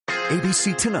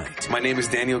ABC Tonight. My name is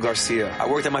Daniel Garcia. I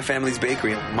worked at my family's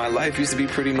bakery. My life used to be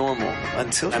pretty normal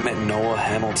until I met Noah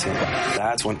Hamilton.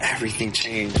 That's when everything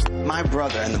changed. My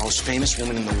brother and the most famous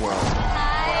woman in the world.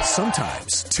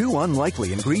 Sometimes two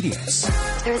unlikely ingredients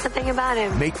There's something about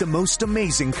him. make the most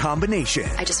amazing combination.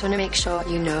 I just want to make sure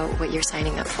you know what you're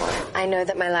signing up for. I know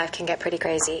that my life can get pretty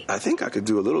crazy. I think I could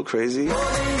do a little crazy.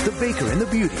 The Baker and the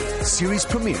Beauty series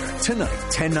premiere tonight,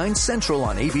 10/9 Central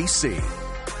on ABC.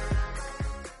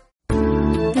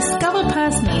 Discover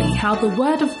personally how the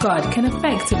Word of God can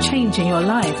affect a change in your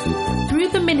life through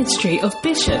the ministry of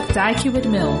Bishop Daikiwid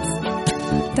Mills.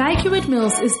 Daikiwid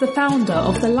Mills is the founder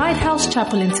of the Lighthouse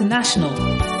Chapel International,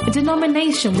 a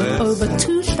denomination with over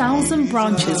 2,000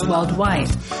 branches worldwide.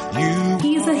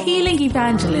 He is a healing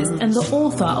evangelist and the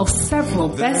author of several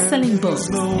best-selling books.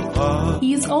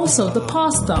 He is also the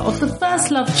pastor of the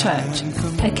First Love Church,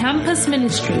 a campus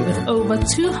ministry with over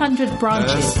 200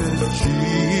 branches.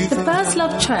 The First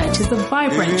Love Church is a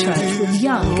vibrant church with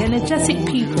young, energetic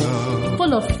people,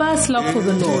 full of first love for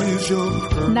the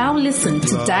Lord. Now listen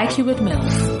to Daikiwid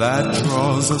Mills. That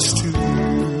draws us to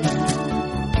you.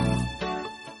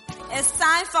 It's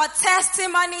time for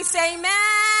testimonies.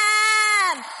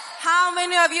 Amen. How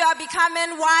many of you are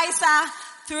becoming wiser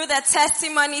through the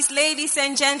testimonies? Ladies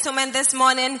and gentlemen, this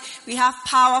morning we have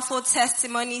powerful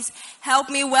testimonies. Help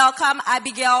me welcome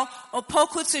Abigail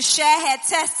Opoku to share her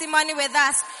testimony with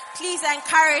us. Please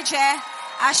encourage her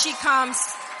as she comes.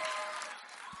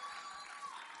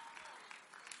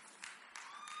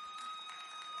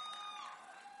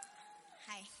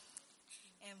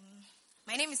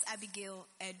 My name is Abigail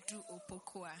Edu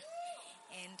Opokua,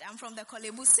 and I'm from the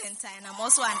Kolebu Center, and I'm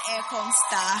also an Aircom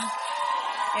star.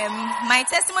 My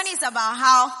testimony is about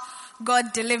how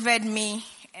God delivered me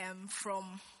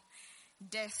from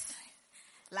death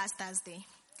last Thursday.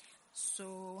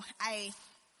 So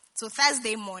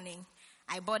Thursday morning,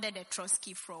 I boarded a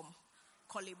Trotsky from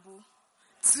Kolebu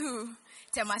to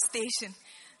Tema Station.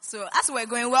 So as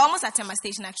we're almost at Tema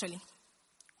Station actually.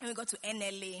 When we got to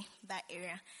NLA, that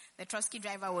area, the Trotsky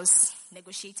driver was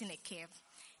negotiating a cab.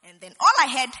 And then all I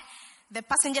heard, the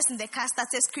passengers in the car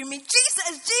started screaming,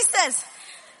 Jesus, Jesus!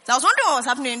 So I was wondering what was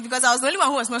happening because I was the only one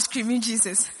who was not screaming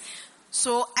Jesus.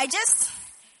 So I just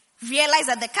realized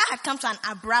that the car had come to an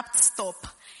abrupt stop.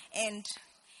 And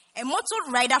a motor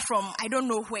rider from I don't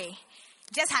know where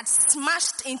just had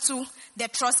smashed into the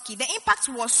Trotsky. The impact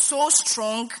was so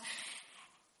strong.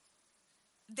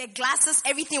 The glasses,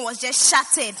 everything was just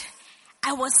shattered.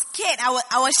 I was scared. I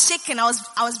was shaking. I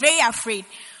was very afraid.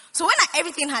 So when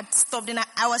everything had stopped, then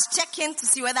I was checking to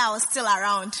see whether I was still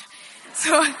around.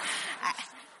 So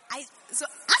so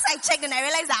as I checked, and I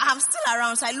realized that I'm still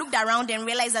around. So I looked around and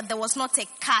realized that there was not a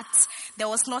cut, there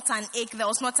was not an ache, there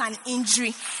was not an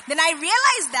injury. Then I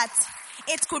realized that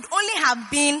it could only have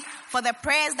been for the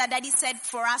prayers that Daddy said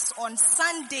for us on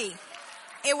Sunday.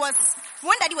 It was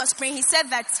when Daddy was praying, he said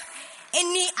that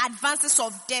any advances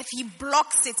of death, he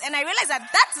blocks it. And I realized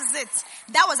that is it.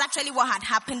 That was actually what had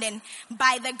happened. And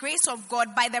by the grace of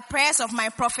God, by the prayers of my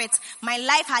prophet, my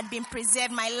life had been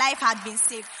preserved. My life had been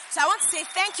saved. So I want to say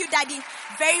thank you, Daddy,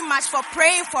 very much for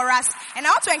praying for us. And I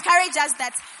want to encourage us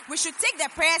that we should take the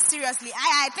prayers seriously.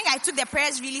 I think I took the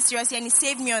prayers really seriously, and he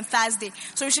saved me on Thursday.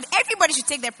 So everybody should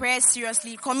take the prayers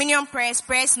seriously. Communion prayers,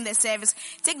 prayers in the service.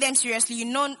 Take them seriously.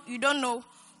 You don't know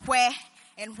where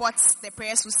and what the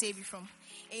prayers will save you from.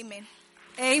 Amen.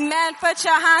 Amen. Put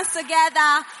your hands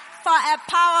together for a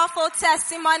powerful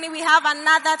testimony. We have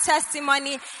another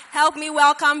testimony. Help me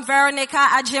welcome Veronica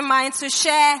Ajimine to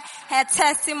share her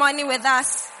testimony with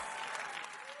us.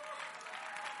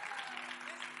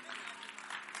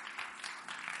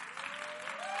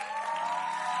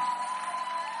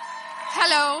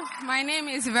 Hello, my name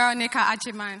is Veronica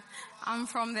Ajimine. I'm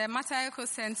from the Matayoko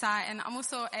Center, and I'm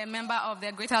also a member of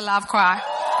the Greater Love Choir.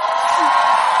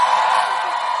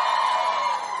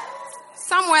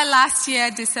 Somewhere last year,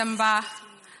 December,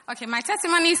 my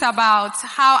testimony is about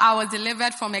how I was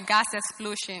delivered from a gas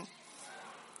explosion.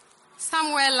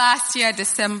 Somewhere last year,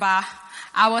 December,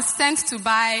 I was sent to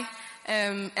buy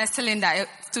a cylinder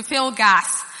to fill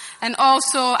gas. And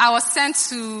also, I was sent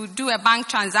to do a bank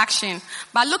transaction.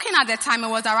 But looking at the time, it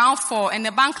was around 4, and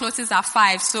the bank closes at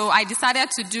 5. So I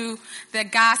decided to do the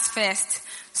gas first.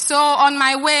 So on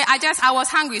my way, I was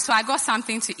hungry, so I got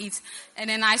something to eat.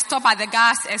 And then I stopped at the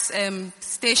gas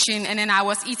station, and then I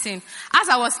was eating. As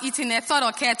I was eating, a thought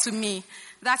occurred to me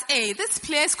that, hey, this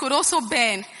place could also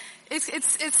burn. It's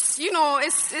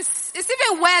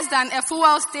even worse than a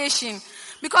fuel station.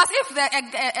 Because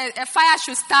if a fire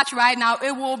should start right now,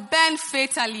 it will burn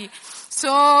fatally. So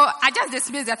I just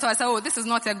dismissed the thought. I said, this is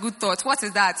not a good thought. What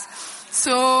is that?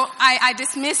 So I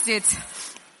dismissed it.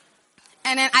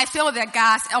 And then I filled the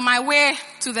gas. On my way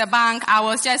to the bank, I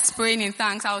was just praying in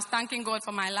thanks. I was thanking God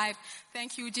for my life.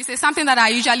 Thank you, Jesus. Something that I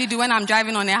usually do when I'm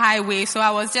driving on a highway. So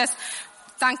I was just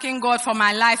thanking God for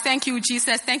my life. Thank you,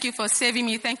 Jesus. Thank you for saving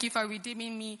me. Thank you for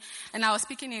redeeming me. And I was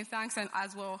speaking in thanks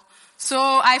as well. So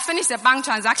I finished the bank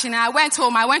transaction and I went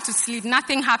home. I went to sleep.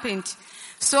 Nothing happened.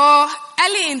 So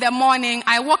early in the morning,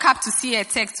 I woke up to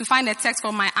find a text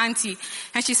from my auntie.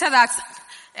 And she said that,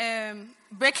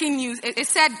 breaking news. It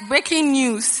said, breaking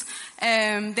news.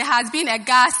 There has been a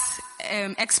gas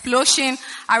explosion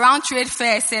around Trade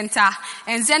Fair Center,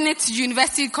 and Zenith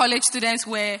University College students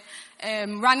were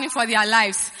running for their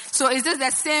lives. So is this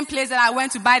the same place that I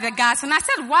went to buy the gas? And I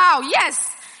said, wow, yes,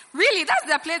 really, that's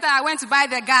the place that I went to buy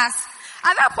the gas.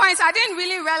 At that point, I didn't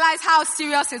really realize how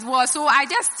serious it was, so I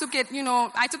just took it,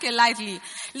 I took it lightly.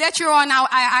 Later on,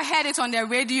 I heard it on the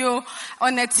radio,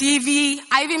 on the TV.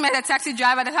 I even met a taxi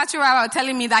driver. The taxi driver was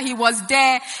telling me that he was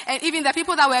there, and even the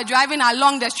people that were driving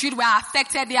along the street were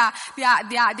affected. Their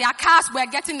cars were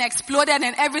getting exploded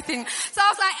and everything. So I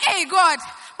was like, hey, God.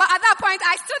 But at that point,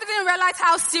 I still didn't realize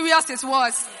how serious it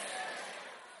was.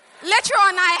 Later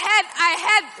on, I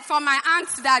heard from my aunt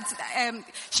that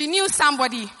she knew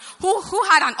somebody who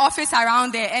had an office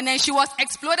around there, and then she was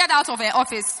exploded out of her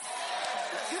office.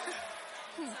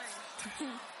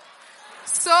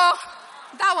 So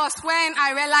that was when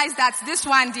I realized that this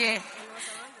one day,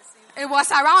 it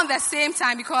was around the same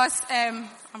time because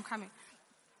I'm coming.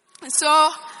 So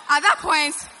at that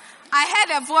point, I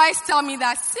heard a voice tell me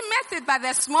that, cemented by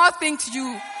the small thing to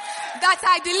you, that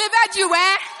I delivered you,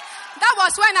 That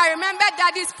was when I remembered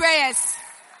Daddy's prayers.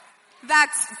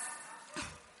 That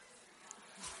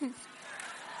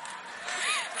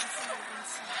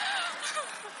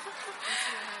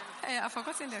hey, I've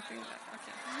forgotten the thing.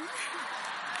 Okay.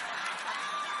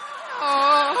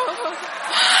 Oh,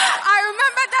 I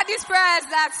remember Daddy's prayers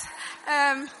that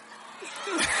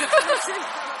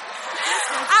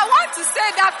I want to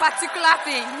say that particular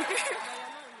thing.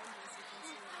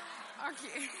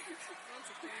 Okay.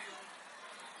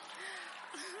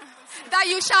 That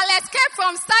you shall escape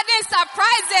from sudden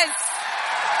surprises.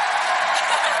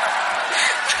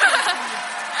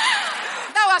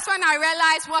 That was when I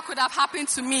realized what could have happened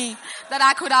to me. That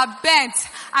I could have bent.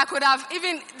 I could have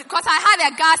even, because I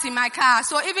had a gas in my car.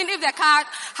 So even if the car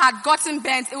had gotten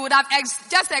bent, it would have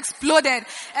just exploded.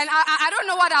 And I don't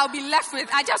know what I'll be left with.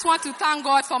 I just want to thank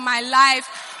God for my life,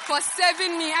 for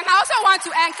saving me. And I also want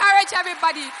to encourage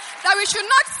everybody that you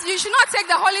should not take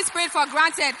the Holy Spirit for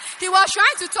granted. He was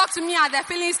trying to talk to me at the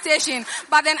filling station,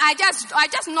 but then I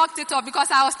just knocked it off because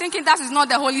I was thinking that is not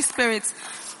the Holy Spirit.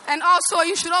 And also,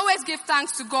 you should always give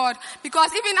thanks to God,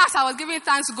 because even as I was giving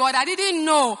thanks to God, I didn't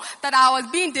know that I was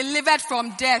being delivered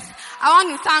from death. I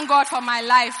want to thank God for my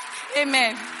life.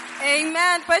 Amen.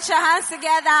 Amen. Put your hands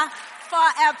together for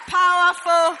a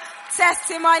powerful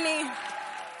testimony.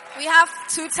 We have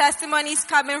 2 testimonies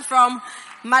coming from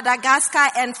Madagascar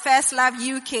and First Love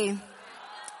UK.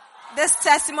 This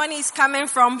testimony is coming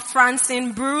from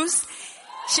Francine Bruce.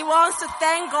 She wants to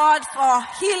thank God for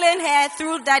healing her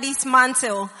through Daddy's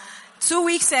mantle. 2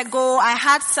 weeks ago, I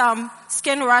had some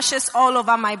skin rashes all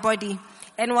over my body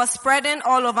and was spreading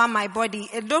all over my body.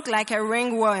 It looked like a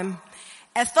ringworm.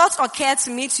 A thought occurred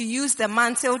to me to use the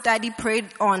mantle Daddy prayed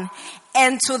on.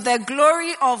 And to the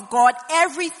glory of God,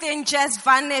 everything just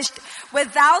vanished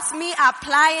without me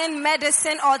applying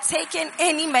medicine or taking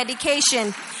any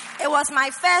medication. It was my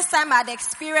first time I'd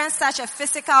experienced such a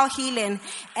physical healing.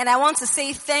 And I want to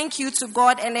say thank you to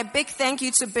God and a big thank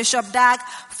you to Bishop Dag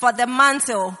for the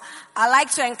mantle. I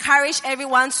like to encourage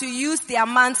everyone to use their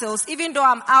mantles. Even though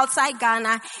I'm outside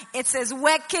Ghana, it is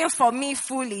working for me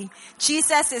fully.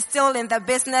 Jesus is still in the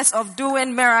business of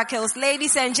doing miracles.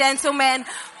 Ladies and gentlemen,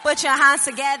 put your hands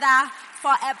together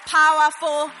for a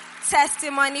powerful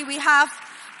testimony. We have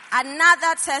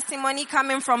another testimony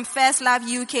coming from First Love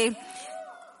UK.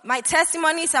 My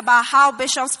testimony is about how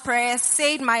Bishop's prayers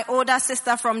saved my older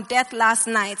sister from death last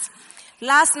night.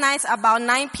 Last night, about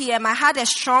 9 p.m., I had a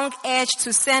strong urge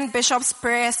to send Bishop's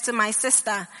prayers to my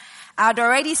sister. I had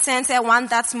already sent her one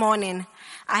that morning.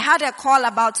 I had a call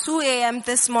about 2 a.m.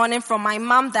 this morning from my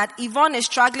mom that Yvonne is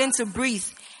struggling to breathe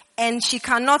and she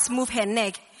cannot move her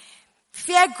neck.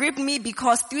 Fear gripped me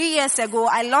because 3 years ago,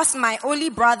 I lost my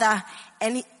only brother,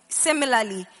 and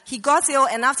similarly, he got ill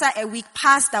and after a week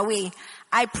passed away.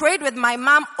 I prayed with my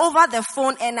mom over the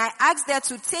phone and I asked her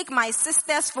to take my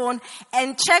sister's phone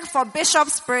and check for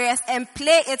Bishop's prayers and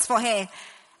play it for her.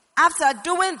 After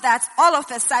doing that, all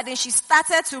of a sudden she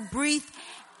started to breathe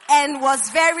and was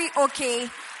very okay.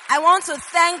 I want to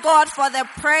thank God for the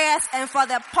prayers and for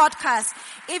the podcast.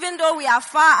 Even though we are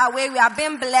far away, we are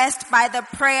being blessed by the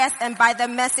prayers and by the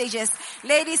messages.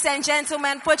 Ladies and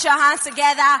gentlemen, put your hands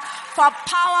together for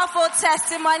powerful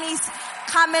testimonies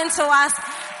coming to us.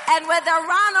 And with a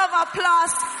round of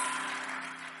applause,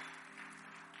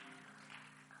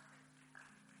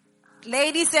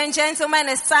 ladies and gentlemen,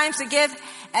 it's time to give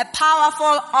a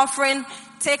powerful offering.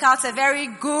 Take out a very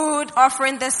good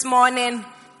offering this morning.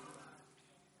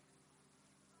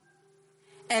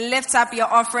 And lift up your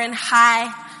offering high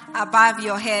above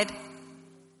your head.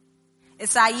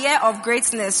 It's a year of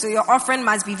greatness, so your offering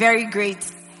must be very great.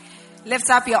 Lift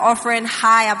up your offering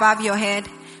high above your head.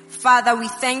 Father, we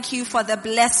thank you for the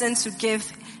blessing to give.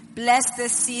 Bless the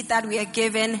seed that we are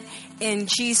given in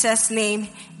Jesus' name.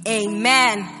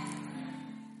 Amen.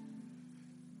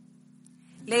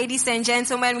 Ladies and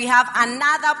gentlemen, we have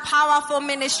another powerful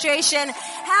ministration.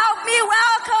 Help me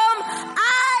welcome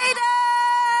Ida.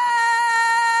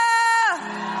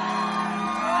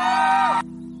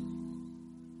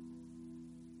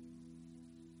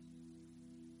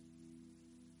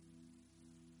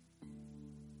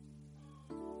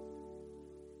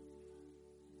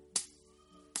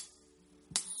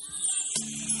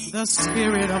 The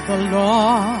Spirit of the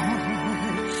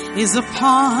Lord is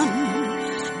upon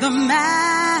the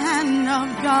man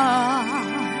of God.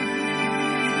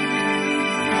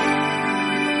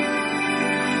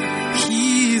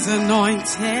 He's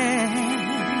anointed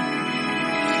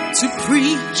to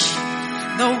preach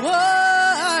the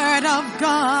word of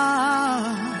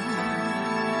God.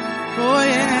 Oh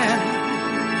yeah.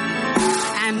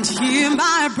 And heal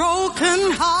my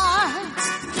broken heart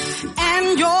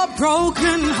and your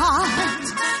broken heart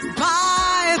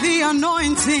by the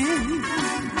anointing.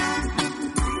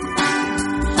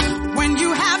 When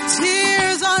you have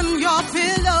tears on your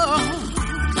pillow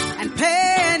and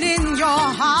pain in your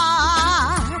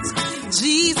heart,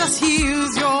 Jesus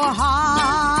heals your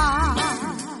heart.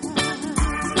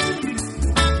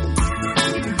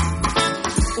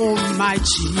 Oh my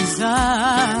Jesus,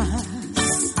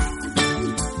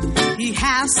 He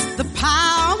has the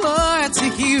power to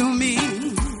heal me.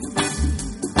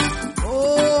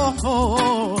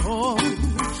 Oh,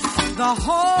 the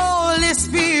Holy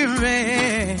Spirit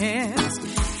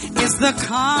is the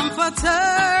comforter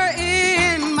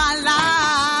in my life.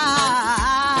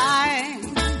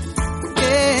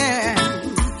 Yeah.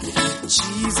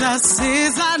 Jesus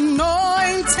is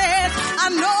anointed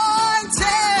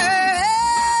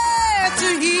to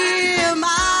heal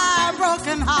my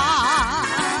broken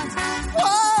heart.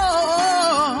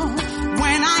 Oh,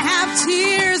 when I have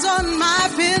tears on my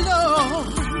pillow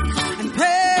and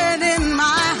pain in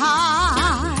my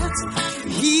heart,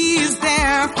 He's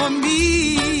there for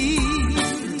me.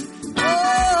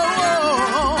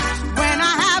 Oh, when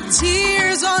I have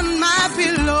tears on my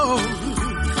pillow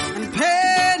and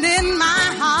pain in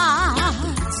my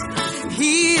heart,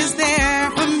 He is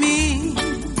there for me.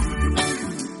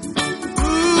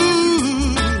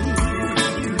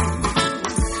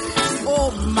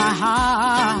 Oh, my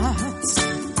heart,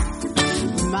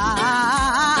 my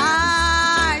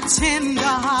tender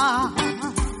heart.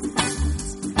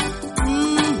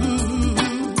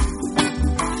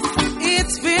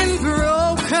 It's been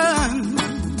broken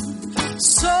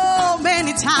so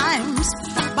many times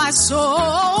by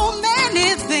so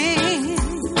many things.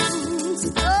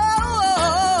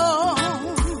 Oh,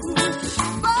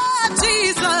 but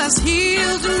Jesus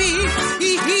healed me.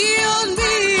 He healed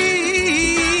me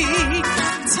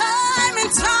time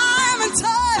and time and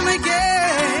time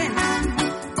again.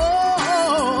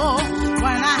 Oh,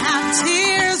 when I have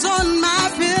tears on my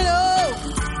pillow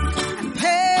and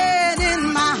pain in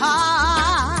my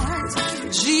heart,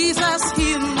 Jesus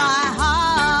healed my heart.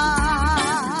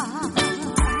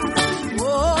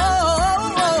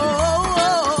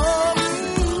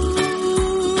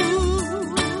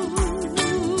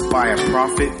 By a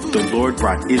prophet, the Lord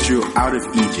brought Israel out of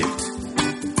Egypt.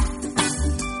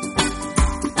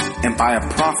 And by a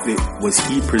prophet was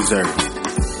he preserved.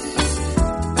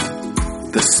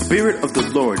 The Spirit of the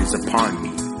Lord is upon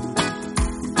me,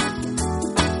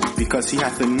 because he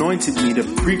hath anointed me to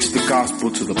preach the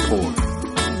gospel to the poor.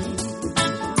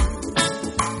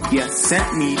 He hath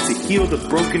sent me to heal the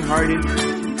brokenhearted,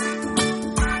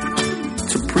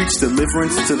 to preach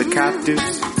deliverance to the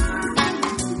captives,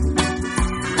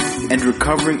 and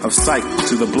recovering of sight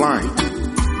to the blind,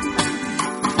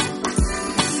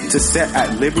 to set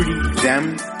at liberty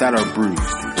them that are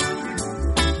bruised,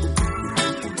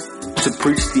 to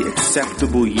preach the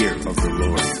acceptable year of the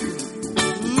Lord.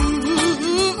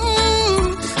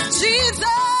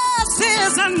 Jesus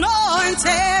is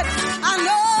anointed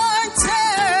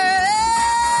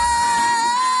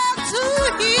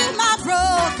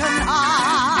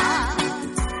heart.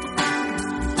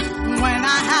 When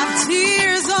I have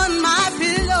tears on my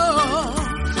pillow,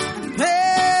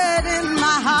 pain in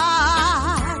my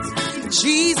heart,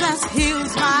 Jesus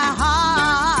heals my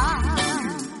heart.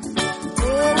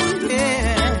 Oh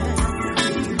yeah.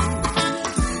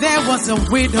 There was a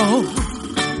widow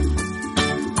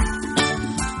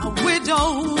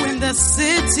in the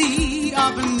city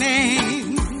of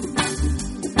Nain.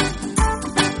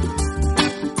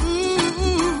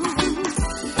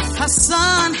 Her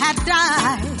son had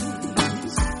died,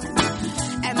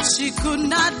 and she could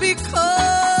not be comforted.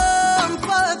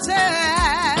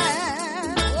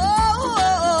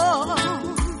 Oh,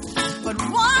 but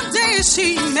one day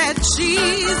she met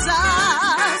Jesus,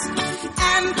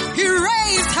 and he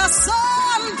raised her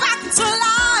son back to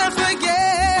life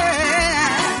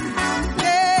again.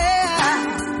 Yeah.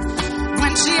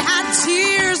 When she had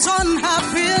tears on her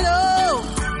pillow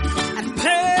and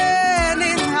pain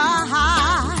in her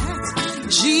heart,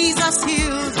 Jesus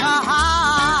healed her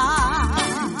heart.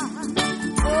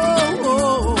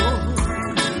 Oh,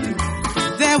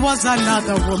 there was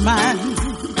another woman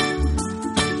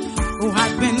who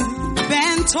had been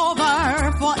bent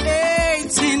over for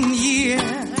 18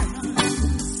 years.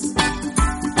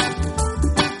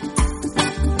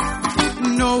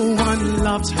 No one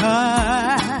loved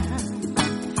her,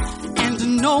 and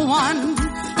no one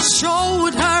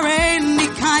showed her any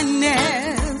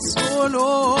kindness. Oh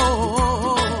no.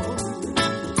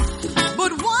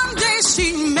 But one day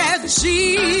she met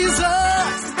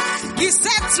Jesus. He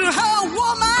said to her,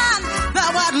 "Woman,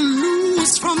 thou art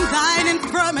loosed from thine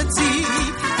infirmity."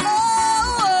 Oh,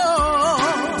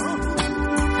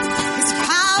 his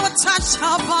power touched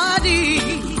her body.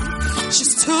 She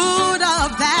stood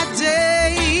up that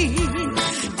day,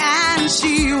 and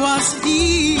she was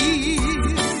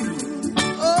healed.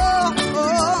 Oh,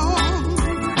 oh.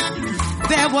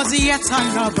 There was yet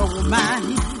another woman,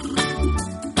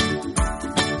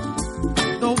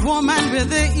 the woman with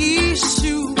the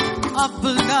issue of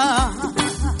blood.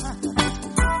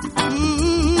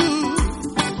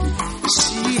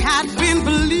 She had been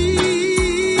bleeding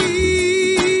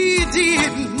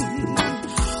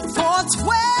for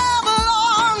 12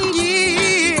 long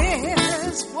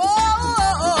years.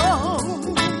 Whoa.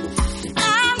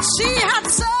 And she had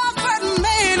suffered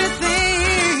many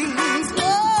things.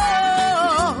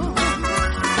 Whoa.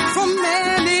 From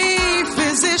many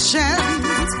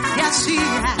physicians. Yes, she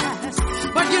has.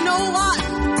 But you know what?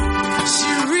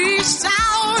 She reached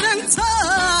out and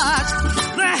touched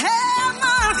the hem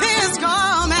of his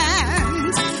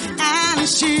garment, and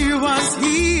she was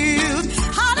healed.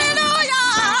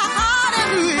 Hallelujah,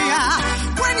 hallelujah.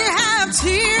 When you have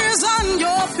tears on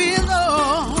your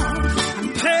pillow and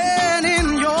pain in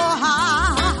your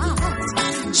heart,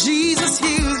 Jesus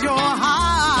heals your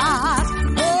heart.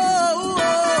 Oh,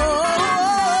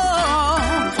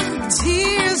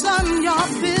 tears on your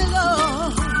pillow,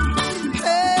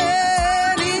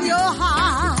 pain in your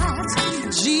heart,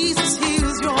 Jesus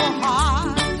heals your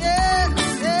heart. Yeah,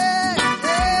 yeah,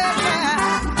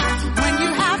 yeah. When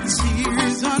you have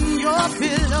tears on your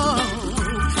pillow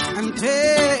and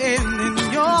pain in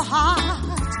your heart,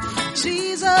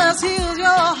 Jesus heals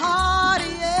your heart.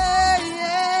 Yeah,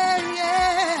 yeah, yeah.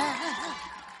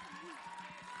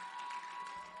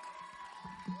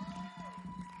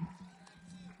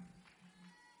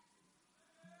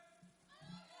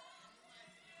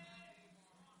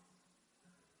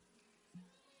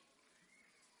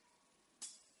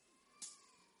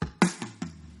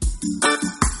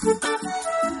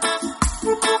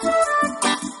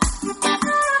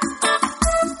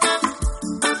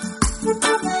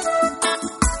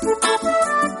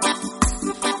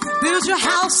 Build your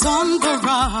house on the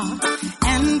rock,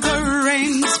 and the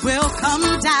rains will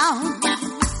come down.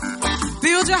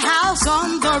 Build your house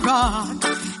on the rock,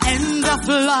 and the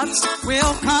floods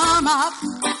will come up.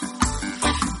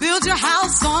 Build your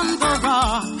house on the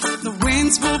rock, the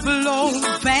winds will blow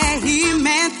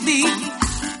vehemently,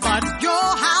 but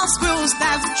your house will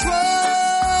stand strong.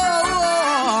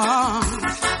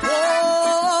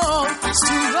 Oh,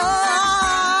 strong,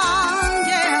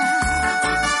 yeah.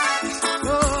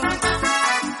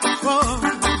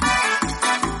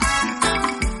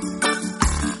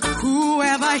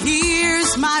 Whoever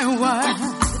hears my word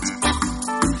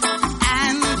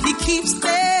and he keeps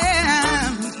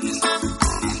them,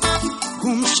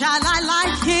 whom shall I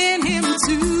liken him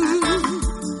to?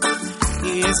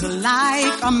 He is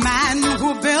like a man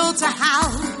who built a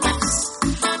house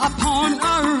upon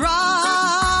a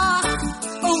rock.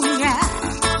 Oh yeah,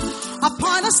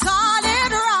 upon a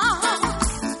solid rock.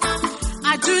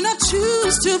 I do not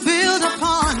choose to build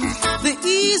upon the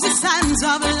easy sands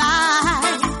of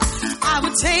life,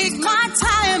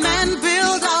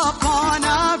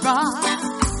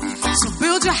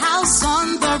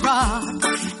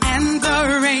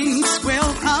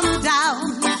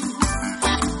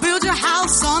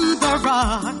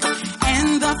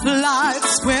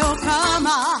 floods will come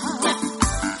up.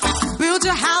 Build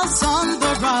your house on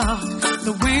the rock.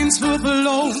 The winds will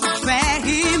blow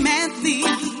vehemently,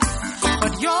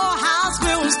 but your house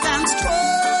will stand strong.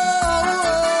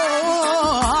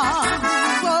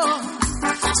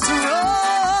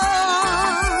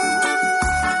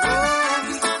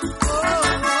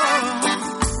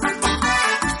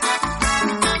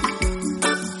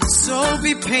 So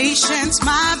be patient,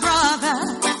 my brother,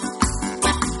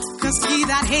 'cause he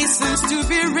that hastens to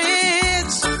be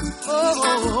rich,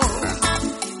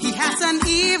 he has an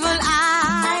evil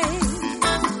eye.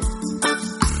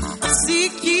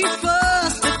 Seek ye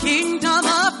first the kingdom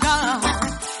of God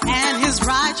and his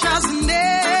righteousness.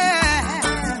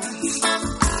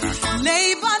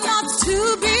 Labor not to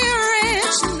be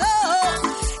rich, no.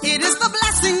 It is the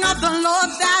blessing of the Lord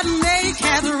that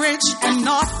maketh rich and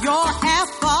not your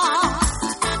effort.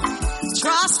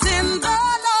 Trust in the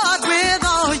Lord with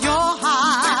all your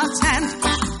heart and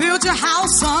build your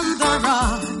house on the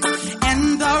rock,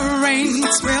 and the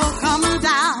rains will come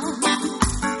down.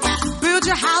 Build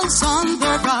your house on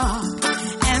the rock,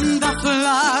 and the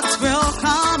floods will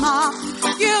come up.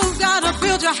 You've got to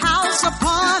build your house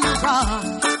upon a rock.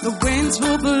 The winds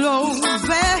will blow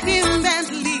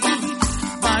vehemently,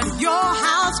 but your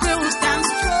house will stand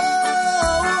strong.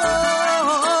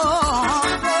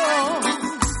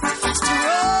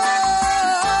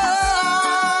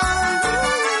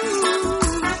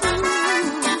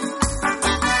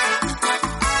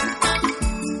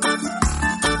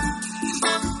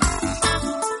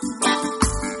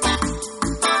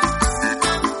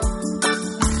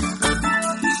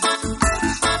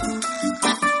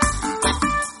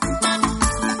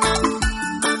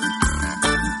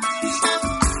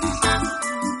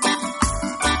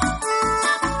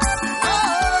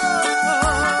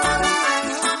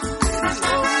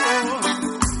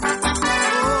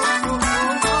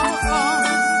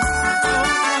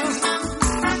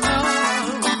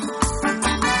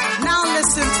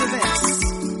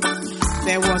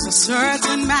 A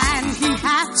certain man, he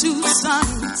had 2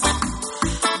 sons.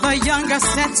 The younger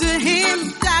said to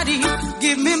him, Daddy,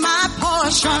 give me my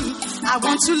portion. I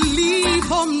want to leave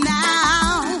home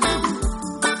now.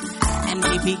 And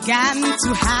they began to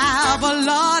have a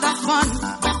lot of fun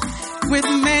with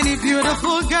many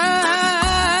beautiful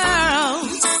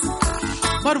girls.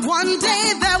 But one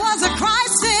day there was a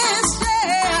crisis,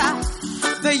 yeah.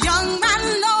 The young man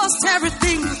lost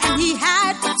everything and he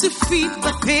had to feed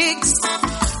the pigs.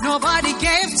 Nobody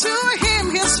gave to him,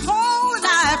 his whole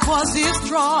life was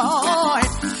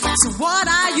destroyed. So what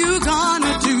are you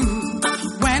gonna do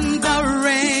when the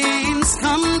rains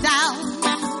come down?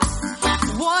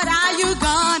 What are you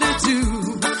gonna do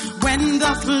when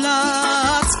the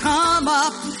floods come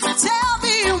up? Tell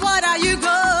me, what are you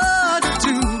gonna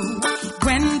do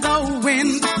when the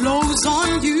wind blows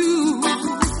on you?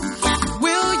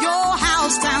 Will your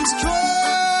house stand strong?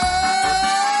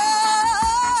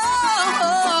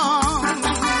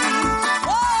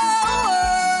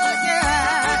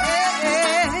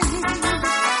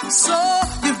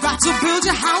 So build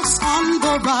your house on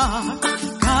the rock,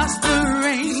 'cause the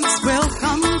rains will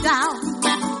come down.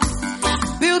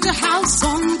 Build your house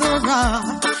on the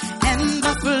rock, and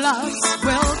the floods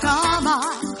will come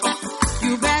up.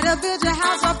 You better build your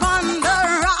house upon the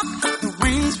rock. The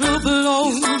winds will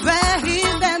blow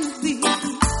vehemently,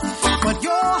 but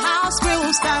your house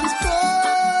will stand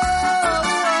strong.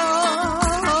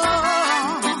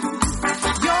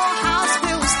 Your house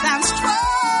will stand strong.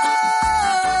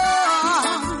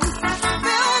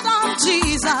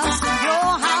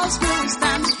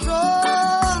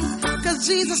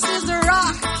 Jesus is the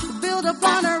rock, build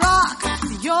upon a rock,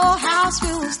 your house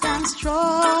will stand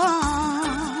strong.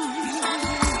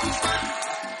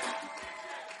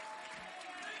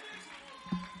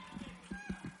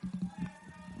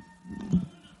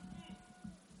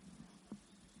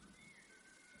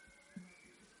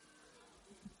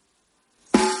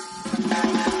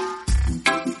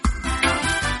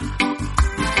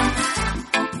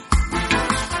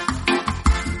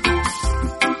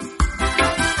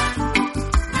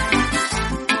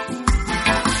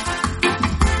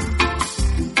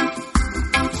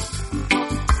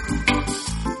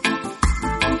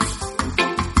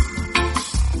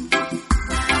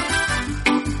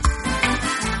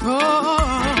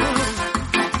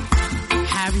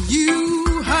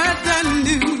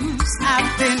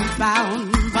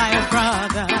 Bound by a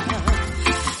brother.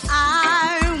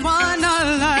 I wanna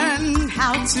learn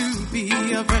how to be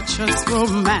a virtuous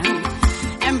woman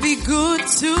and be good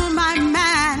to my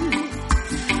man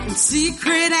in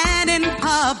secret and in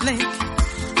public.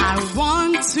 I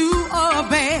want to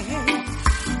obey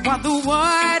what the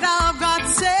word of God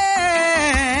says.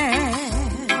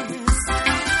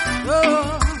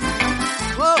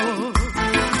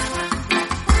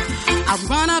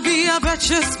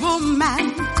 virtuous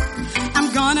woman.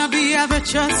 I'm gonna be a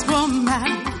virtuous woman.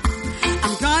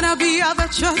 I'm gonna be a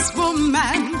virtuous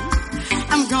woman.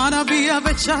 I'm gonna be a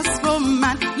virtuous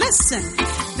woman. Listen,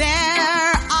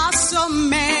 there are so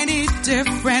many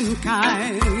different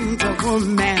kinds of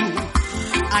women.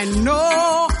 I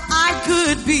know I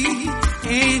could be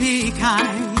any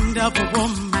kind of a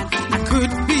woman. I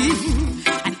could be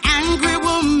an angry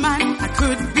woman. I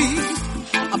could be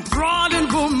a brawling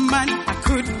woman. I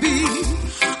could be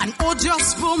an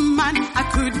odious woman. I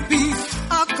could be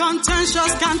a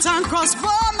contentious, cantankerous woman.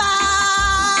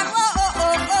 Oh, oh,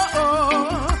 oh, oh, oh.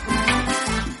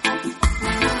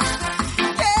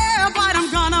 Yeah, but I'm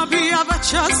gonna be a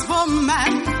virtuous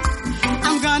woman.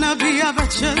 I'm gonna be a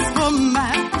virtuous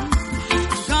woman.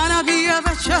 I'm gonna be a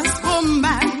virtuous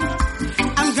woman.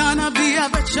 I'm gonna be a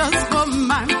virtuous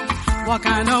woman. What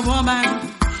kind of woman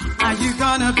are you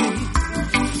gonna be?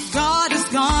 God is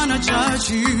gonna judge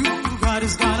you. God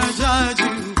is gonna judge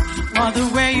you for the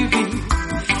way you be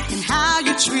and how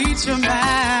you treat your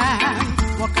man.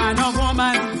 What kind of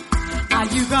woman are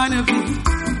you gonna be?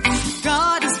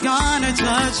 God is gonna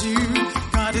judge you.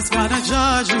 God is gonna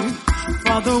judge you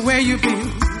for the way you be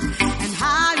and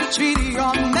how you treat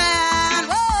your man.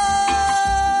 Oh,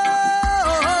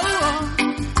 oh,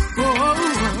 oh, oh, oh.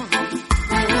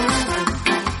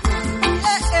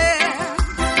 Yeah.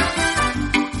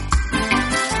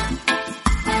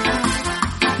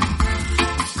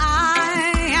 I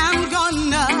am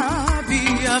gonna be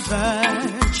a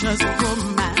virtuous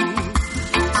woman.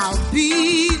 I'll be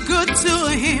good to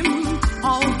him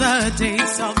all the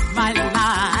days of my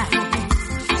life.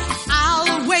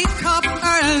 I'll wake up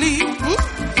early.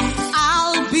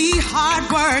 I'll be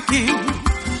hardworking.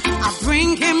 I'll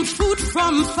bring him food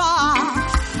from far.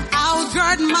 I'll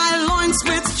gird my loins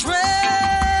with strength.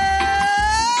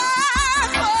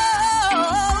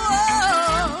 Oh,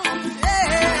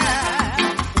 yeah.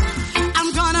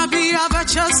 I'm gonna be a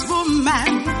virtuous woman.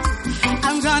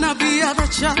 I'm gonna be a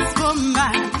virtuous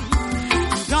woman.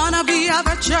 I'm gonna be a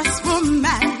virtuous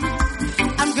woman.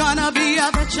 I'm gonna be a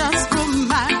virtuous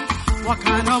woman. What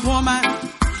kind of woman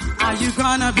are you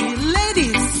gonna be?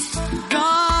 Ladies,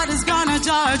 God is gonna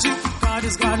judge you. God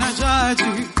is gonna judge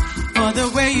you for the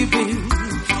way you be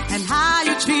and how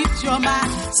you treat your man.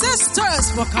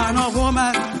 Sisters, what kind of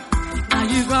woman are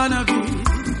you gonna be?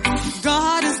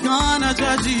 God is gonna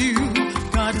judge you.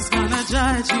 God is gonna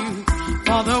judge you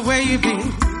for the way you be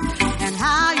and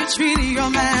how you treat your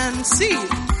man. See,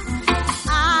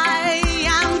 I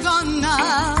am gonna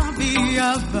be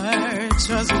a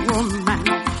virtuous woman.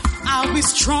 I'll be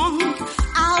strong,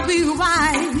 I'll be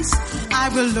wise, I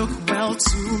will look well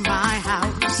to my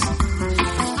house.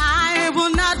 I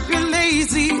will not be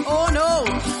lazy, oh no,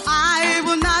 I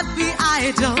will not be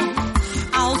idle.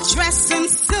 I'll dress in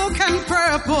silk and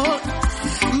purple,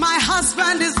 my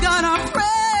husband is gonna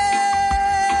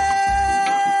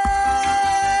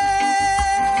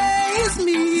praise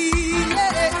me.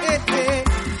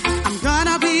 I'm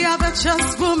gonna be a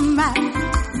virtuous woman.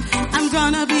 I'm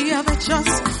gonna be a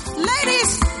virtuous.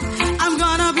 Ladies, I'm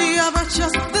gonna be a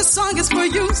virtuous. This song is for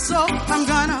you, so I'm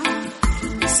gonna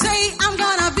say I'm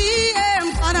gonna be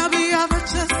a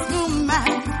virtuous woman.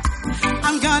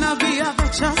 I'm gonna be a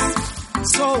virtuous.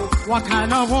 So what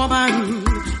kind of woman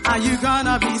are you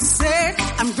gonna be? Say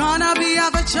I'm gonna be a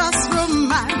virtuous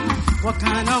woman. What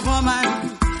kind of woman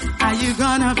are you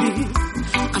gonna be?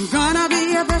 I'm gonna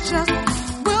be a virtuous.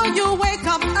 Will you wake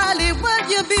up early? Will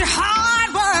you be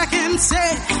hard working?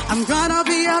 Say I'm gonna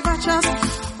be a virtuous.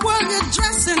 Will you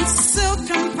dress in silk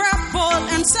and purple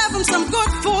and serve him some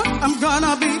good food? I'm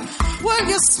gonna be. Will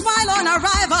you smile on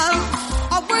arrival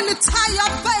or will you tie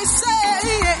your face?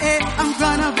 Say I'm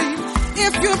gonna be.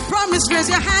 If you promise, raise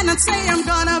your hand and say I'm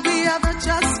gonna be a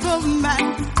virtuous woman.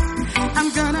 I'm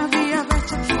gonna be a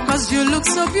virtuous. Cause you look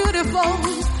so beautiful.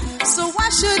 So why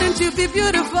shouldn't you be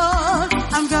beautiful?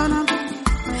 I'm gonna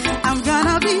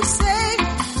be safe.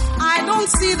 I don't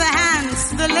see the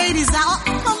hands. The ladies out.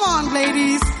 Come on,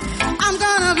 ladies. I'm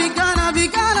gonna be,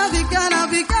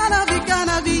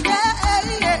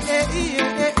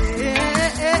 yeah,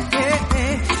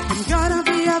 I'm gonna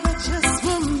be a virtuous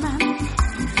woman.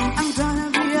 I'm gonna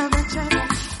be a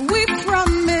virtuous. We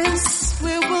promise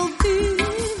we will be.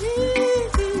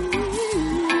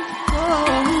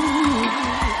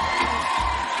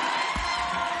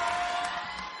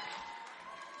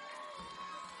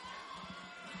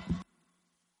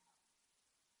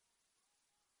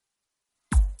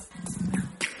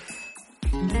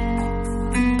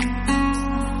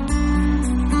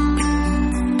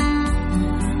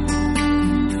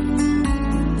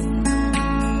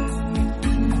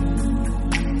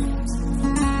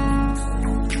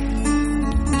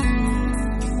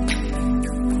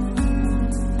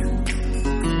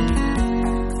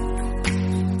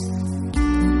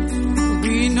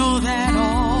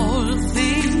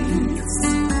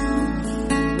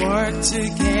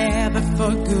 together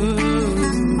for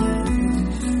good.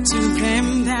 To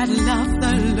them that love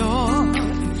the Lord,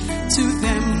 to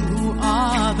them who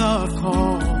are the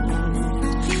called.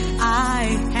 I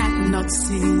have not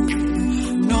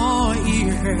seen, nor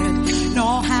ear heard,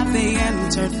 nor have they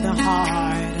entered the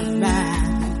heart of man.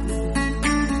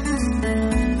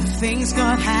 The things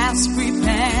God has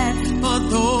prepared for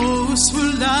those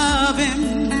who love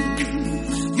Him.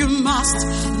 You must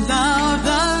love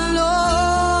the Lord.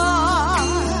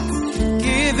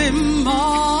 Give Him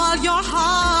all your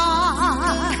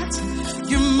heart.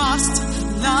 You must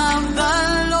love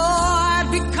the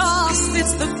Lord because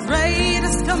it's the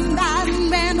greatest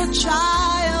commandment, a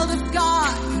child of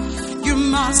God. You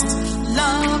must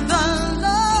love the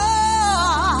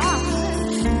Lord.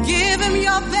 Give Him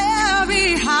your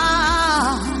very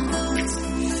heart.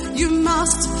 You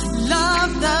must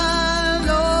love the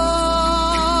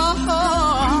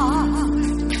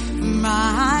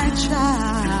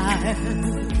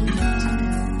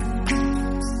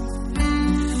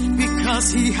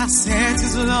because He has set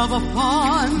His love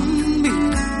upon me.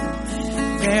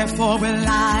 Therefore will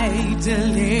I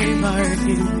deliver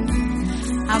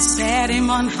Him. I'll set Him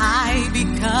on high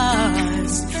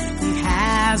because He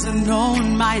has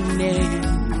known my name.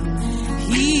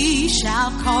 He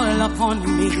shall call upon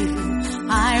me.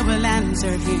 I will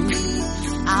answer Him.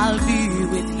 I'll be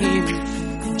with Him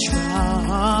in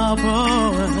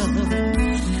trouble.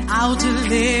 I'll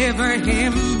deliver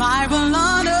Him. I will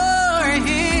honor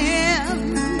Him.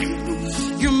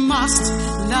 You must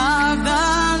love the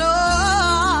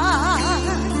Lord.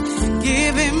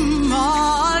 Give Him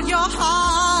all your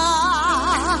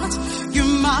heart. You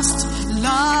must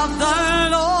love the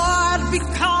Lord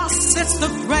because it's the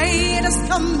greatest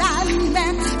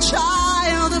commandment,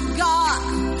 child of God.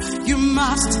 You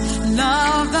must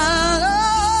love the Lord.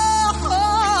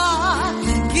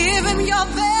 Give Him your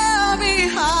very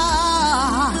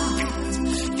heart.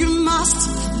 You must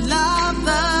love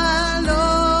the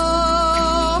Lord.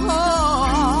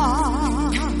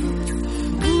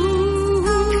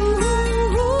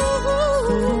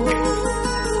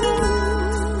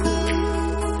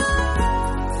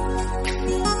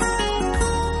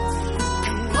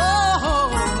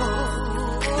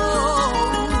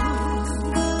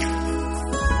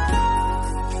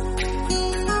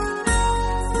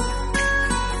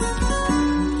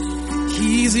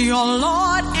 He's your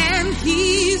Lord and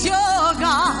He's your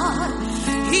God.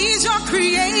 He's your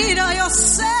creator, your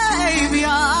savior.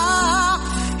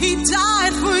 He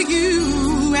died for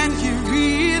you and He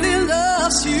really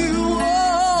loves you.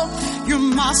 Oh, you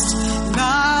must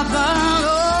love the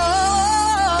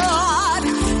Lord.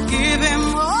 Give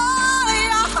Him all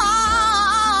your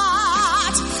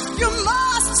heart. You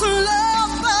must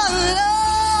love the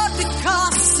Lord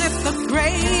because it's the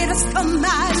greatest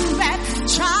commandment,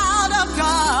 child of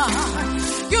God.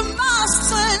 You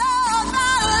must love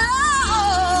the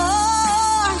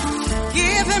Lord.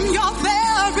 Give Him your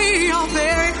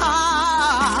very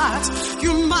heart.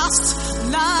 You must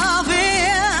love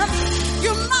Him.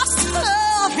 You must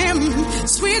love Him,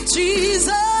 sweet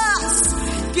Jesus.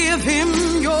 Give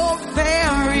Him your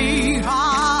very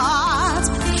heart.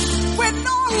 With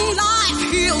long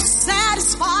life He'll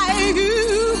satisfy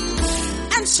you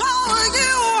and show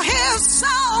you His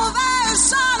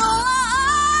salvation.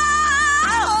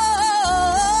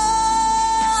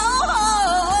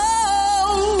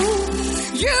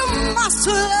 You must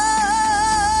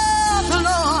love the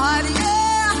Lord,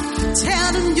 yeah.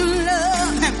 Tell Him you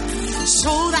love Him,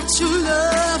 show that you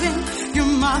love Him. You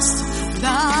must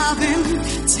love Him.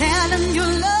 Tell Him you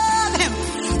love Him,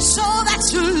 show that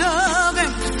you love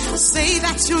Him. Say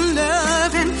that you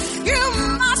love Him. You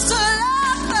must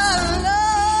love the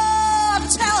Lord.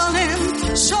 Tell Him,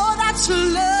 show that you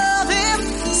love Him.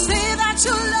 Say that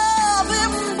you love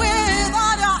Him with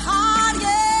all your heart,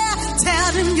 yeah.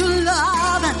 Tell Him you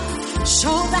love Him.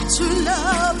 Show that you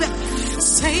love Him.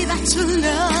 Say that you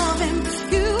love Him.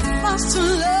 You must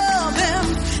love Him.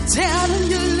 Tell Him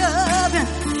you love Him.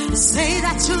 Say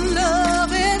that you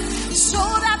love Him.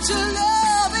 Show that you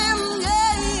love Him.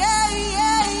 Yeah, yeah,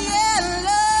 yeah, yeah.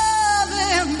 Love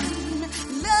Him.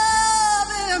 Love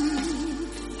Him.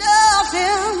 Love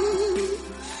Him.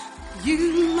 You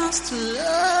must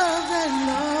love the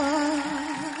Lord.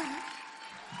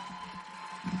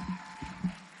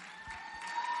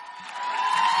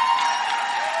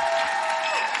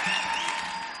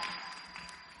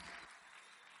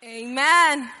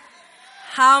 Amen.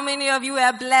 How many of you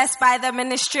are blessed by the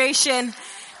ministration?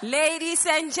 Ladies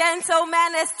and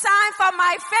gentlemen, it's time for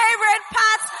my favorite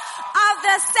part of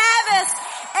the service.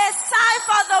 It's time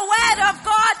for the word of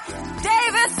God.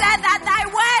 David said that thy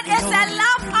word is a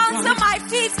lamp unto my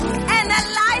feet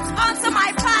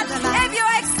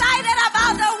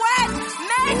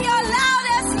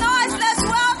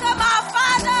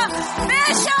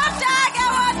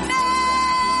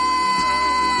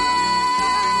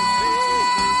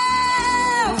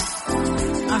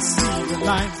see the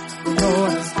light the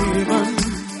Lord has given.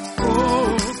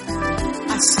 Oh,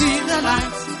 I see the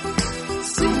light.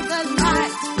 See the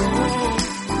light. Oh,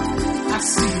 I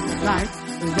see the light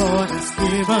the Lord has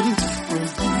given for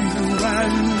you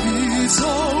and me,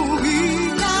 so we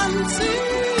can see.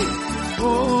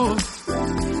 Oh,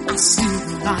 I see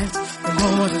the light the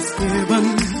Lord has given.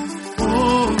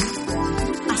 Oh,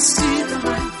 I see the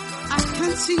light. I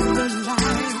can see the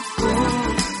light.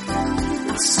 Oh,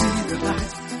 I see the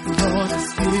light the Lord has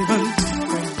given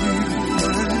for you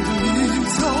and me,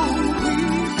 so we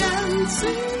can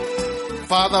see.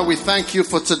 Father, we thank you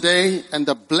for today and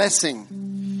the blessing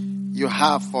you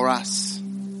have for us.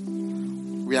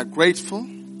 We are grateful.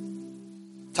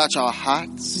 Touch our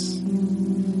hearts.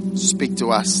 Speak to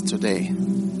us today.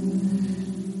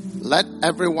 Let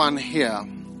everyone here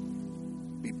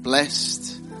be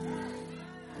blessed,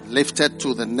 lifted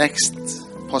to the next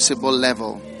possible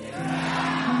level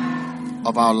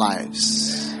of our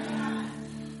lives.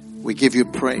 We give you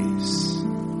praise.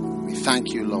 We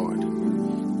thank you, Lord.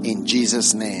 In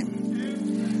Jesus'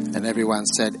 name. And everyone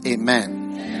said, Amen.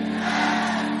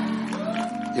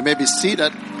 You may be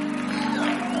seated.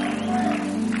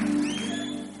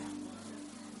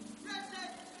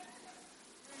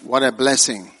 What a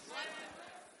blessing.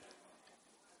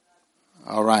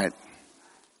 All right.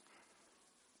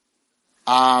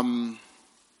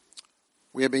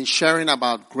 We have been sharing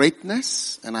about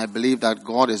greatness, and I believe that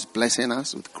God is blessing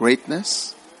us with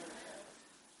greatness.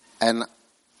 And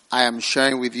I am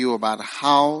sharing with you about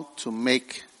how to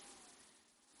make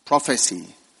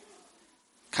prophecy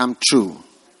come true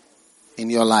in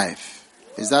your life.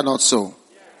 Is that not so?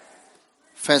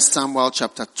 1 Samuel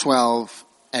chapter 12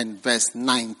 and verse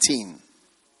 19.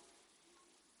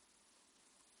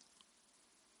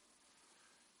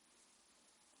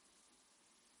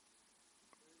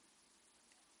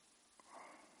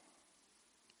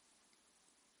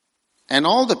 And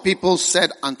all the people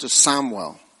said unto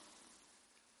Samuel,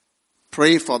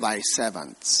 Pray for thy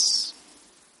servants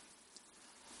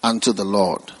unto the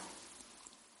Lord,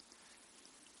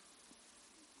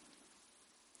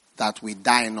 that we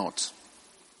die not.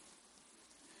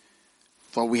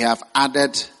 For we have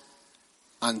added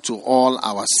unto all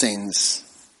our sins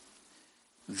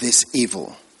this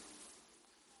evil,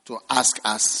 to ask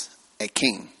us a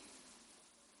king.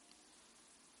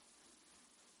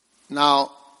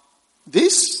 Now,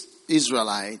 these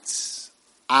Israelites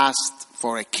asked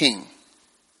for a king,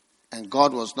 and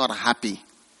God was not happy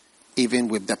even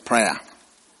with the prayer,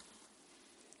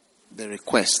 the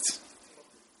request.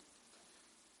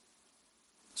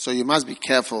 So you must be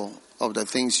careful of the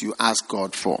things you ask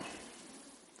God for.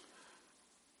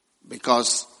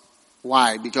 Because,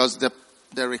 why? Because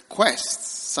the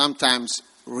request sometimes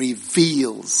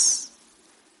reveals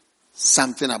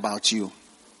something about you.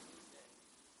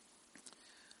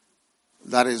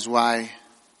 That is why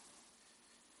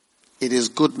it is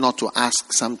good not to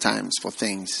ask sometimes for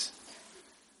things,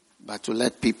 but to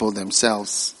let people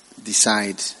themselves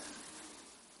decide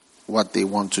what they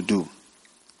want to do.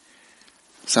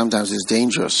 Sometimes it's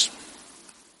dangerous.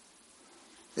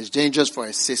 It's dangerous for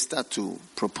a sister to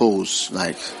propose,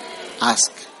 like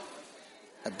ask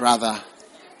a brother,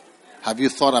 have you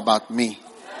thought about me?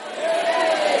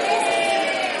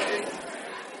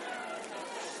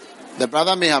 The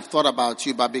brother may have thought about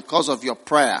you, but because of your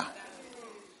prayer,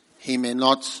 he may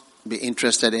not be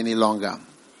interested any longer.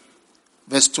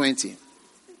 Verse 20.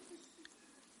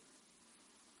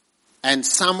 And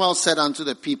Samuel said unto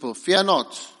the people, Fear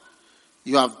not,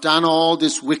 you have done all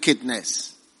this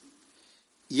wickedness.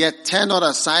 Yet turn not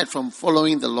aside from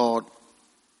following the Lord,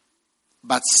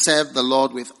 but serve the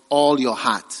Lord with all your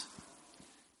heart.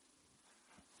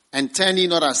 And turn ye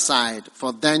not aside,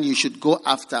 for then you should go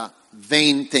after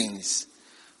vain things,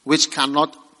 which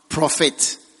cannot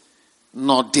profit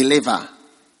nor deliver,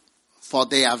 for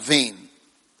they are vain.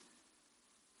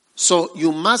 So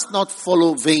you must not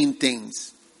follow vain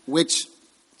things, which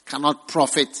cannot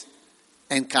profit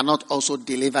and cannot also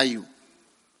deliver you. You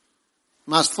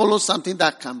must follow something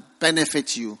that can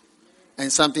benefit you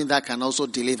and something that can also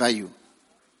deliver you.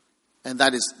 And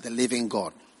that is the living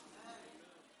God.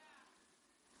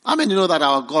 How many know that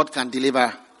our God can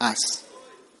deliver us?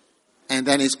 And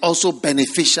then it's also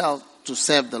beneficial to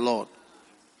serve the Lord.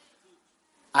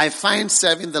 I find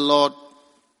serving the Lord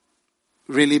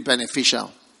really beneficial.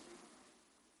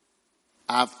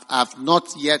 I've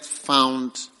not yet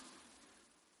found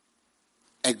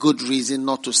a good reason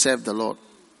not to serve the Lord.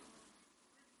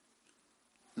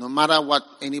 No matter what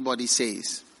anybody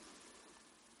says.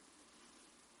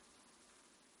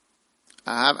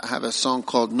 I have a song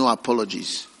called No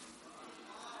Apologies.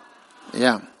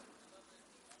 Yeah.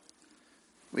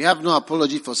 We have no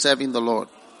apology for serving the Lord.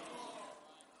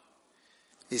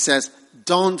 He says,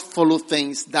 don't follow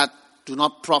things that do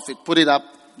not profit. Put it up.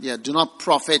 Yeah, do not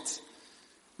profit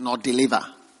nor deliver.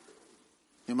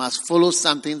 You must follow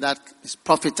something that is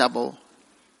profitable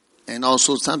and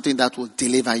also something that will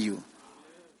deliver you.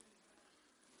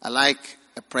 I like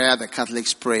a prayer the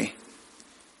Catholics pray.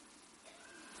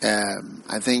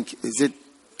 I think,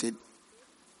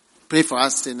 pray for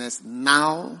us sinners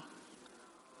now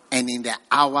and in the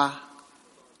hour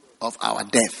of our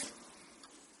death.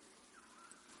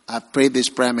 I've prayed this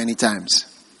prayer many times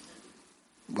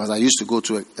because I used to go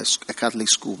to a Catholic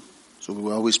school, so we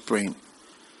were always praying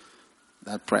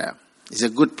that prayer. It's a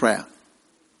good prayer.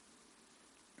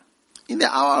 In the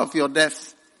hour of your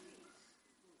death,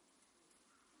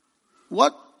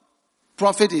 what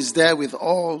profit is there with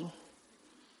all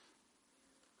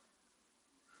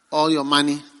your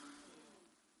money?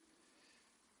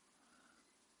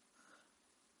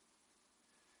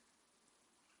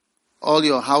 All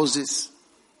your houses,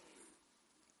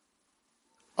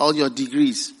 all your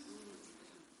degrees,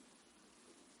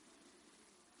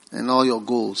 and all your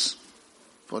goals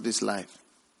for this life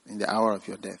in the hour of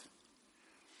your death.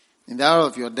 In the hour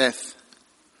of your death,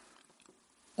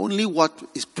 only what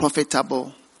is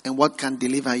profitable and what can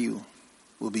deliver you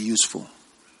will be useful.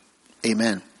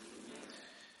 Amen.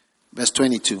 Verse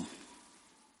 22.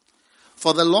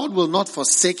 For the Lord will not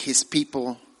forsake his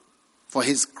people for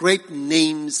his great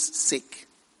name's sake,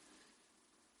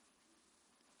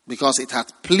 because it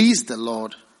hath pleased the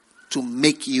Lord to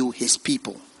make you his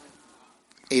people.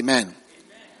 Amen.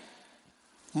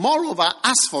 Moreover,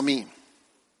 as for me,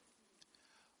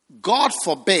 God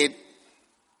forbid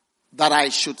that I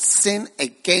should sin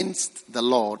against the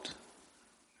Lord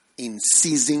in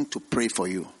ceasing to pray for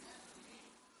you.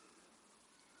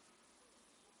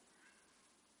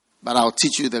 But I'll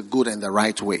teach you the good and the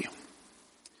right way.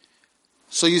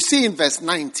 So you see in verse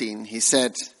 19, he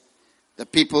said, the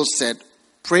people said,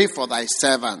 pray for thy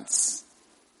servants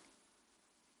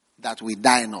that we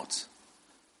die not.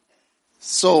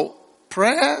 So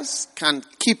prayers can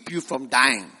keep you from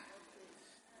dying.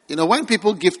 You know, when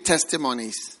people give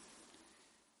testimonies,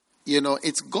 you know,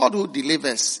 it's God who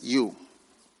delivers you,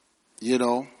 you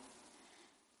know.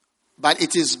 But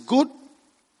it is good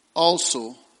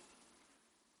also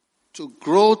to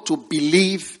grow to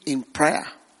believe in prayer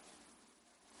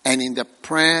and in the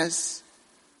prayers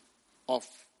of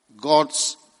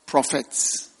God's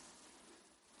prophets.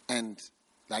 And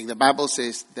like the Bible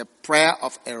says, the prayer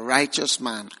of a righteous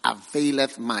man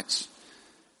availeth much.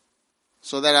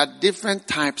 So there are different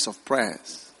types of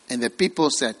prayers. And the people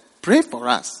said, pray for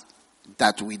us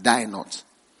that we die not.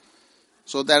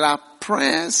 So there are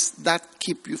prayers that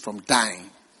keep you from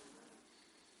dying.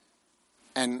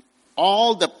 And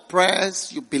all the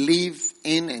prayers you believe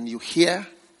in and you hear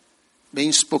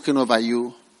being spoken over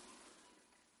you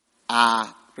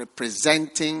are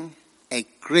representing a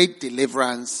great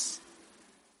deliverance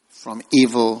from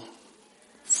evil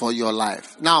for your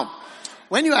life. Now,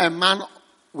 when you are a man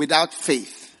without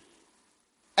faith,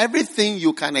 everything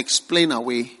you can explain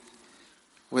away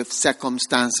with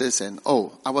circumstances and,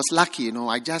 oh, I was lucky, you know,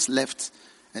 I just left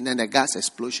and then the gas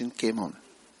explosion came on.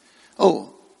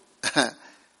 Oh,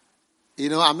 you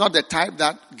know, I'm not the type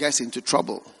that gets into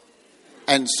trouble.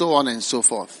 And so on and so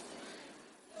forth.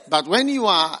 But when you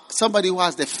are somebody who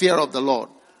has the fear of the Lord,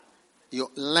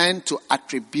 you learn to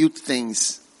attribute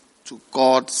things to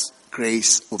God's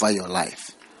grace over your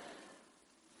life.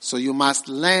 So you must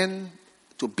learn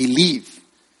to believe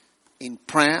in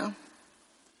prayer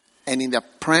and in the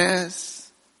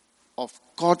prayers of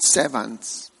God's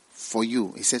servants for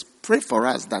you. He says, pray for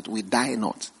us that we die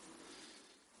not.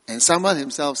 And Samuel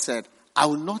himself said, I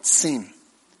will not sin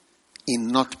in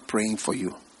not praying for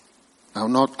you. I'll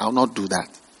not do that.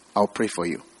 I'll pray for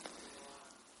you.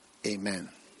 Amen.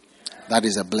 That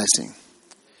is a blessing.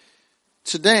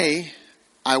 Today,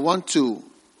 I want to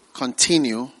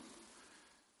continue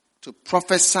to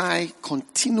prophesy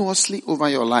continuously over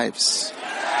your lives.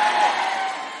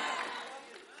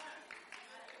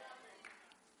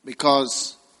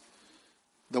 Because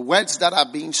the words that are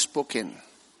being spoken,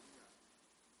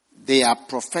 they are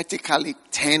prophetically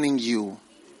turning you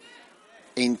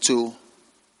into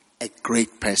a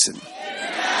great person.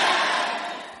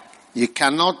 You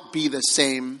cannot be the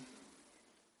same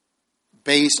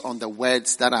based on the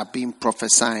words that are being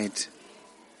prophesied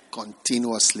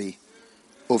continuously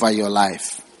over your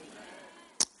life.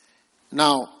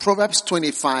 Now, Proverbs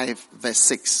 25 verse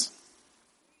 6.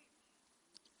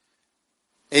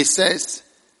 It says,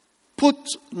 put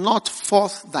not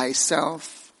forth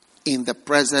thyself in the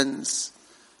presence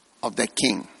of the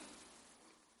king,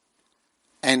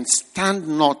 and stand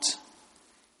not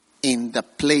in the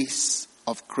place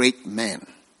of great men.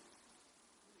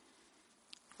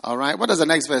 All right, what does the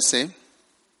next verse say?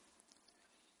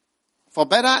 For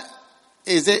better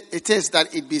it is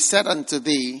that it be said unto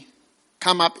thee,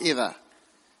 come up hither,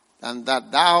 than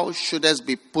that thou shouldest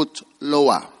be put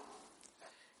lower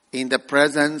in the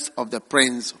presence of the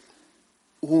prince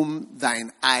whom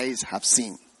thine eyes have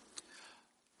seen.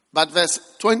 But verse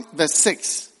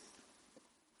 6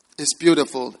 is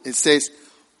beautiful. It says,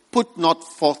 put not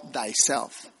forth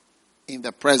thyself in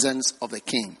the presence of the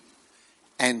king,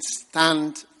 and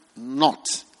stand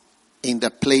not in the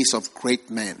place of great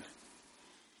men.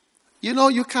 You know,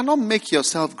 you cannot make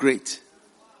yourself great.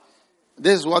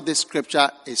 This is what this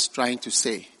scripture is trying to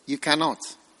say. You cannot.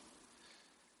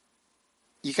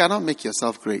 You cannot make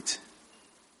yourself great.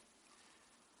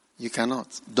 You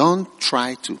cannot. Don't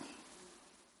try to.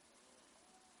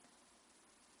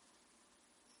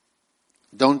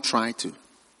 Don't try to.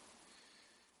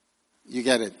 You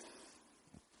get it?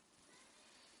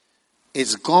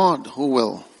 It's God who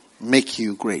will make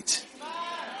you great.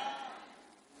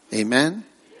 Amen?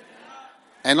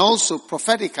 And also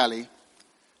prophetically,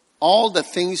 all the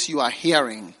things you are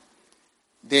hearing,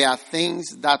 they are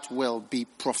things that will be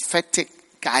prophetic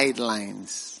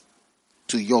guidelines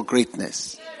to your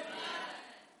greatness.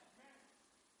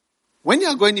 When you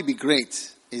are going to be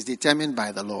great is determined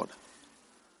by the Lord.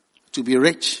 To be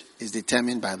rich is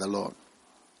determined by the Lord.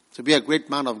 To be a great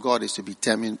man of God is to be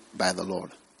determined by the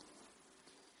Lord.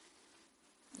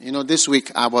 You know, this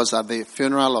week I was at the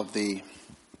funeral of the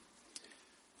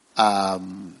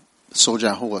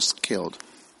soldier who was killed.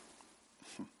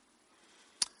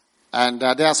 And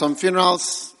there are some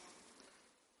funerals,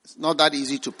 it's not that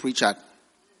easy to preach at.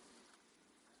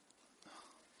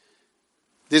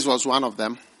 This was one of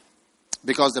them,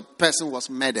 because the person was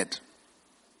murdered.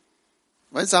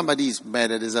 When somebody is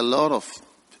murdered, there's a lot of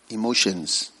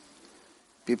emotions.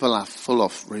 People are full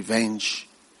of revenge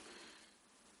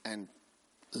and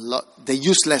the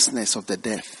uselessness of the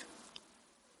death.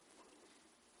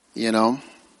 You know?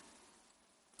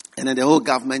 And then the whole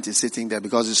government is sitting there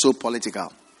because it's so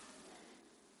political.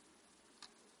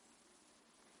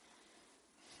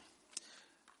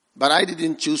 But I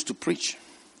didn't choose to preach.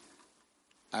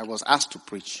 I was asked to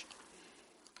preach.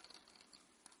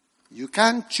 You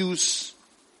can't choose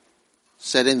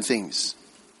certain things.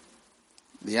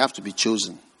 They have to be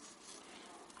chosen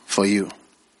for you.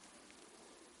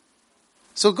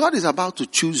 So God is about to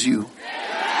choose you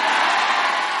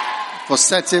for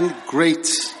certain great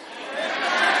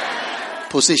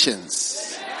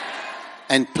positions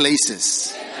and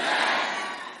places.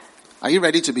 Are you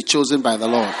ready to be chosen by the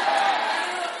Lord?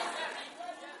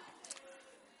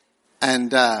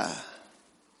 And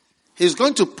He's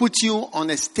going to put you on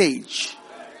a stage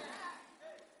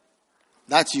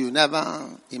that you never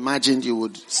imagined you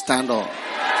would stand on.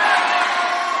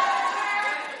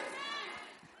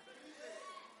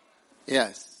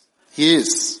 Yes, He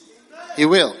is. He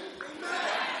will.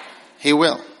 He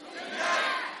will.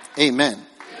 Amen.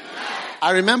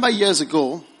 I remember years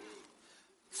ago,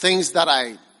 things that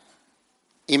I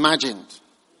imagined.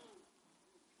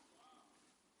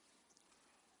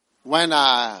 When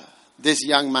this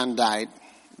young man died,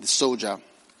 the soldier,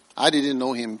 I didn't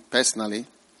know him personally.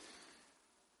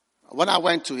 When I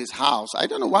went to his house, I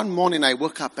don't know, one morning I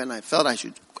woke up and I felt I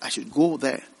should go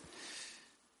there.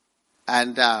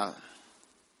 And I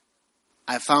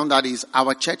found out he's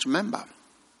our church member.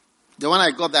 Then when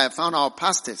I got there, I found our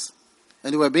pastors.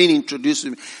 And they were being introduced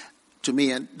to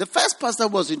me. And the first pastor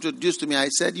was introduced to me. I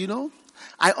said, you know,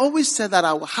 I always said that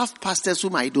I will have pastors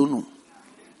whom I don't know.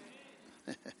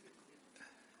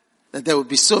 That there will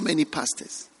be so many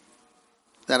pastors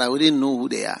that I wouldn't know who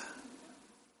they are.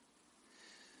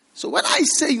 So when I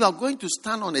say you are going to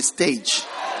stand on a stage,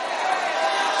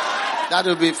 that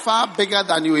will be far bigger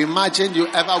than you imagined you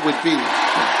ever would be.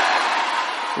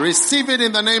 Receive it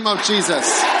in the name of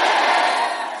Jesus.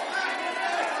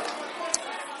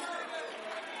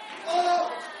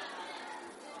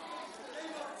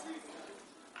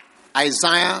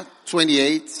 Isaiah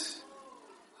 28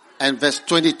 and verse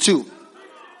 22.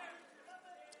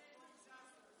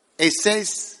 It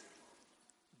says,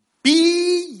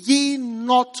 be ye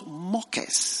not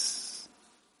mockers.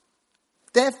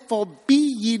 Therefore be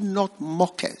ye not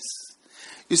mockers.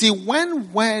 You see,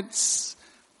 when words,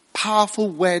 powerful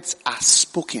words are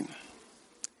spoken,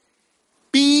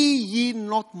 be ye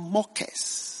not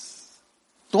mockers.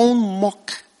 Don't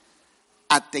mock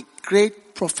at the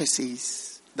great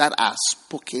prophecies that are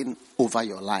spoken over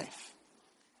your life.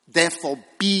 Therefore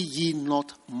be ye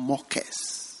not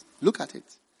mockers. Look at it.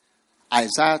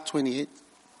 Isaiah 28.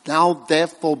 Now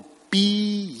therefore be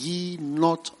ye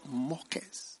not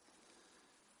mockers.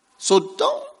 So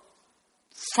don't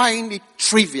find it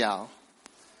trivial,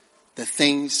 the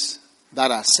things that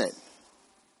are said.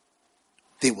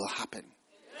 They will happen.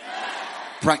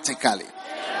 Practically.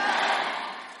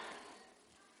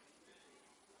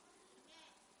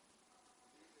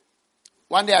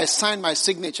 One day I signed my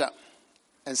signature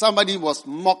and somebody was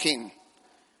mocking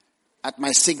at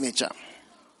my signature.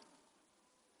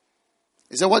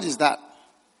 He said, "What is that?"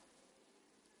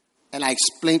 And I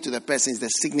explained to the person, it's the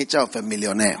signature of a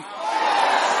millionaire.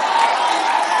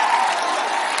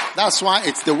 That's why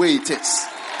it's the way it is.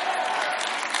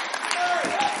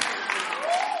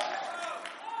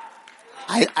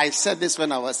 I said this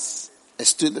when I was a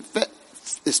student.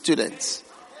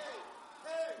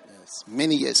 Yes,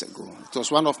 many years ago. It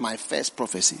was one of my first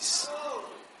prophecies.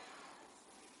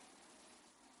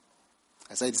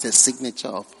 I said it's the signature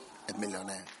of a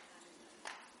millionaire.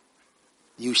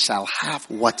 You shall have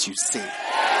what you say.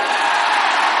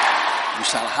 You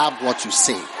shall have what you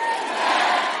say.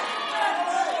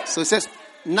 So it says,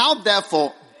 now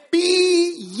therefore,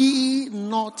 be ye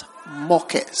not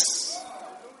mockers.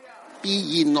 Be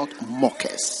ye not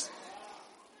mockers.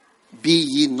 Be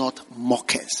ye not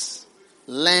mockers.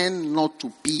 Learn not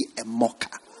to be a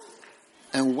mocker.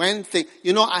 And when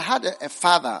I had a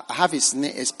father. I have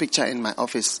his picture in my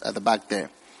office at the back there.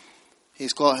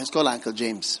 He's called Uncle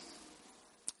James.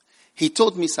 He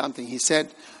told me something. He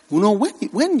said,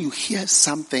 when you hear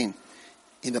something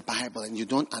in the Bible and you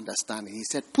don't understand it, he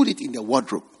said, put it in the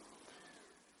wardrobe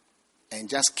and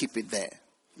just keep it there.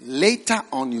 Later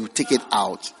on, you take it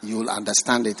out, you will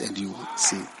understand it and you will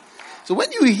see. So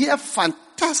when you hear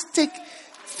fantastic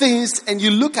things and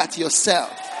you look at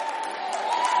yourself,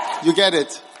 you get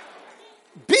it.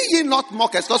 Be ye not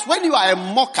mockers, because when you are a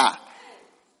mocker,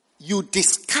 you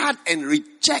discard and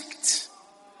reject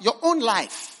your own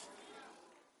life.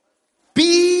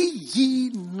 Be ye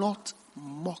not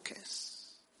mockers.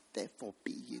 Therefore,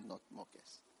 be ye not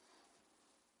mockers.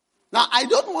 Now, I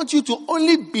don't want you to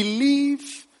only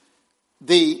believe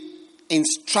the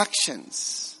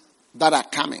instructions that are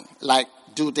coming, like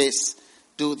do this.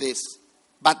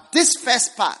 But this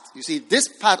first part, you see, this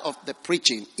part of the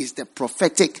preaching is the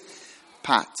prophetic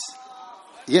part.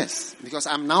 Yes, because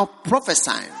I'm now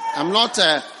prophesying. I'm not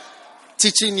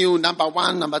teaching you number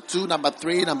 1, number 2, number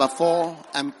 3, number 4.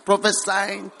 I'm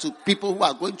prophesying to people who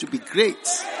are going to be great.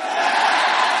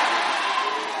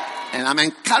 And I'm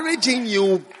encouraging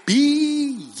you,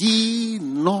 be ye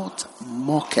not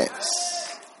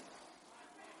mockers.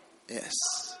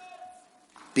 Yes.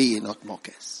 Be ye not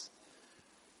mockers.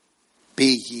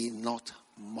 Be ye not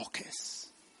mockers.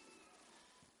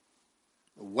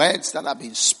 The words that have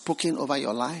been spoken over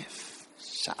your life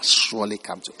shall surely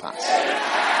come to pass.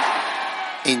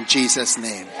 In Jesus'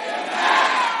 name.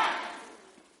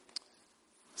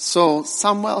 So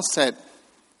Samuel said,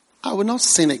 I will not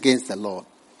sin against the Lord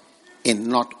in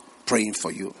not praying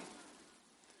for you.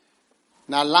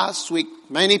 Now last week,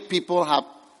 many people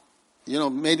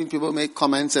made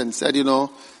comments and said,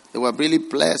 they were really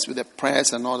blessed with the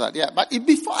prayers and all that. Yeah, but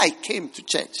before I came to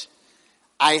church,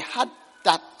 I had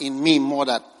that in me more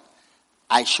that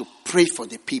I should pray for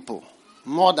the people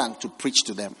more than to preach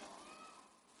to them.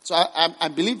 So I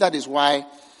believe that is why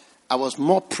I was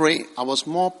more praying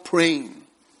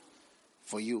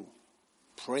for you.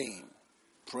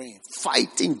 Praying,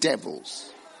 fighting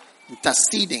devils,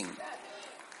 interceding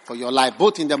for your life,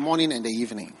 both in the morning and the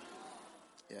evening.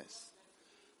 Yes.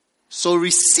 So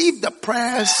receive the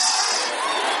prayers,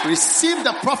 receive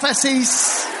the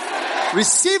prophecies,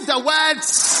 receive the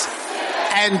words,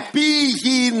 and be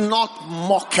ye not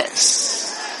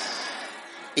mockers.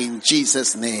 In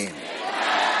Jesus' name.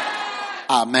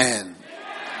 Amen.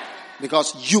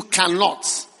 Because you cannot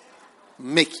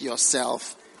make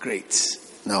yourself great.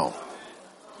 No.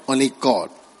 Only God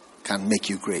can make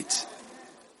you great.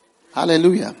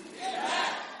 Hallelujah.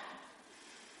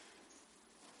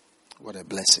 What a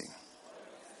blessing.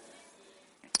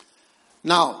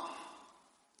 Now,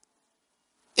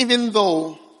 even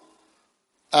though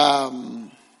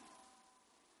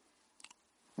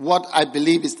what I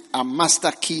believe is our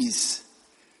master keys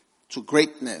to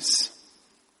greatness,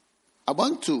 I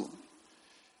want to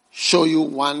show you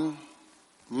one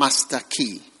master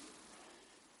key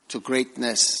to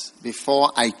greatness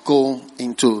before I go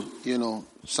into,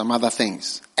 some other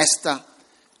things. Esther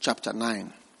chapter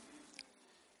 9,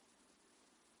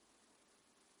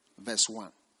 verse 1.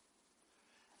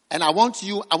 And I want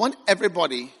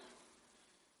everybody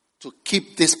to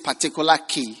keep this particular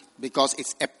key because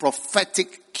it's a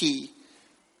prophetic key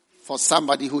for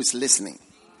somebody who is listening.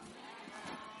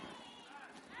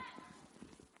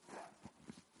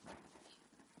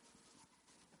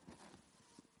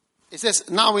 It says,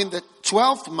 now in the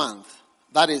 12th month,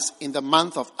 that is in the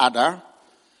month of Adar,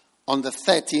 on the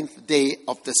 13th day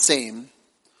of the same,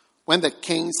 when the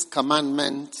king's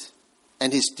commandment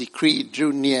and his decree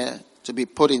drew near to be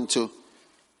put into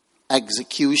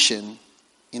execution,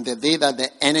 in the day that the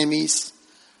enemies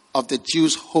of the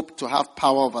Jews hoped to have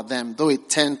power over them, though it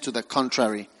turned to the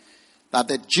contrary, that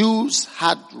the Jews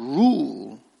had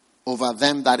rule over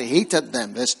them that hated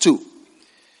them. Verse 2.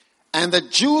 And the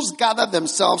Jews gathered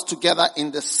themselves together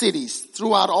in the cities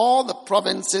throughout all the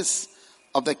provinces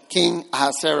of the king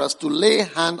Ahasuerus to lay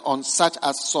hand on such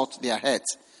as sought their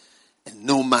heads. And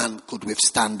no man could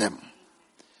withstand them.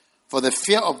 For the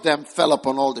fear of them fell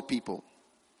upon all the people.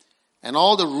 And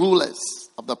all the rulers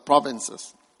of the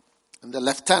provinces, and the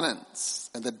lieutenants,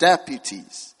 and the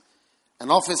deputies,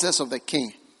 and officers of the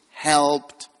king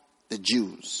helped the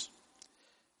Jews.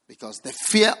 Because the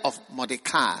fear of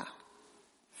Mordecai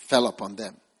fell upon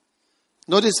them.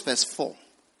 Notice verse 4.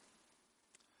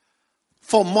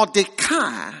 For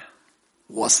Mordecai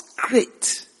was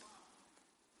great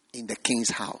in the king's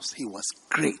house. He was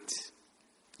great.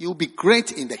 You'll be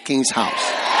great in the king's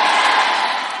house.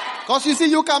 Because you see,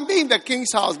 you can be in the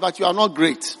king's house, but you are not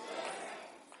great.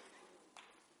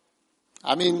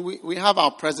 I mean, we have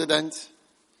our president,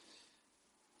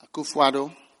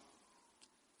 Akufo-Addo.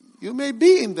 You may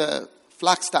be in the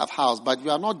Flagstaff house, but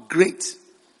you are not great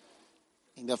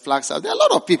in the Flagstaff. There are a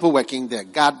lot of people working there,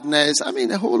 gardeners, I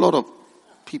mean, a whole lot of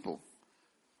people.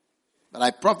 But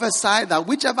I prophesy that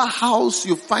whichever house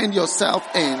you find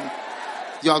yourself in,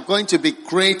 you are going to be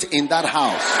great in that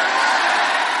house.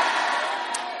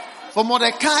 For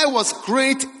Mordecai was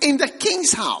great in the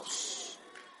king's house.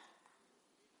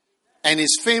 And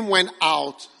his fame went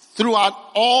out throughout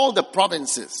all the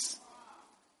provinces.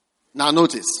 Now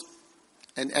notice,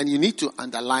 and you need to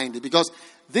underline it because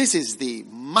this is the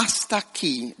master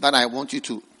key that I want you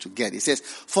to get. It says,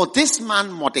 for this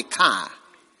man Mordecai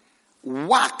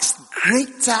waxed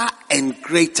greater and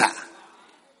greater.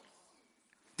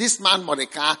 This man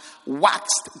Mordecai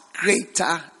waxed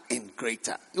greater and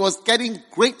greater. He was getting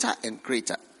greater and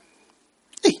greater.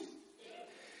 Hey.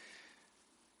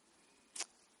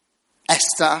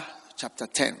 Esther chapter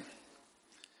 10,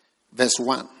 verse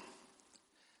 1.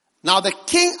 Now the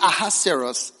king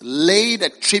Ahasuerus laid a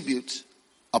tribute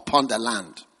upon the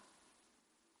land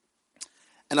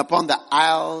and upon the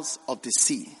isles of the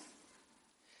sea,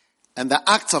 and the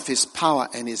acts of his power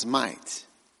and his might,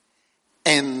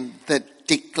 and the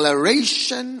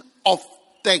declaration of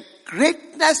the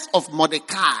greatness of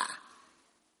Mordecai,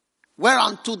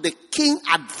 whereunto the king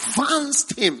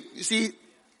advanced him. You see,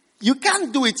 you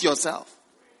can't do it yourself.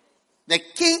 The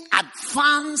king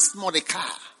advanced Mordecai.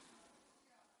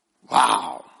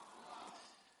 Wow.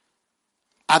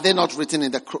 Are they not written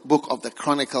in the book of the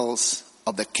Chronicles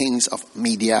of the kings of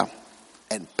Media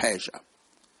and Persia?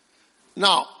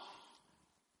 Now,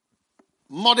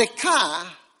 Mordecai,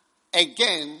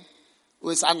 again,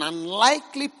 was an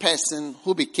unlikely person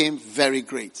who became very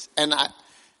great. And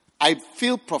I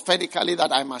feel prophetically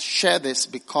that I must share this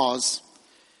because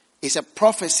it's a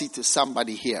prophecy to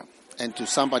somebody here and to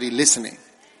somebody listening.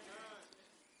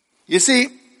 You see,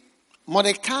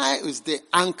 Mordecai is the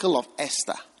uncle of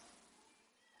Esther.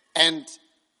 And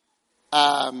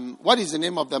what is the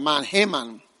name of the man?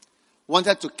 Haman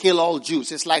wanted to kill all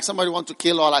Jews. It's like somebody wants to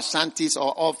kill all Ashantis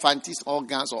or all Fantis, all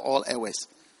Gans or all Ewes.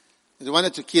 They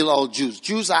wanted to kill all Jews.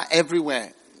 Jews are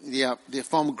everywhere. They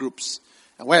form groups.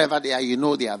 And wherever they are, you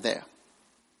know they are there.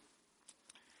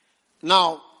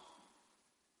 Now,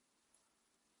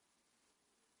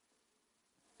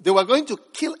 they were going to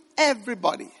kill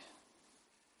everybody,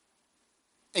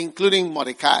 including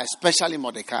Mordecai, especially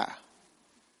Mordecai.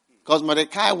 Because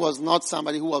Mordecai was not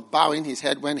somebody who was bowing his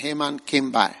head when Haman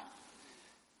came by.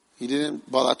 He didn't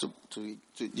bother he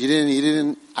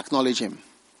didn't acknowledge him.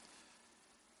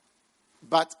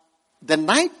 But the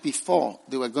night before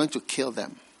they were going to kill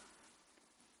them,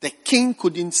 the king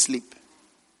couldn't sleep.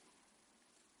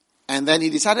 And then he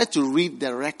decided to read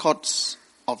the records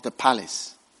of the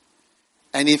palace.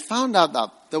 And he found out that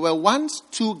there were once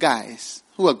two guys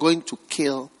who were going to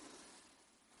kill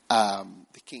the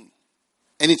king.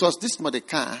 And it was this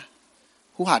Mordecai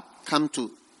who had come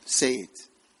to say it.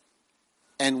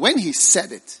 And when he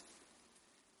said it,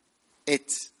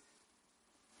 it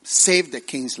saved the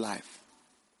king's life.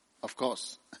 Of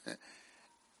course.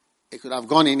 It could have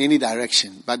gone in any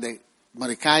direction. But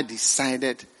Mordecai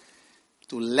decided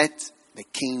to let the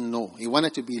king know. He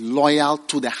wanted to be loyal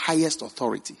to the highest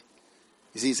authority.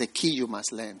 You see, it's a key you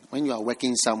must learn. When you are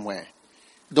working somewhere,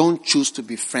 don't choose to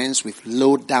be friends with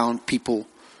low-down people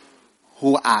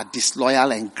who are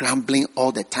disloyal and grumbling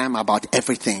all the time about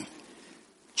everything.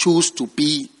 choose to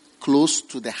be close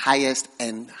to the highest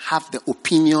and have the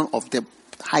opinion of the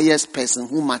highest person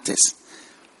who matters.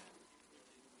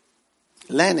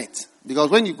 Learn it. Because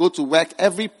when you go to work,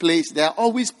 every place, there are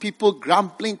always people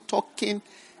grumbling, talking,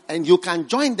 and you can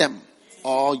join them.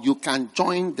 Or you can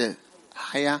join the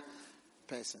higher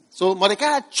person. So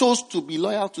Mordecai chose to be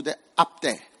loyal to the up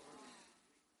there.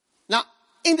 Now,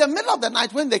 in the middle of the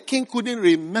night, when the king couldn't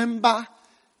remember,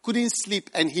 couldn't sleep,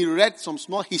 and he read some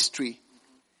small history,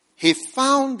 he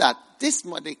found that this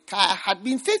Mordecai had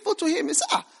been faithful to him. He said,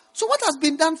 so what has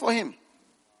been done for him?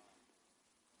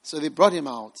 So they brought him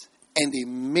out and they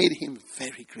made him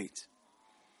very great.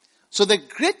 So the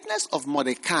greatness of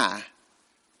Mordecai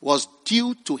was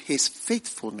due to his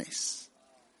faithfulness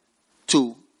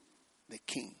to the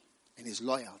king and his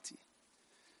loyalty.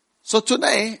 So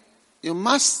today, you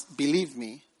must believe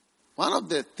me, one of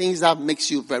the things that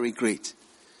makes you very great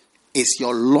is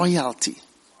your loyalty.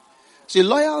 See,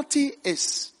 loyalty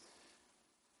is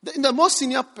the most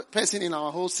senior person in our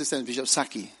whole system, Bishop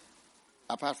Saki,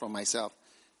 apart from myself.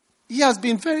 He has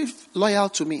been very loyal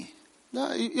to me.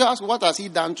 Now, you ask, what has he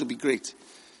done to be great?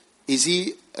 Is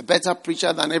he a better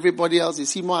preacher than everybody else?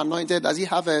 Is he more anointed? Does he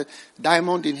have a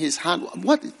diamond in his hand?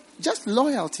 What? Just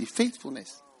loyalty,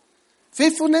 faithfulness.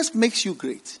 Faithfulness makes you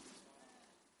great.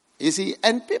 You see,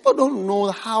 and people don't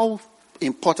know how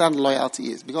important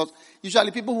loyalty is. Because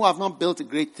usually people who have not built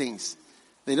great things,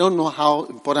 they don't know how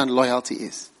important loyalty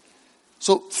is.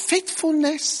 So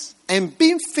faithfulness and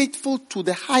being faithful to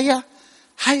the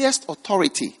highest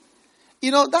authority.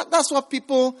 You know, that's what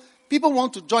people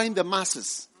want to join the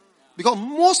masses. Because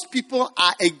most people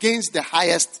are against the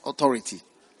highest authority.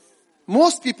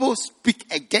 Most people speak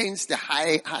against the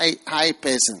high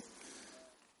person.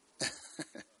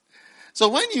 So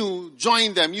when you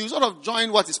join them, you sort of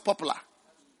join what is popular.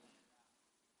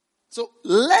 So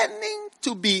learning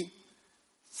to be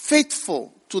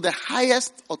faithful to the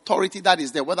highest authority that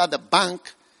is there, whether the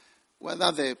bank,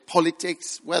 whether the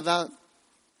politics, whether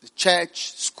the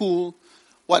church, school,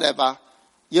 whatever,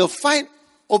 you'll find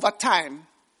over time,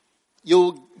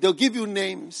 they'll give you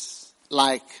names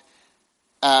like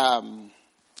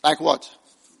what?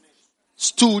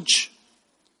 Stooge,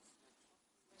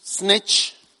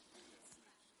 snitch,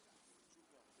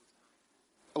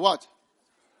 what?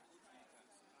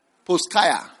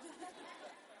 Postkaya.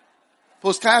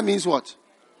 Postkaya means what?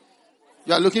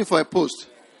 You are looking for a post.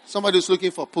 Somebody is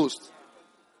looking for a post.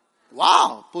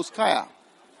 Wow, postkaya.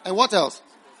 And what else?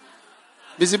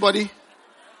 Busybody?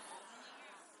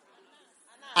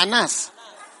 Anas.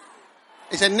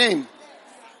 It's a name.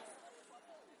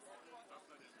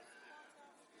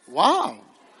 Wow.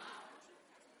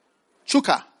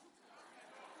 Chuka.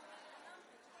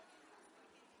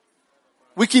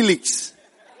 WikiLeaks.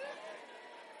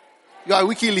 You are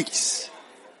WikiLeaks.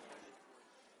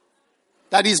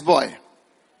 Daddy's boy.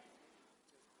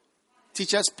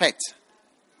 Teacher's pet.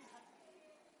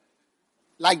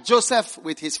 Like Joseph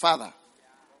with his father.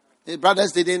 His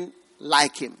brothers didn't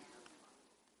like him.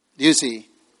 Do you see?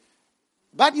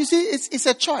 But you see, it's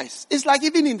a choice. It's like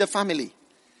even in the family.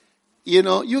 You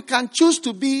know, you can choose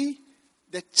to be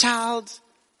the child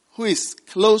who is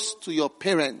close to your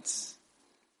parents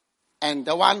and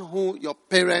the one who your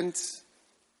parents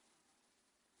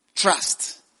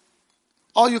trust.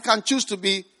 Or you can choose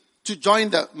to join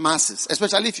the masses,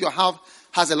 especially if your house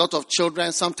has a lot of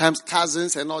children, sometimes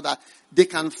cousins and all that. They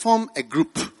can form a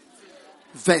group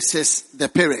versus the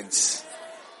parents.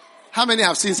 How many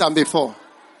have seen some before?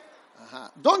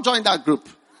 Don't join that group.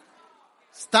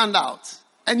 Stand out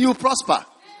and you prosper.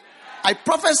 I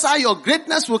prophesy your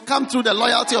greatness will come through the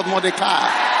loyalty of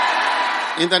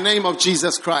Mordecai. In the name of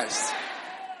Jesus Christ.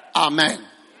 Amen.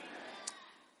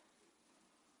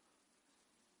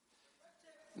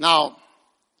 Now,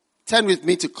 turn with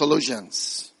me to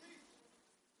Colossians.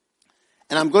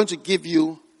 And I'm going to give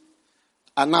you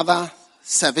another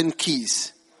 7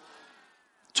 keys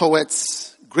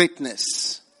towards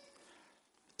greatness.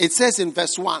 It says in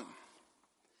verse 1,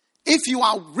 if you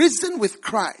are risen with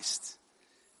Christ,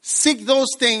 seek those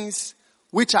things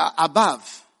which are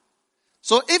above.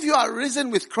 So if you are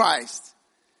risen with Christ,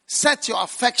 set your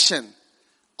affection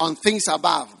on things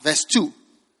above. Verse 2.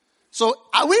 So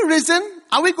are we risen?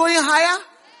 Are we going higher?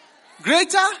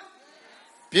 Greater?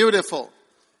 Beautiful.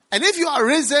 And if you are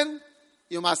risen,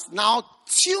 you must now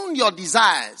tune your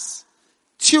desires,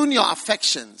 tune your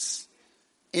affections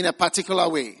in a particular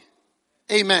way.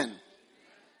 Amen.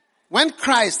 When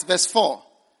Christ, verse 4,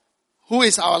 who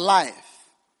is our life,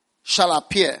 shall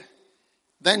appear,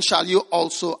 then shall you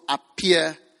also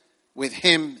appear with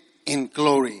him in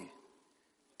glory.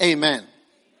 Amen.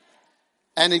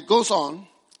 And it goes on,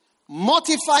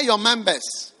 mortify your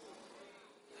members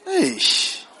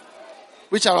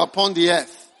which are upon the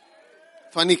earth.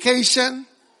 Fornication,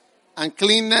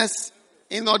 uncleanness,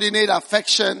 inordinate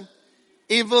affection,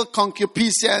 evil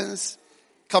concupiscence,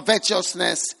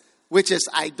 covetousness, which is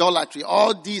idolatry.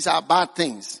 All these are bad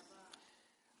things.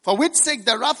 For which sake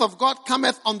the wrath of God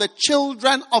cometh on the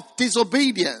children of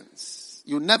disobedience.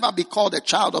 You never be called a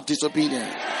child of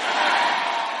disobedience.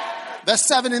 Verse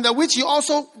 7, in the which you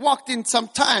also walked in some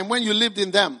time when you lived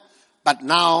in them. But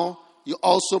now you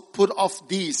also put off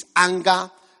these: anger,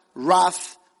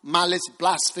 wrath, malice,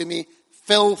 blasphemy,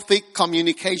 filthy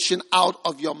communication out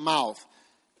of your mouth.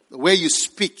 The way you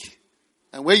speak.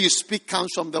 And where you speak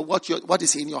comes from what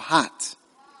is in your heart.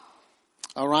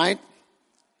 Alright?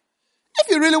 If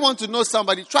you really want to know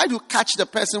somebody, try to catch the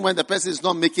person when the person is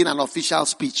not making an official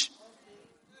speech.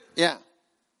 Yeah.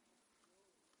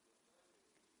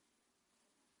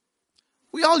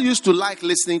 We all used to like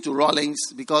listening to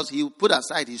Rawlings because he would put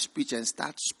aside his speech and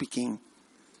start speaking.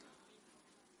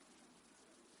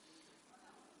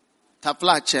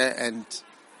 Taplache, and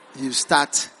you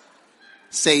start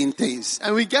saying things.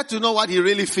 And we get to know what he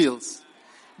really feels.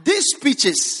 These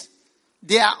speeches,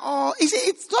 they are all,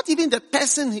 it's not even the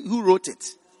person who wrote it.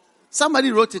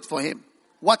 Somebody wrote it for him.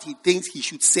 What he thinks he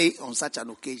should say on such an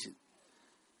occasion.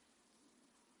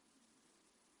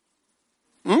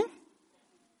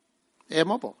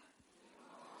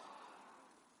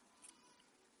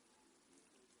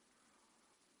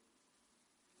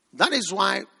 That is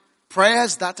why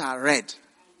prayers that are read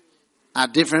are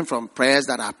different from prayers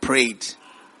that are prayed.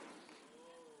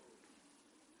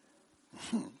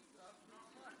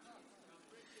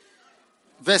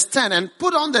 Verse 10, and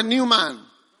put on the new man,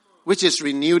 which is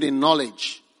renewed in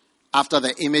knowledge, after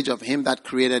the image of him that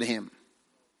created him,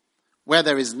 where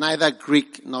there is neither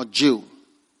Greek nor Jew.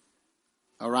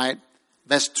 Alright?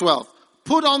 Verse 12,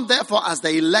 put on therefore as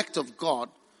the elect of God,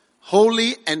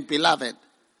 holy and beloved,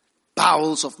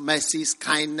 bowels of mercies,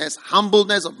 kindness,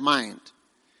 humbleness of mind.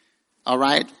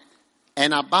 Alright?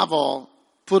 And above all,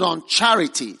 put on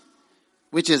charity,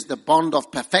 which is the bond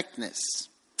of perfectness.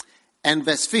 And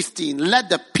verse 15, let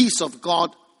the peace of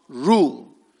God rule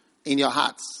in your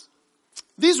hearts.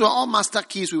 These were all master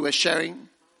keys we were sharing.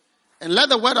 And let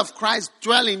the word of Christ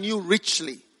dwell in you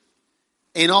richly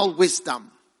in all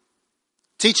wisdom,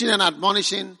 teaching and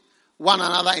admonishing one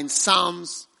another in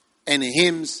psalms and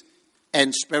hymns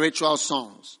and spiritual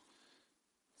songs,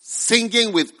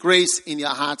 singing with grace in your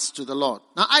hearts to the Lord.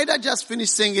 Now, Ida just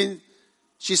finished singing.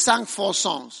 She sang 4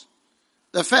 songs.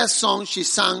 The first song she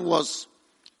sang was,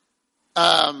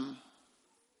 the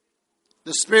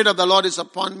Spirit of the Lord is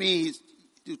upon me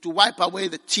to wipe away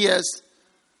the tears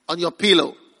on your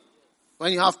pillow.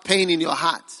 When you have pain in your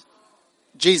heart,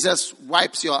 Jesus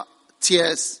wipes your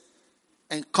tears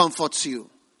and comforts you.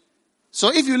 So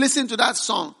if you listen to that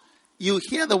song, you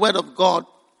hear the word of God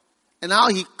and how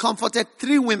he comforted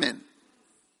 3 women.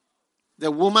 The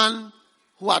woman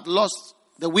who had lost,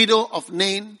 the widow of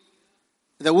Nain,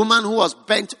 the woman who was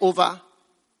bent over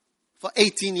for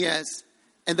 18 years,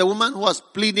 and the woman who was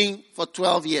bleeding for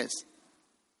 12 years.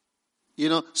 You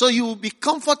know, so you will be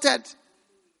comforted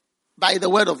by the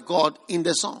word of God in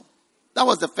the song. That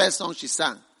was the first song she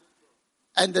sang.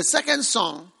 And the second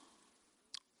song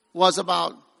was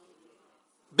about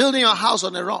building your house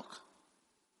on a rock.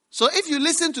 So if you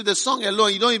listen to the song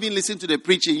alone, you don't even listen to the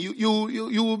preaching, you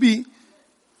will be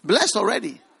blessed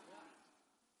already.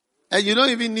 And you don't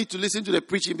even need to listen to the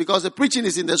preaching because the preaching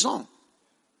is in the song.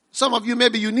 Some of you,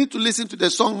 maybe you need to listen to the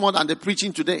song more than the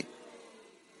preaching today.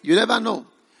 You never know.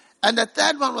 And the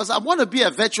third one was, I want to be a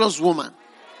virtuous woman.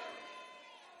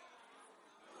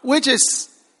 Which is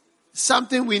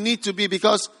something we need to be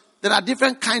because there are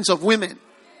different kinds of women.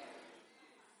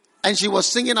 And she was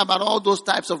singing about all those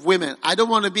types of women. I don't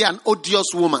want to be an odious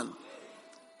woman.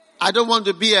 I don't want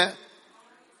to be a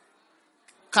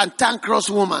cantankerous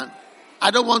woman.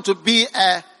 I don't want to be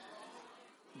a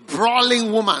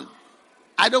brawling woman.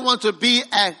 I don't want to be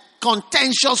a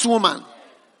contentious woman.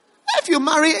 If you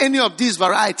marry any of these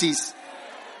varieties,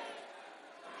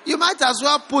 you might as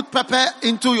well put pepper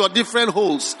into your different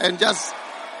holes and just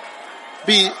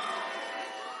be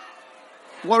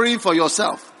worrying for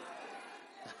yourself.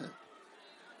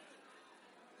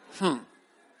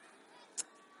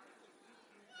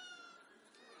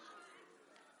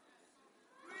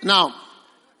 Now,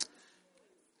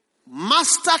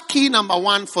 master key number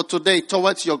 1 for today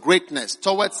towards your greatness,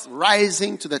 towards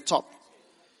rising to the top,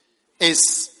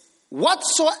 is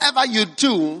whatsoever you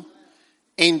do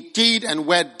in deed and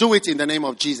word, do it in the name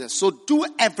of Jesus. So do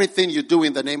everything you do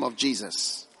in the name of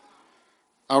Jesus.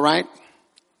 All right?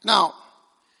 Now,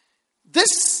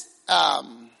 this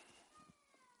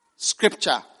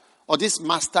scripture or this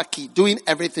master key, doing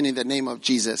everything in the name of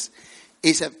Jesus,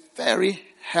 is a very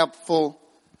helpful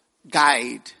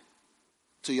guide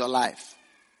to your life.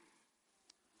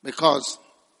 Because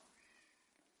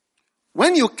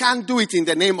when you can't do it in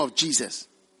the name of Jesus,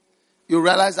 you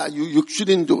realize that you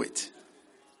shouldn't do it.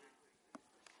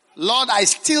 Lord, I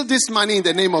steal this money in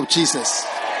the name of Jesus.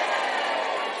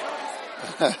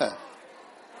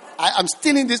 I'm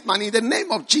stealing this money in the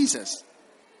name of Jesus.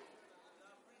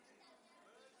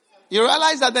 You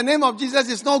realize that the name of Jesus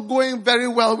is not going very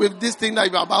well with this thing that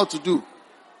you're about to do.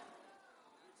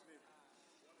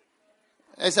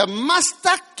 It's a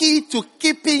master key to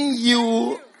keeping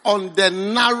you on the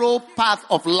narrow path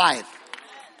of life.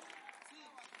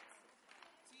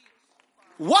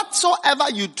 Whatsoever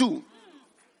you do,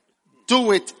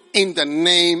 do it in the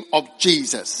name of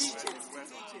Jesus.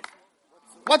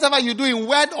 Whatever you do in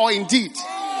word or in deed.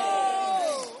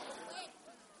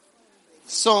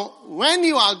 So, when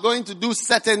you are going to do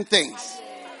certain things,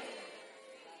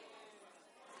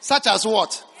 such as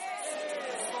what?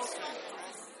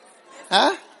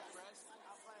 Huh?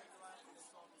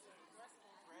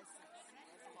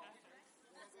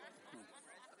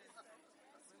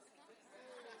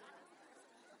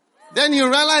 Then you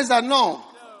realize that no,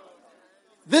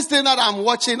 this thing that I'm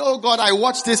watching, oh God, I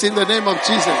watch this in the name of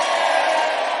Jesus.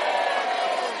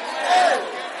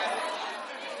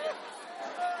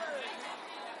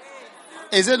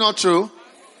 Is it not true?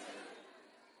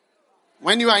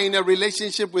 When you are in a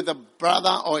relationship with a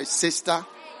brother or a sister,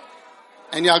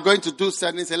 and you are going to do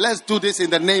something, say, let's do this in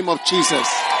the name of Jesus.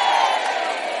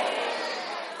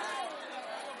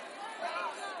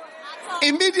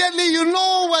 Immediately you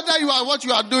know whether what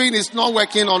you are doing is not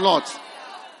working or not.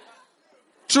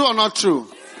 True or not true?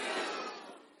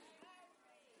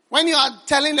 When you are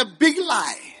telling a big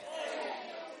lie,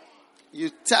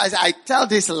 I tell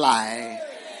this lie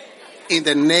in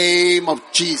the name of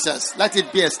Jesus. Let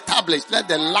it be established. Let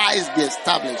the lies be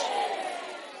established.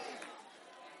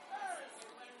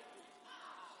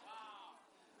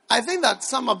 I think that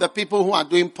some of the people who are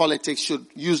doing politics should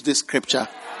use this scripture.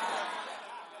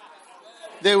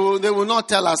 They will not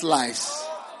tell us lies.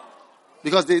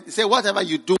 Because they say whatever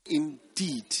you do in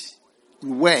deed,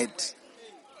 in word,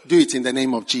 do it in the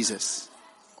name of Jesus.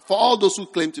 For all those who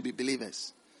claim to be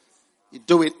believers, you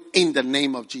do it in the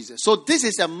name of Jesus. So this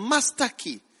is a master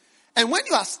key. And when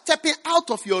you are stepping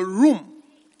out of your room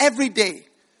every day,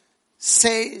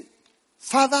 say,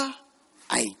 Father,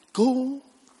 I go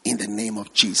in the name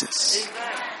of Jesus.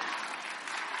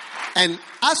 And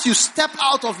as you step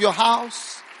out of your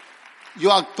house, you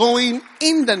are going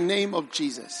in the name of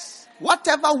Jesus.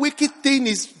 Whatever wicked thing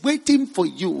is waiting for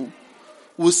you,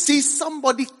 will see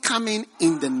somebody coming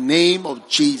in the name of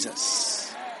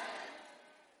Jesus.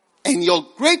 And your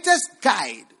greatest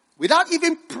guide, without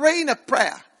even praying a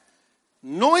prayer,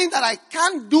 knowing that I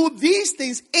can't do these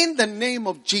things in the name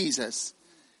of Jesus,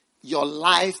 your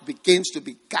life begins to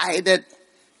be guided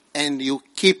and you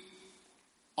keep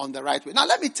on the right way. Now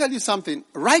let me tell you something.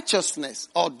 Righteousness,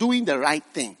 or doing the right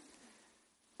thing,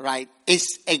 right,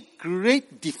 is a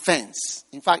great defense.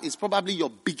 In fact, it's probably your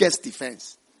biggest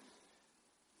defense.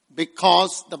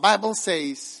 Because the Bible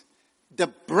says the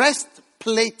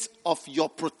breastplate of your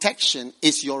protection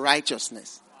is your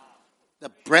righteousness. The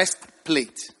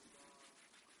breastplate.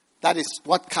 That is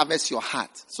what covers your heart.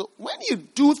 So when you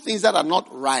do things that are not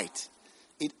right,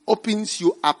 it opens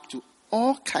you up to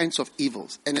all kinds of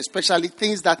evils. And especially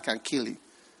things that can kill you.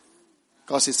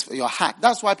 Because it's your heart.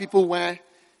 That's why people wear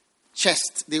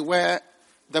chest. They wear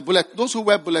the bullet. Those who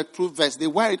wear bulletproof vests, they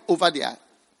wear it over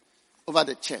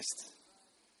the chest.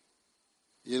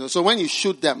 You know, so when you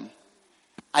shoot them,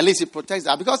 at least it protects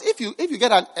that. Because if you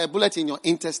get a bullet in your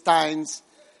intestines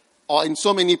or in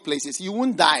so many places, you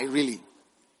won't die really.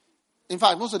 In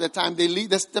fact, most of the time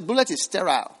the bullet is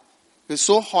sterile. It's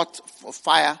so hot for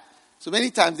fire. So many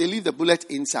times they leave the bullet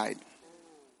inside.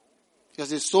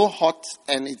 Because it's so hot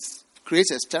and it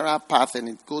creates a sterile path and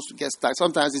it goes to get stuck.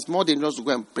 Sometimes it's more dangerous to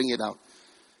go and bring it out.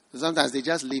 So sometimes they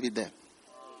just leave it there.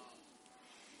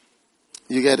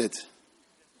 You get it?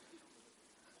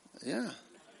 Yeah.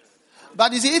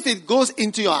 But you see, if it goes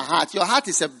into your heart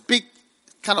is a big,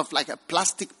 kind of like a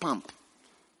plastic pump.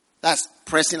 That's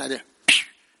pressing at it.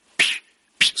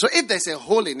 So if there's a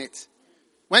hole in it,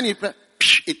 when you press,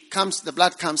 the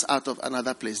blood comes out of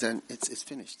another place, then it's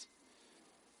finished.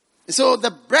 So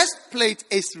the breastplate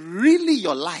is really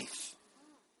your life.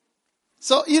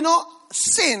 So,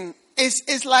 sin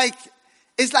is like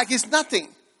it's nothing.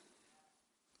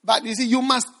 But you see, you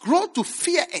must grow to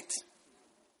fear it.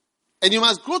 And you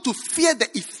must grow to fear the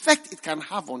effect it can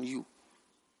have on you.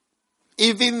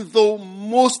 Even though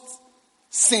most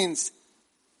sins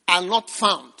are not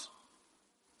found.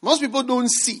 Most people don't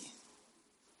see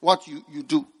what you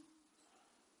do.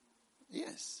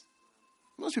 Yes.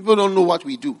 Most people don't know what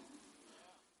we do.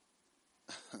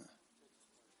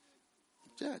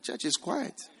 Yeah, church is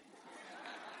quiet.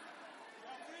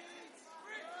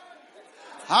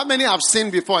 How many have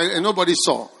sinned before and nobody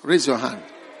saw? Raise your hand.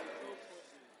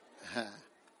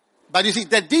 But you see,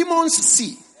 the demons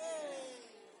see.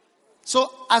 So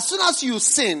as soon as you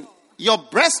sin, your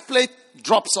breastplate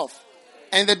drops off.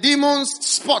 And the demons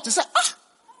spot. They say,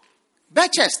 bare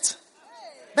chest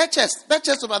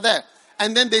over there.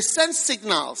 And then they send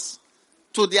signals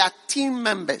to their team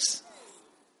members,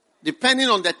 depending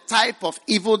on the type of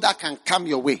evil that can come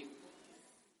your way.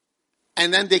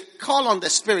 And then they call on the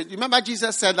spirit. Remember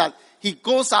Jesus said that he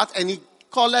goes out and he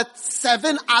calleth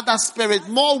 7 other spirits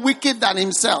more wicked than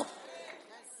himself.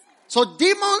 So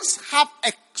demons have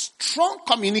a strong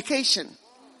communication.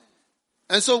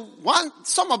 And so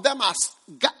some of them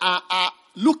are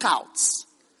lookouts.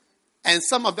 And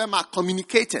some of them are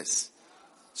communicators.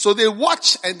 So they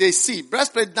watch and they see.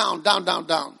 Breastplate down, down, down,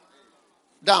 down.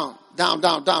 Down, down,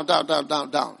 down, down, down, down,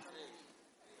 down, down.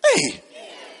 Hey!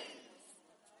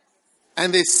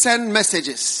 And they send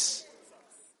messages.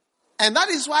 And that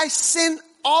is why sin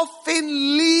often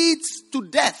leads to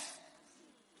death.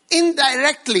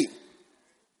 Indirectly.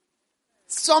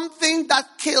 Something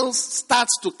that kills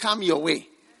starts to come your way.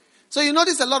 So you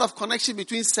notice a lot of connection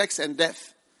between sex and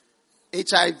death.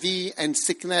 HIV and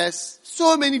sickness.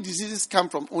 So many diseases come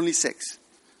from only sex.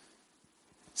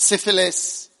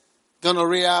 Syphilis,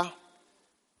 gonorrhea.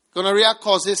 Gonorrhea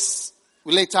causes,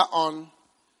 later on,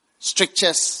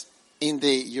 strictures in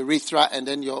the urethra, and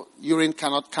then your urine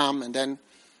cannot come, and then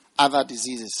other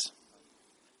diseases.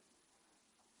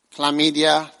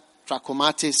 Chlamydia,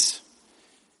 trachomatis,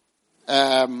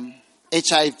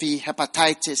 HIV,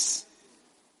 hepatitis.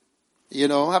 You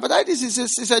know, hepatitis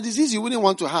is a disease you wouldn't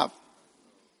want to have.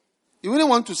 You wouldn't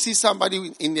want to see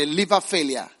somebody in a liver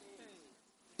failure.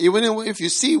 You wouldn't, if you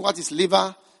see what is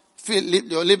liver,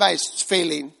 your liver is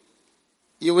failing,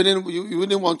 you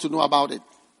wouldn't want to know about it.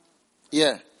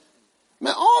 Yeah.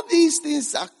 Man, all these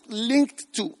things are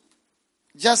linked to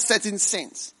just certain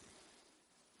sins.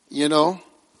 You know?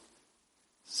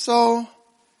 So,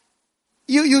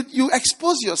 you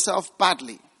expose yourself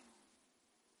badly.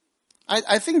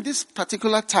 I think this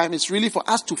particular time is really for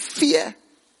us to fear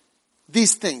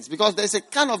these things. Because there's a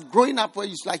kind of growing up where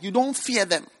it's like you don't fear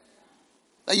them.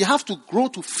 That you have to grow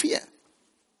to fear.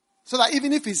 So that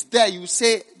even if it's there, you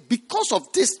say, because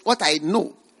of this, what I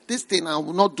know, this thing, I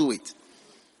will not do it.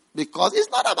 Because it's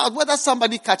not about whether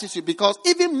somebody catches you. Because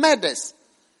even murders,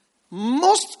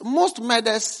 most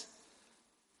murders,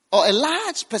 or a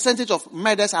large percentage of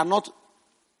murders are not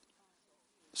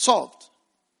solved.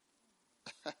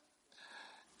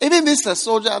 Even this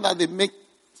soldier that they make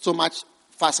so much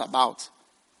fuss about,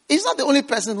 he's not the only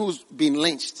person who's been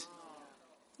lynched.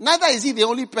 Neither is he the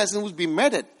only person who's been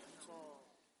murdered.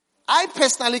 I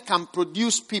personally can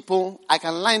produce people, I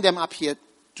can line them up here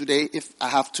today if I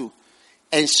have to,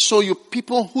 and show you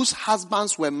people whose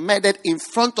husbands were murdered in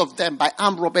front of them by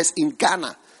armed robbers in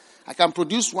Ghana. I can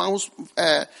produce one whose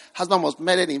husband was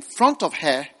murdered in front of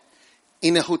her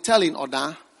in a hotel in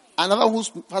Oda. Another whose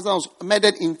husband was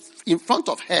murdered in front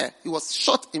of her. He was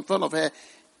shot in front of her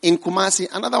in Kumasi.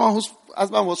 Another one whose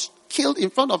husband was killed in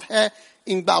front of her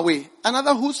in Bawe.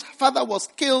 Another whose father was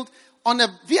killed on a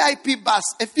VIP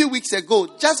bus a few weeks ago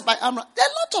just by Amra. There are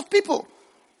a lot of people.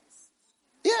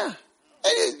 Yeah.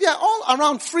 They are all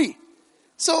around free.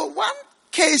 So one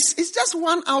case is just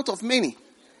one out of many.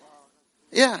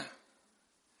 Yeah.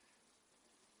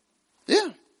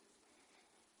 Yeah.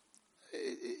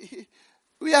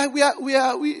 We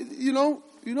you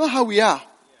know how we are.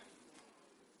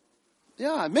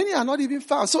 Yeah, many are not even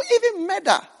found. So even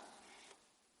murder,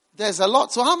 there's a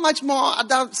lot. So how much more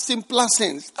other simpler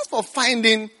sins? As for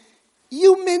finding,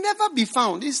 you may never be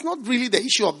found. It's not really the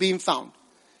issue of being found.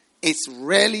 It's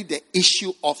really the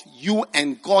issue of you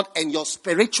and God and your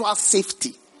spiritual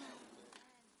safety.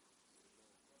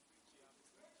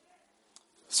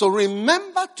 So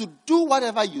remember to do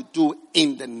whatever you do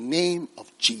in the name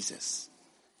of Jesus.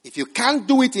 If you can't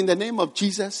do it in the name of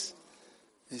Jesus,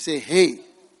 you say, hey,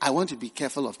 I want to be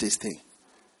careful of this thing.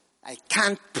 I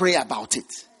can't pray about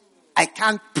it. I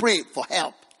can't pray for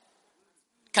help.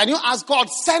 Can you ask God,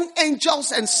 send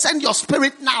angels and send your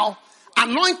spirit now.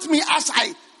 Anoint me as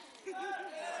I...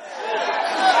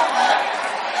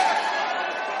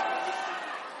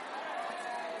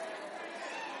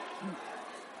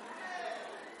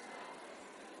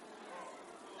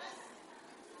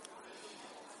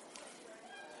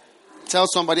 Tell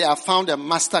somebody, I found a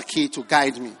master key to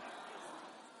guide me.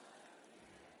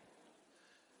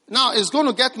 Now it's going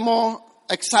to get more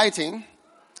exciting.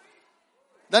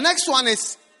 The next one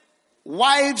is,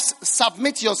 wives,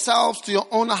 submit yourselves to your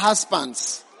own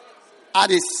husbands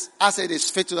as it is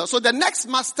fit to them. So the next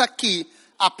master key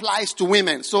applies to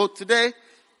women. So today,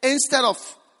 instead of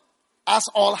us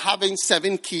all having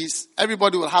 7 keys,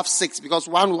 everybody will have 6, because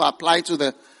one will apply to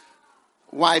the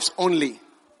wives only.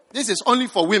 This is only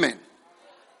for women.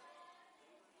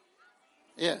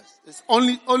 Yes, it's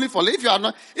only for. If you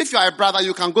are a brother,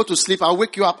 you can go to sleep. I'll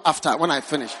wake you up after when I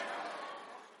finish.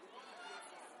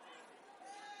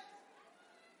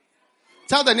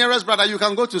 Tell the nearest brother you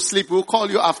can go to sleep. We'll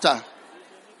call you after.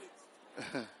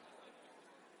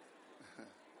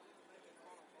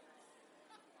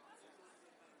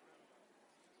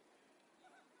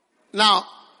 Now,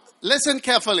 listen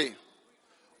carefully.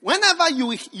 Whenever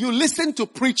you listen to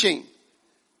preaching,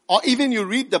 or even you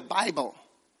read the Bible,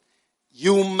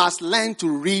 you must learn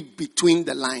to read between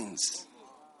the lines.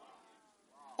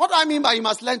 What do I mean by you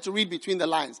must learn to read between the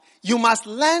lines? You must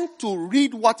learn to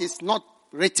read what is not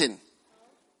written.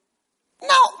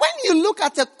 Now, when you look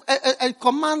at a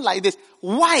command like this,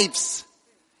 wives,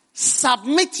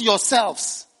 submit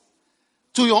yourselves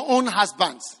to your own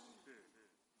husbands.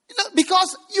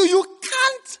 Because you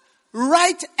can't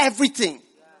write everything.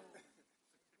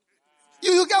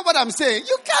 You get what I'm saying?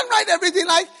 You can't write everything.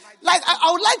 Like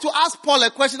I would like to ask Paul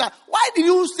a question. Why did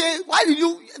you,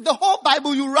 the whole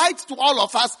Bible you write to all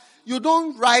of us, you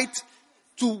don't write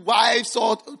to wives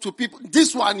or to people.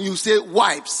 This one you say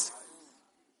wives.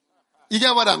 You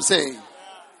get what I'm saying?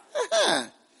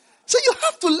 So you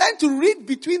have to learn to read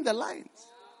between the lines.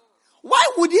 Why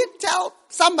would he tell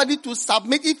somebody to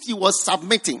submit if he was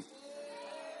submitting?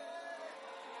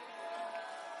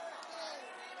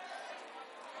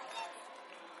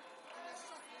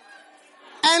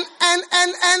 And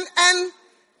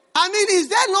I mean, is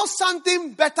there not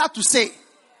something better to say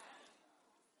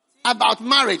about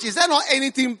marriage? Is there not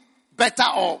anything better,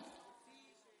 or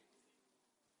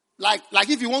like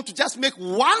if you want to just make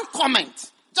one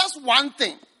comment, just one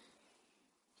thing,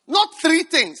 not 3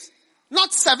 things,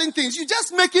 not 7 things, you're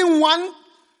just making one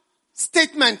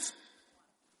statement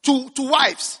to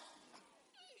wives.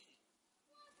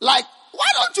 Like, why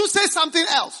don't you say something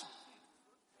else?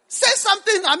 Say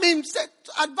something,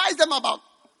 advise them about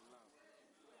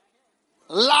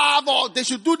love, or they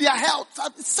should do their health,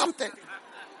 something.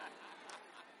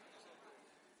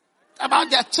 About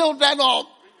their children, or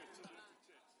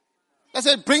let's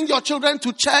say bring your children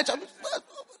to church,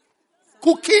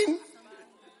 cooking,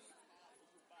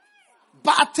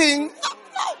 bathing.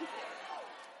 No.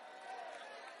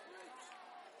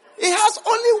 It has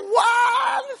only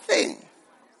one thing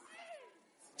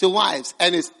to wives,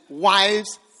 and it's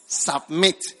wives,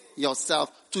 submit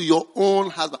yourself to your own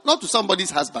husband. Not to somebody's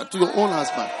husband, to your own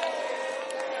husband.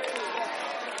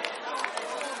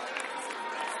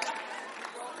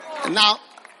 Now,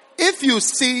 if you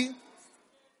see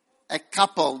a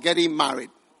couple getting married,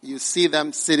 you see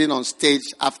them sitting on stage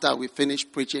after we finish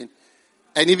preaching,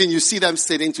 and even you see them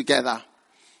sitting together,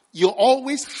 you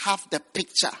always have the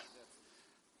picture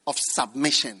of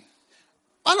submission.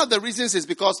 One of the reasons is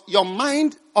because your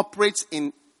mind operates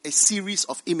in a series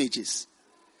of images.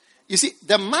 You see,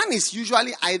 the man is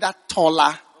usually either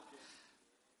taller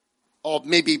or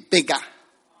maybe bigger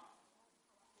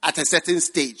at a certain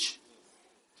stage.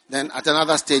 Then at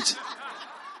another stage,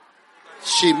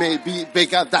 she may be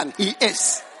bigger than he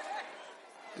is.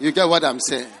 You get what I'm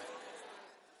saying?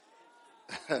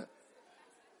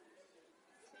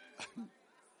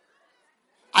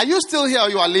 Are you still here or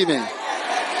you are leaving?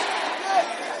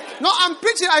 No, I'm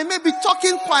preaching. I may be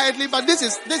talking quietly, but this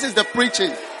is the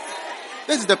preaching.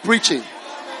 This is the preaching.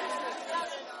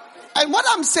 And what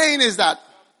I'm saying is that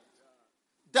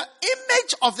the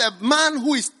image of the man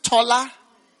who is taller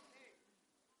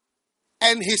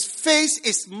and his face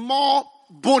is more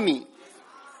bony,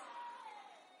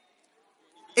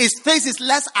 his face is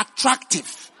less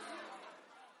attractive.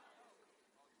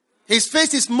 His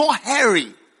face is more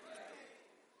hairy.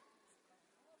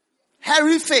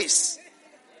 Hairy face.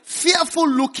 Fearful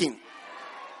looking.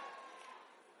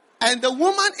 And the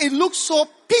woman, it looks so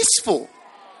peaceful.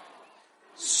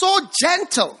 So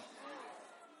gentle.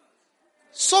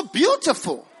 So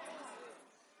beautiful.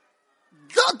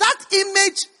 That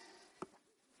image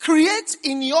creates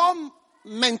in your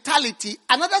mentality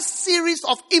another series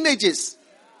of images.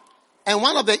 And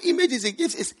one of the images it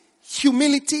gives is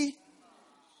humility,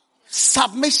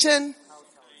 submission,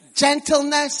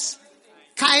 gentleness,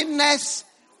 kindness,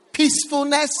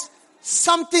 peacefulness,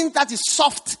 something that is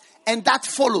soft and that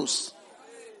follows.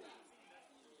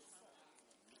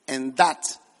 And that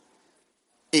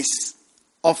is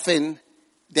often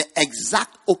the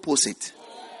exact opposite.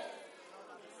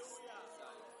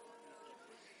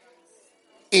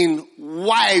 In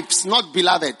wives, not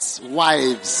beloveds,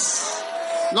 wives.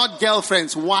 Not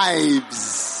girlfriends,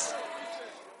 wives.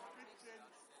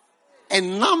 A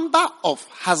number of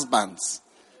husbands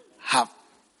have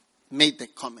made the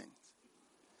comment.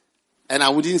 And I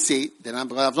wouldn't say the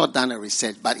number, because I've not done a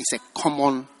research, but it's a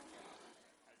common,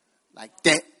 like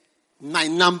my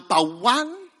number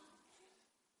one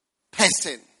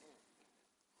person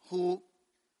who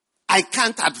I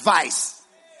can't advise,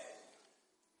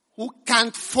 who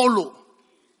can't follow,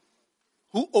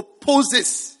 who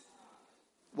opposes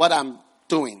what I'm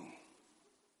doing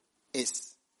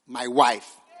is my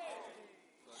wife.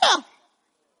 Yeah.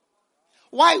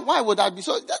 Why would that be?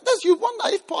 So that's you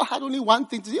wonder if Paul had only one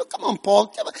thing to do. Come on,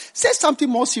 Paul. Say something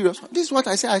more serious. This is what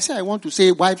I say. I say I want to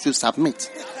say wives should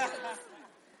submit.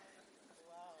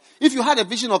 If you had a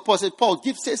vision of Paul, say, Paul,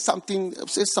 say something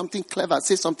clever,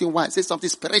 say something wise, say something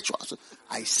spiritual. So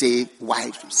I say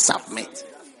wives should submit.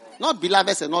 Not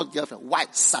beloveds and not girlfriend.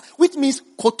 Wives, which means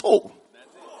koto.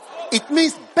 It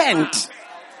means bend.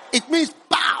 It means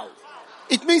bow.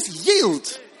 It means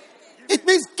yield. It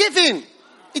means giving.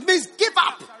 It means give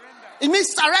up. It means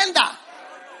surrender.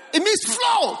 It means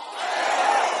flow.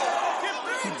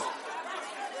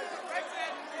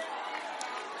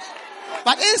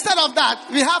 But instead of that,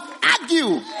 we have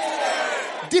argue,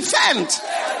 defend,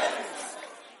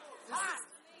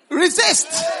 resist,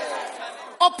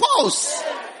 oppose,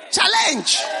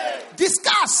 challenge,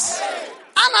 discuss,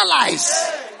 analyze,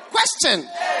 question,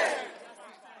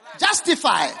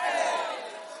 justify,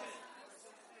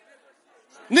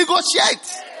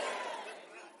 negotiate,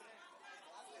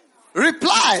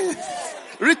 reply,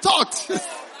 retort,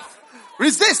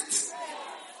 resist,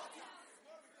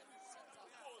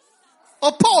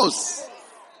 oppose,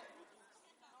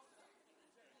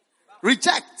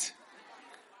 reject.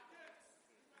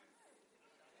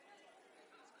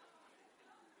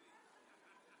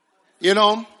 You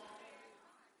know,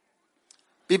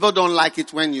 people don't like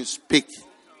it when you speak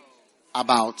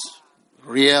about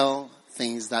real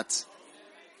things that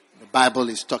the Bible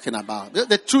is talking about.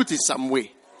 The truth is some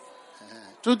way.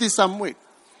 Truth is some way.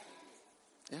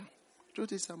 Yeah,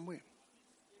 truth is some way.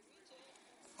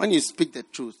 When you speak the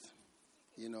truth,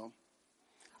 you know.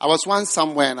 I was once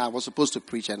somewhere and I was supposed to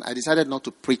preach and I decided not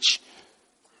to preach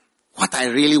what I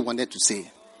really wanted to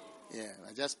say. Yeah,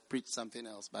 I just preached something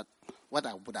else, but what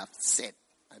I would have said,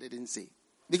 I didn't say.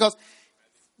 Because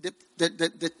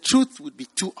the truth would be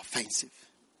too offensive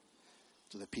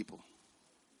to the people.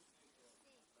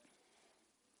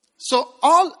 So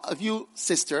all of you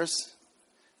sisters,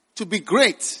 to be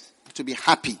great, to be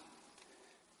happy,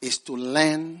 is to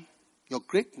learn your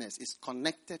greatness is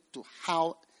connected to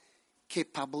how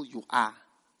capable you are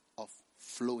of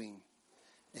flowing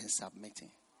and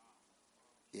submitting.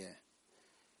 Yeah.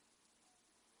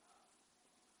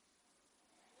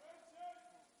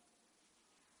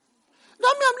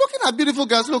 I mean, I'm looking at beautiful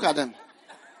girls. Look at them.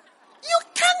 You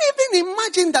can't even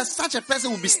imagine that such a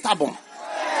person would be stubborn. No,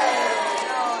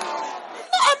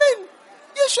 I mean,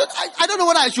 you should. I don't know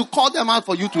whether I should call them out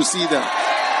for you to see them.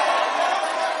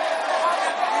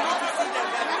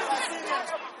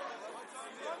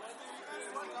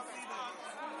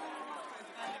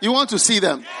 You want to see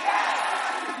them?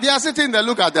 They are sitting there.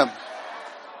 Look at them.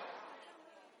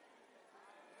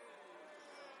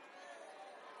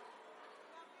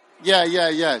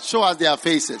 Yeah. Show us their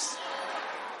faces.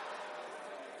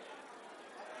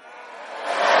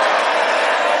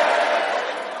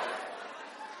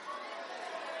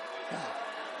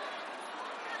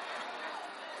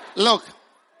 Look,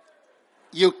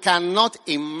 you cannot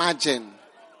imagine.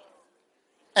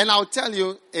 And I'll tell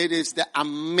you, it is the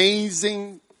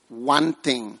amazing one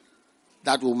thing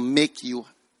that will make you.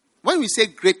 When we say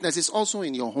greatness, it's also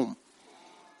in your home.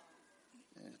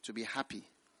 To be happy.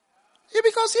 Yeah,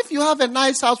 because if you have a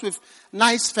nice house with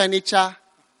nice furniture,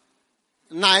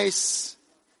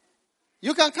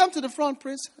 you can come to the front,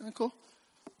 please. Uncle.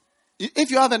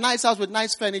 If you have a nice house with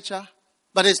nice furniture,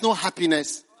 but there's no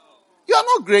happiness, you are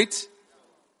not great.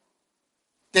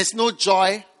 There's no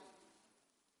joy,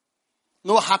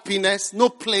 no happiness, no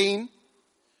playing.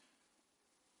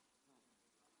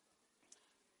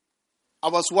 I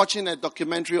was watching a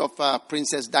documentary of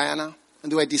Princess Diana,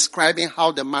 and they were describing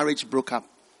how the marriage broke up.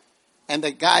 And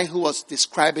the guy who was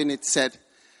describing it said,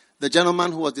 the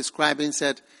gentleman who was describing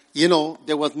said, you know,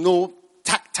 there was no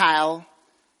tactile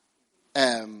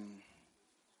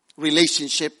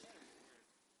relationship.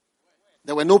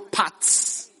 There were no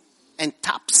pats and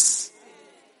taps.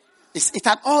 It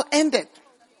had all ended.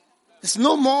 There's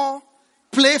no more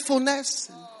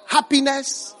playfulness,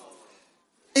 happiness.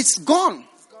 It's gone.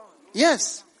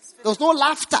 Yes. There was no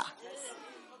laughter.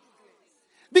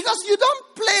 Because you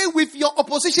don't play with your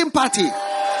opposition party. You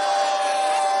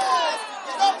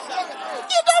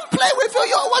don't play with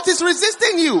what is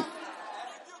resisting you.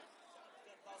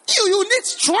 You need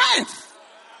strength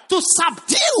to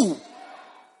subdue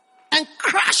and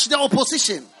crush the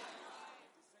opposition.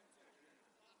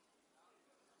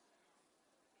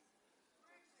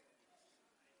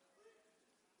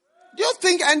 Do you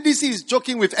think NDC is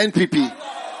joking with NPP?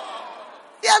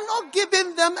 They are not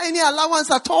giving them any allowance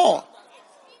at all.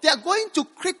 They are going to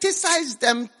criticize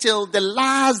them till the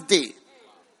last day.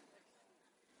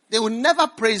 They will never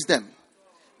praise them.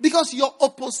 Because your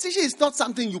opposition is not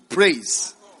something you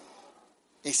praise.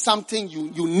 It's something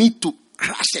you need to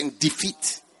crush and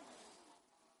defeat.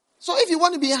 So if you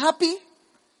want to be happy,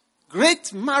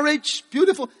 great marriage,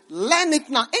 beautiful, learn it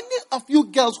now. Any of you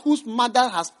girls whose mother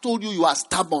has told you are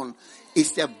stubborn,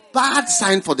 it's a bad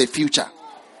sign for the future.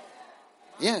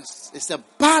 Yes, it's a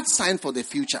bad sign for the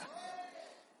future.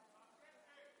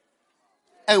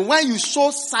 And when you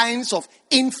show signs of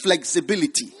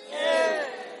inflexibility,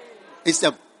 it's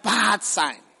a bad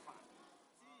sign.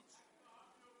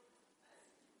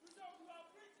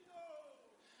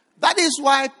 That is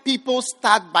why people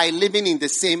start by living in the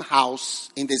same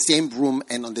house, in the same room,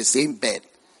 and on the same bed.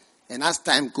 And as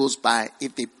time goes by,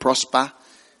 if they prosper,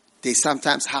 they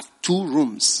sometimes have 2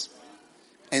 rooms.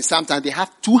 And sometimes they have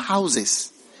 2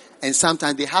 houses. And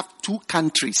sometimes they have 2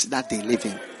 countries that they live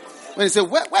in. When they say,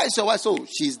 where is your wife? Oh,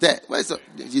 she's there. Where is her?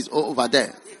 She's over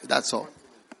there. That's all.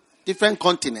 Different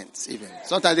continents even.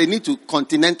 Sometimes they need to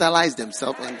continentalize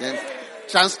themselves and then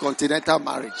transcontinental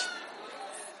marriage.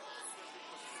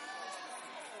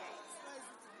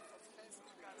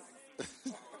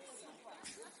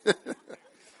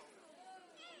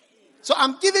 So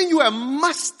I'm giving you a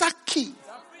master key.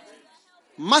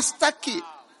 Master key.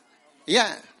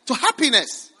 Yeah. To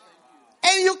happiness.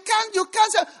 And you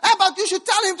can't say, hey, but you should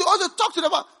tell him to also talk to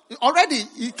the already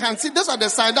you can see those are the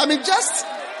signs. I mean, just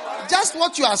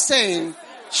what you are saying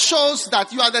shows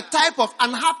that you are the type of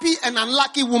unhappy and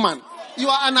unlucky woman. You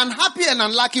are an unhappy and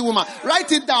unlucky woman.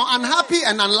 Write it down. Unhappy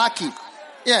and unlucky.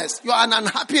 Yes, you are an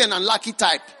unhappy and unlucky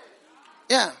type.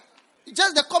 Yeah.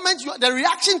 Just the comments, the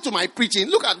reaction to my preaching.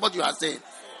 Look at what you are saying.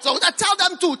 So tell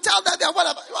them to. Tell them they're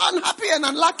whatever. You are unhappy and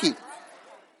unlucky.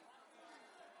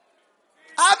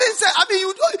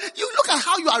 You look at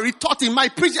how you are retorting my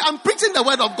preaching. I'm preaching the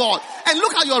word of God. And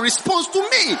look at your response to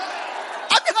me.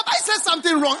 Have I said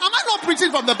something wrong? Am I not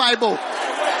preaching from the Bible?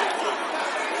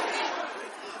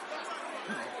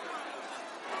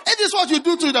 It is what you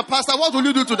do to the pastor. What will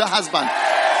you do to the husband?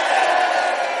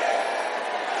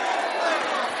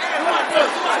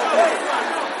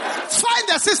 Find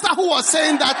the sister who was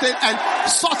saying that thing and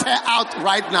sort her out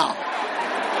right now.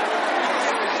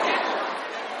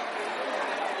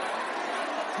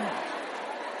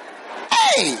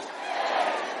 Hey!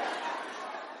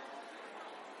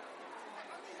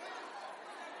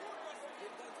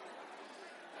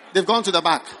 They've gone to the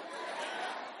back.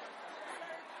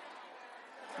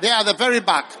 They are at the very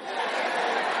back.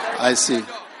 I see.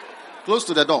 Close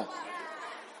to the door.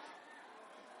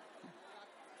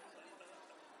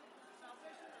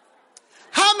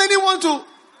 How many want to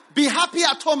be happy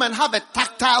at home and have a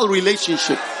tactile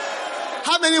relationship?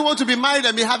 How many want to be married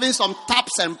and be having some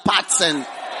taps and pats and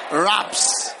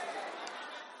raps?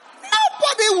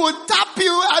 Nobody will tap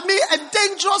you. I mean, a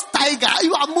dangerous tiger.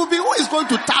 You are moving. Who is going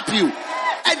to tap you?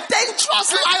 A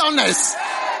dangerous lioness.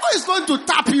 Who is going to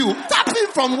tap you? Tapping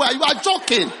from where? You are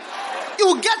joking. You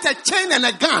will get a chain and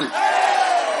a gun.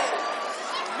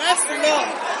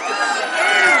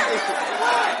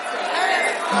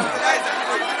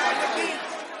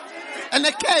 And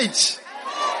a cage.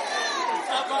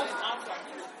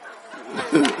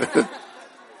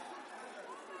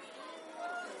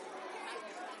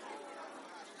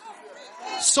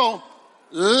 So,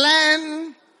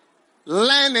 learn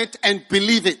it and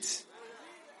believe it.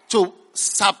 To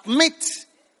submit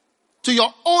to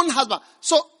your own husband.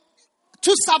 So,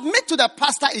 to submit to the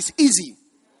pastor is easy.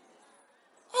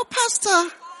 Oh,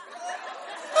 pastor.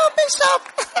 Oh,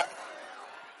 bishop.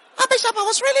 Oh, bishop, I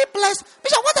was really blessed.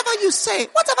 Bishop, whatever you say,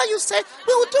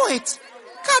 we will do it.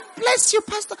 God bless you,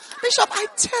 pastor. Bishop, I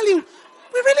tell you,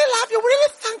 we really love you. We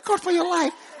really thank God for your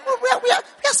life. We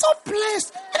are so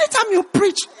blessed. Anytime you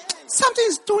preach, something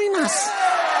is doing us.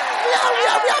 We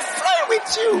are flowing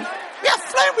with you. We are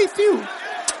flowing with you.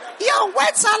 Your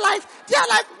words they are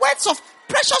like words of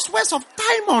precious words of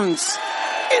diamonds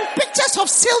in pictures of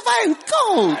silver and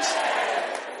gold.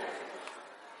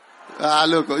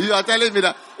 Look, you are telling me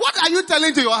that. What are you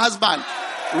telling to your husband?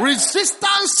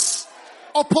 Resistance,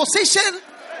 opposition,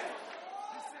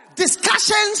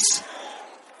 discussions,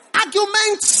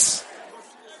 arguments.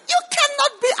 You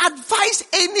cannot be advised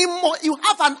anymore. You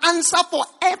have an answer for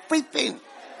everything.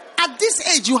 At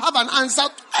this age, you have an answer.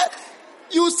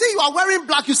 You say you are wearing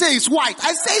black, you say it's white.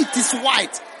 I say it is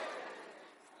white.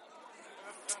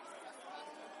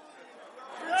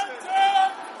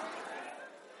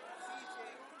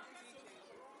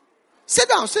 Sit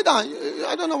down, sit down.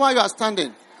 I don't know why you are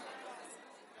standing.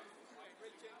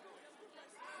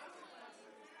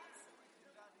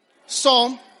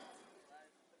 So,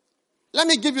 let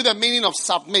me give you the meaning of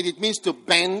submit. It means to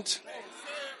bend.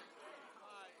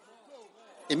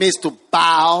 It means to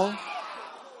bow.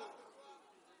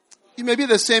 You may be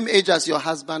the same age as your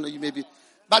husband, or you may be.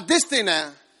 But this thing,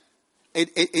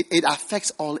 it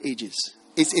affects all ages.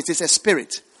 It is a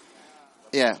spirit.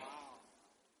 Yeah.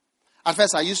 At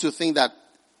first, I used to think that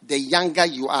the younger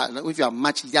you are, if you are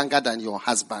much younger than your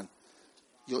husband,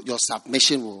 your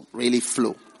submission will really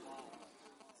flow.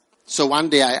 So one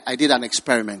day I did an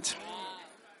experiment.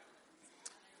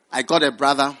 I got a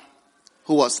brother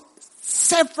who was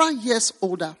several years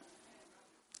older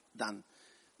than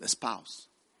the spouse,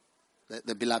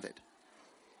 the beloved.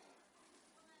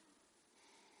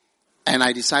 And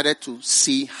I decided to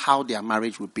see how their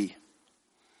marriage would be.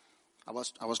 I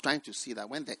was trying to see that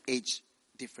when the age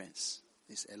difference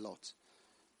is a lot,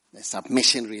 the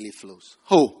submission really flows.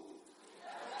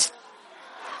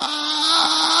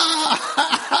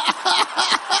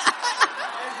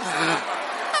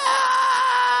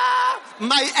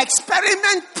 My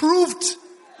experiment proved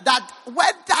that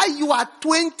whether you are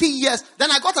 20 years,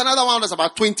 then I got another one that's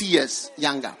about 20 years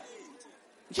younger.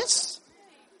 Yes.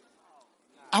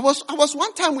 I was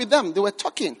one time with them. They were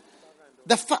talking.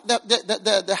 The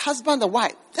husband, the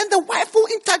wife. Then the wife will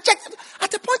interject.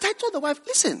 At a point, I told the wife,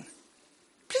 listen,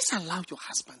 please allow your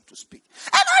husband to speak.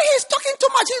 And now he's talking too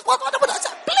much. I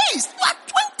said, please, you are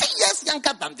 20 years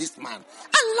younger than this man.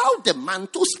 Allow the man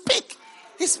to speak.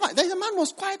 The man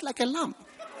was quiet like a lamb.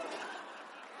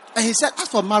 And he said, as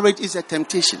for marriage, it's a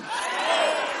temptation.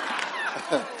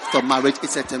 For marriage,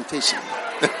 it's a temptation.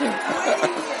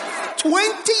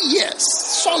 20 years,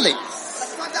 solid.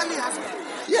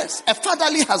 Yes, a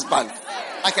fatherly husband.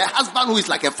 Like a husband who is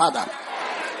like a father.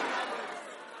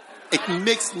 It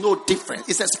makes no difference.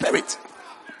 It's a spirit.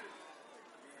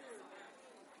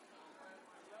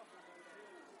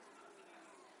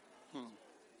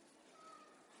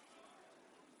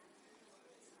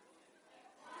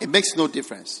 It makes no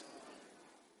difference.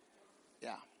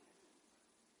 Yeah.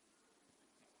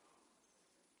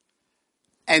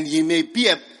 And you may be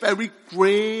a very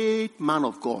great man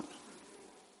of God.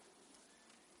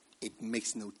 It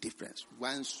makes no difference.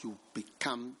 Once you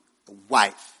become a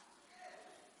wife,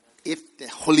 if the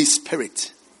Holy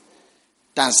Spirit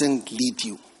doesn't lead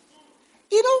you,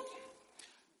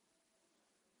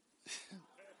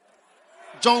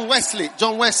 John Wesley.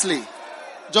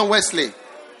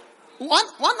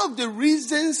 One of the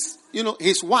reasons,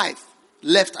 his wife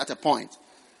left at a point.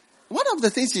 One of the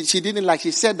things she didn't like,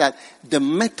 she said that the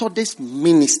Methodist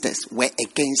ministers were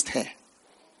against her.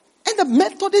 And the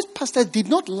Methodist pastors did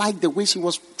not like the way she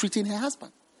was treating her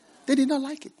husband. They did not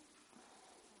like it.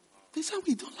 They said,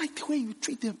 we don't like the way you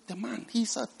treat the man.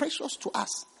 He's precious to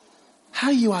us. How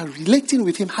you are relating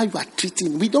with him, how you are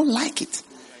treating him, we don't like it.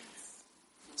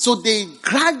 So they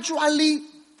gradually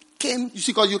came, you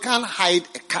see, because you can't hide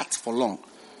a cat for long.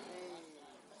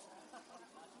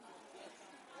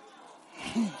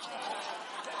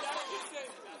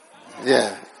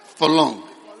 Yeah, for long.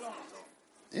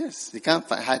 Yes, you can't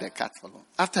hide a cat for long.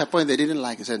 After a point, they didn't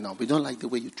like it. They said, no, we don't like the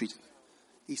way you treat him.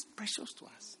 He's precious to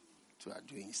us. What we are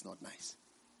doing is not nice.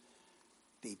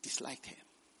 They disliked her.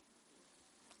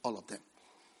 All of them.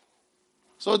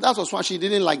 So that was why she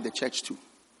didn't like the church too.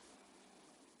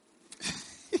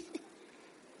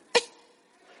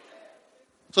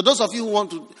 So those of you who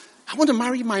I want to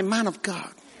marry my man of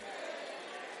God.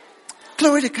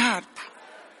 Glory to God.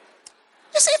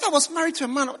 You see, if I was married to a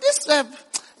man, this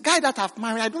guy that I've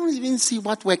married, I don't even see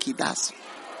what work he does.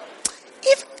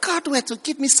 If God were to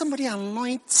give me somebody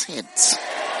anointed,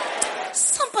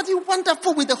 somebody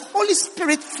wonderful with the Holy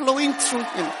Spirit flowing through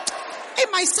him,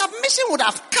 and my submission would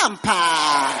have come.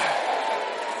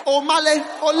 Oh, Male,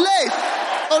 ole.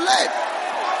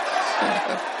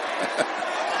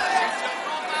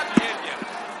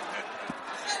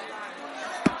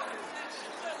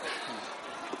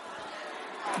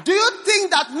 Do you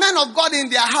think that men of God in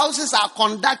their houses are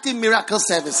conducting miracle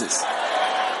services?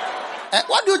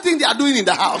 What do you think they are doing in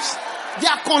the house? They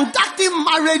are conducting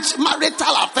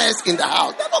marital affairs in the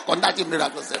house. They are not conducting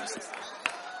miracle services.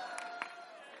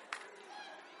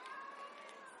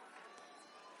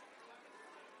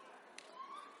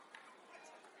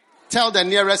 Tell the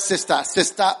nearest sister,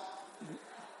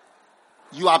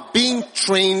 you are being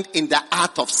trained in the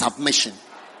art of submission.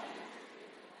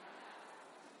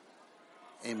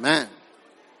 Amen.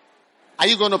 Are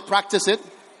you going to practice it?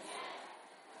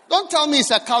 Don't tell me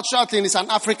it's a cultural thing, it's an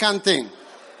African thing.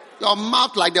 Your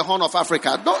mouth like the Horn of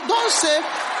Africa.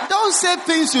 Don't say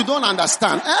things you don't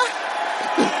understand.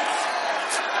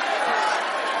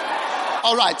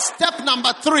 All right, step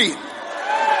number 3.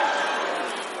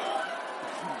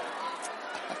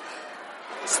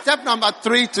 Step number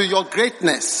 3 to your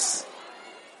greatness.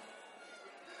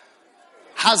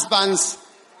 Husbands,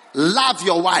 love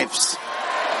your wives.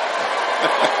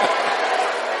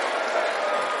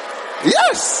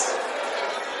 Yes.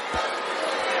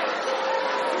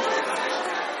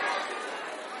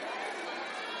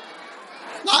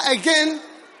 Now again,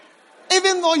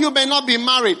 even though you may not be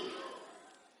married,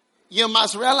 you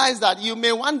must realize that you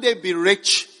may one day be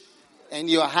rich and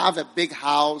you have a big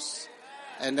house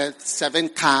and 7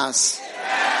 cars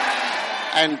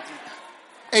and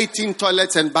 18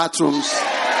 toilets and bathrooms.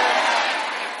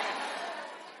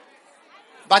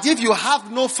 But if you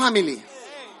have no family,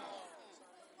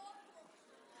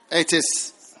 it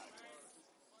is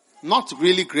not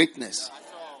really greatness.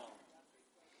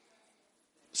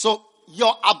 So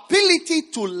your ability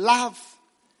to love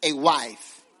a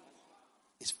wife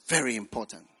is very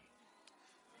important.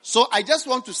 So I just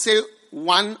want to say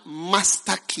one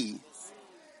master key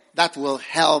that will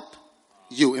help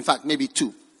you. In fact, maybe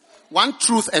 2. One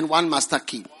truth and one master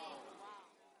key.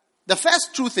 The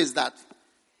first truth is that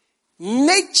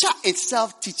nature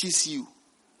itself teaches you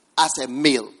as a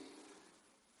male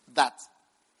that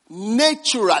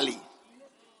naturally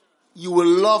you will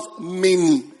love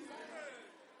many.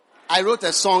 I wrote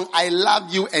a song, I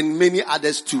love you and many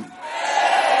others too.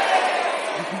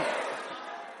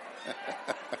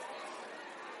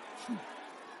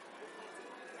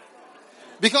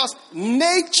 Because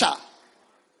nature,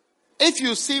 if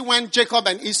you see when Jacob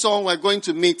and Esau were going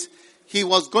to meet, he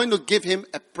was going to give him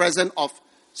a present of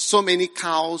so many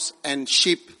cows and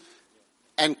sheep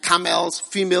and camels,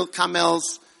 female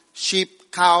camels,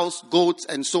 sheep, cows, goats,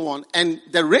 and so on. And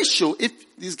the ratio, if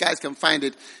these guys can find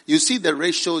it, you see the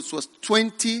ratio, it was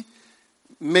 20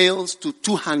 males to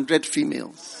 200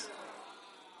 females.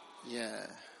 Yeah.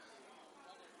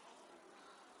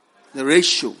 The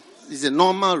ratio is a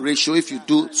normal ratio if you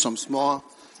do some small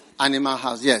animal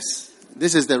house. Yes.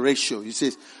 This is the ratio. You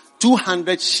see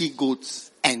 200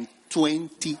 she-goats and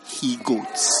 20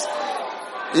 he-goats.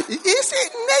 You see,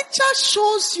 nature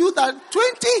shows you that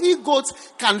 20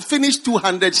 he-goats can finish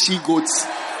 200 she-goats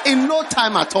in no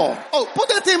time at all. Oh, put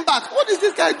the thing back. What is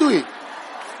this guy doing?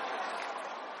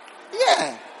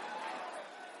 Yeah.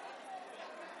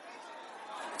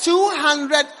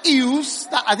 200 ewes,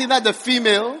 I think that's the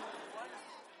female,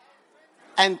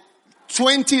 and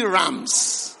 20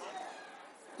 rams.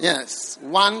 Yes,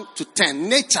 1 to 10.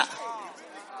 Nature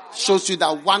shows you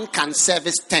that 1 can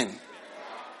service 10.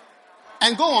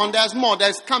 And go on, there's more.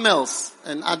 There's camels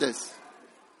and others.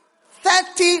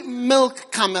 30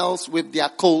 milk camels with their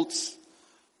colts,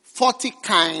 40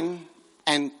 kine,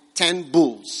 and 10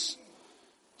 bulls.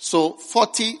 So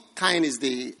 40 kine is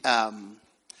the...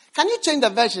 can you change the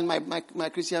version, my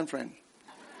Christian friend?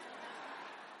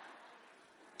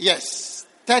 Yes.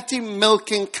 30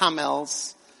 milking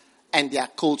camels and their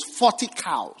colts, 40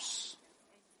 cows,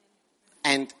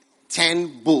 and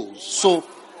 10 bulls. So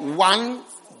 1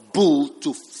 bull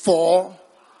to 4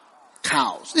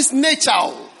 cows. It's nature.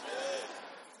 And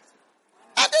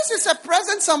this is a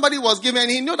present somebody was given,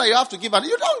 and he knew that you have to give it.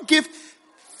 You don't give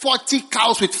 40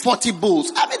 cows with 40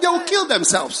 bulls. I mean, they will kill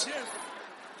themselves.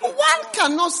 1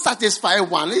 cannot satisfy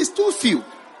 1. It's too few.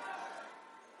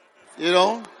 You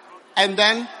know? And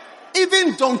then,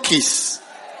 even donkeys.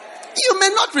 You may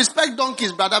not respect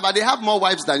donkeys, brother, but they have more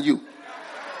wives than you.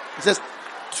 It says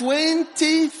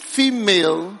 20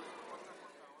 female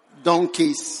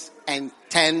donkeys and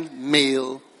 10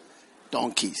 male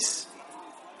donkeys.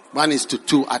 1 is to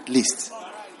 2 at least.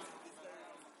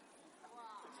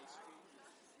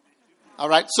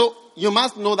 Alright, so you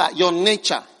must know that your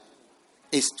nature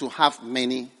is to have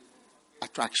many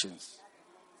attractions.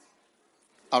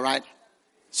 Alright?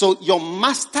 So your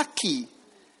master key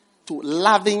to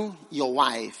loving your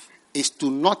wife is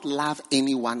to not love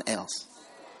anyone else.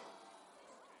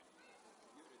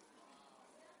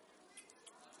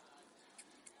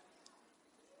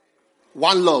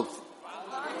 One love.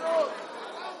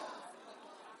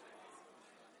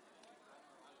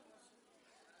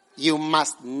 You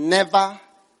must never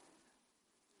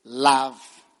love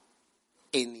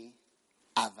any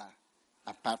other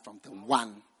apart from the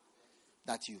one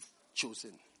that you've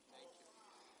chosen.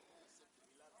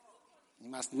 You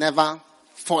must never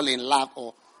fall in love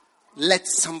or let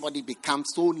somebody become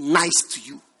so nice to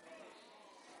you.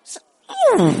 So,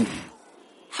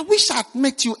 I wish I'd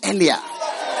met you earlier.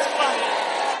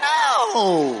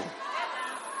 No.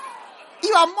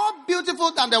 You are more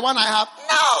beautiful than the one I have.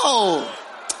 No.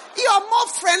 You are more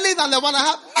friendly than the one I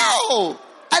have. No.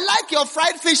 I like your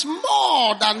fried fish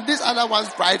more than this other one's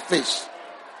fried fish.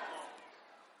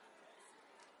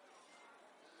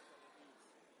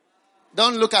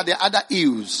 Don't look at the other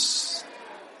eels.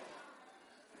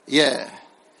 Yeah.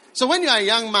 So when you are a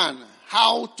young man,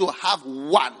 how to have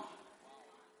one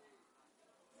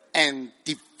and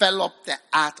develop the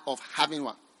art of having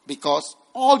one. Because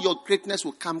all your greatness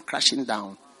will come crashing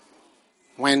down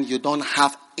when you don't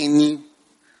have any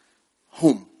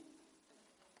home.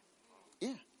 Yeah.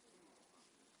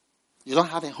 You don't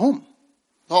have a home.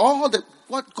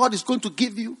 What God is going to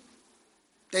give you,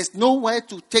 there's nowhere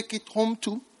to take it home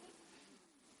to.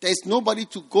 There's nobody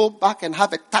to go back and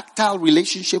have a tactile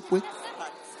relationship with.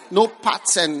 No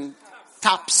pats and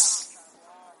taps.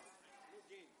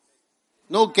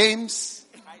 No games.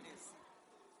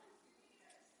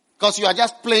 Because you are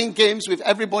just playing games with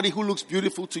everybody who looks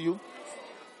beautiful to you.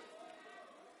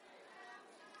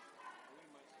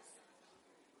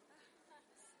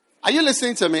 Are you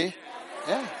listening to me?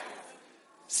 Yeah.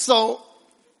 So,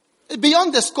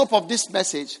 beyond the scope of this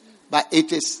message, but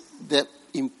it is the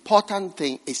important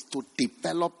thing is to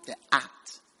develop the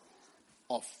art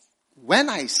of when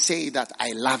I say that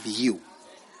I love you,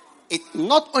 it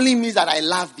not only means that I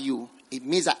love you, it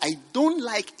means that I don't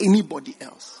like anybody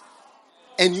else.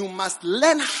 And you must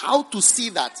learn how to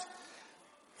see that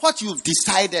what you've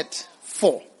decided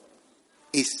for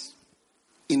is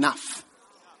enough.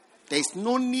 There is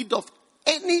no need of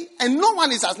any, and no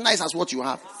one is as nice as what you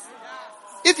have.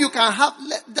 If you can have,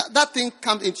 that thing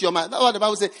comes into your mind. That's what the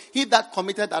Bible says. He that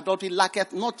committed adultery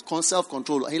lacketh not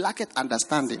self-control. He lacketh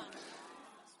understanding.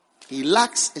 He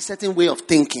lacks a certain way of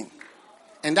thinking.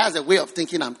 And that's the way of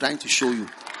thinking I'm trying to show you.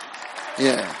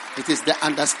 Yeah. It is the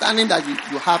understanding that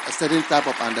you have a certain type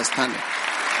of understanding.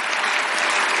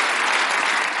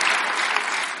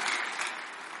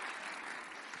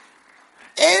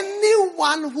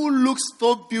 Anyone who looks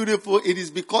so beautiful, it is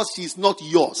because she's not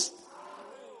yours.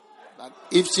 But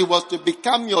if she was to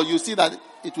become yours, you see that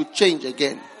it would change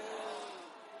again.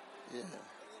 Yeah.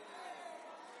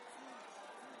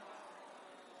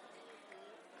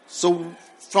 So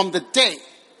from the day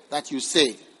that you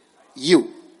say,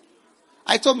 you.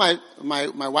 I told my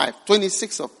wife,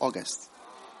 26th of August,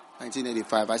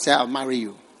 1985, I said, I'll marry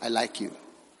you. I like you.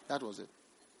 That was it.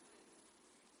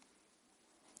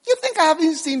 You think I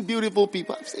haven't seen beautiful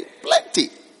people? I've seen plenty.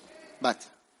 But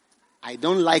I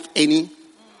don't like any.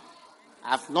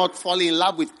 I've not fallen in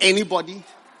love with anybody.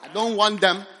 I don't want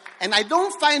them. And I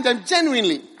don't find them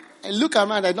genuinely. I look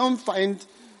around, I don't find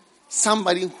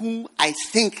somebody who I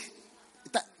think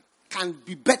that can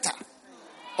be better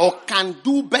or can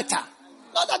do better.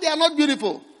 Not that they are not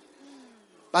beautiful.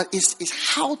 But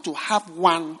it's how to have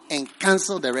one and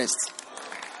cancel the rest.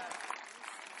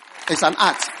 It's an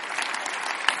art.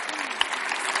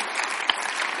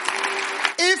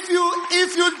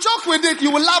 If you joke with it,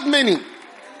 you will love many.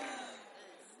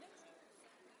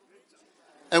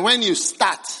 And when you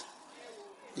start,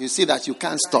 you see that you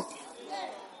can't stop.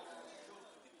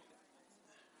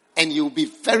 And you'll be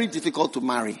very difficult to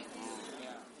marry.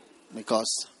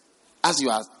 Because as you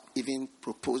are even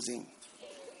proposing,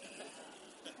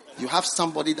 you have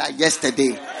somebody that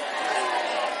yesterday,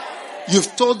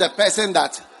 you've told the person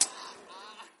that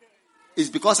it's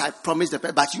because I promised the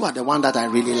person, but you are the one that I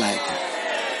really like.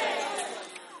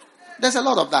 There's a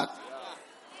lot of that.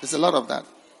 There's a lot of that.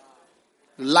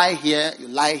 You lie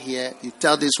here, you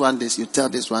tell this one this, you tell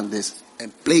this one this,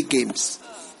 and play games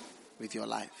with your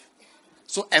life.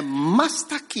 So a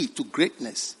master key to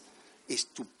greatness is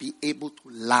to be able to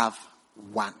love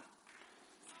one.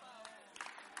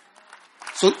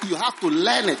 So you have to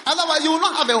learn it. Otherwise, you will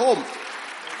not have a home.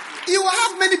 You will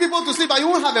have many people to sleep, but you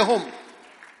won't have a home.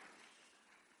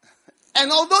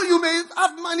 And although you may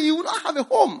have money, you will not have a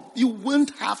home. You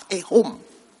won't have a home.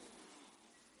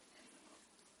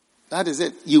 That is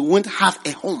it. You won't have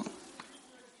a home.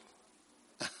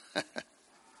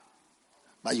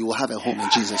 But you will have a home in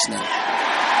Jesus' name.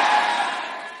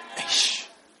 Eish.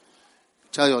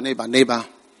 Tell your neighbor,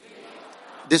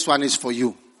 this one is for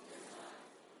you.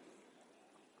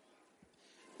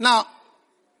 Now,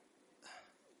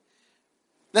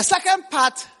 the second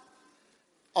part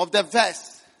of the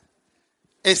verse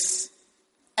is,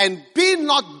 and be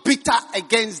not bitter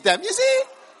against them. You see,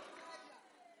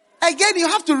 again, you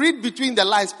have to read between the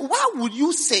lines. Why would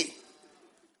you say,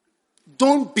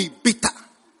 don't be bitter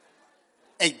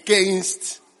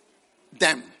against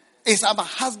them. It's about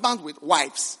husbands with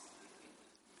wives.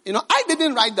 I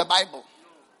didn't write the Bible.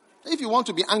 If you want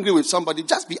to be angry with somebody,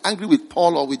 just be angry with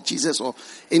Paul or with Jesus or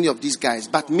any of these guys.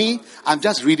 But me, I'm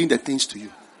just reading the things to you.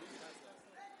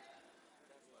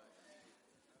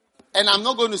 And I'm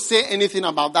not going to say anything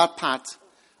about that part.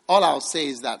 All I'll say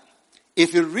is that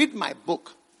if you read my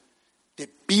book, The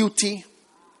Beauty,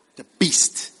 the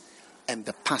Beast, and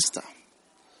the Pastor,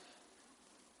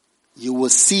 you will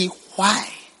see why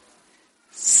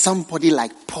somebody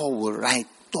like Paul will write,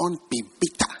 don't be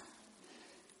bitter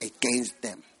against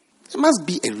them. There must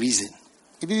be a reason.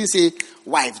 If you say,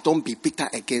 wife, don't be bitter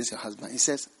against your husband. He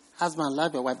says, husband,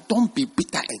 love your wife. Don't be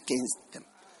bitter against them.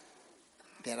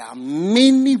 There are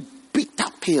many bitter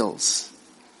pills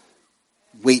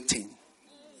waiting.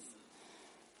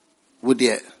 Would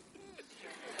there?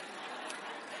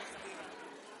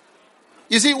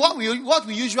 You see, what we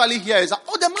usually hear is, that,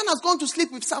 the man has gone to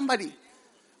sleep with somebody.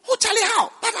 Oh, Charlie,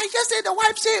 how? But I just said the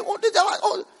wife said,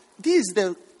 this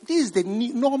is the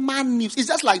normal news. It's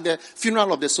just like the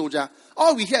funeral of the soldier.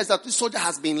 All we hear is that the soldier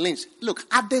has been lynched. Look,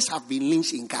 others have been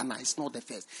lynched in Ghana. It's not the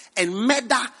first. And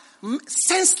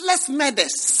senseless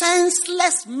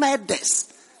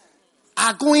murders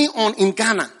are going on in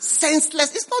Ghana.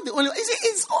 Senseless. It's not the only one.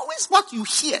 It's always what you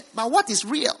hear, but what is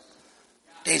real.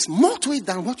 There's more to it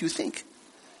than what you think.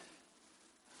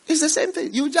 It's the same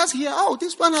thing. You just hear,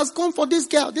 this one has gone for this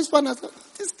girl. This one has gone.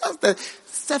 That's the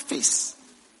surface.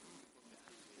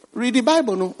 Read the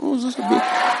Bible, no? Be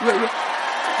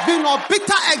not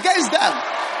bitter against them.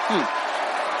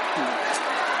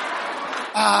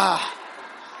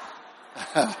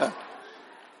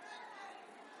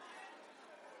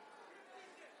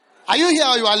 Are you here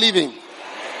or you are leaving?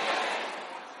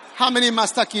 How many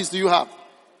master keys do you have?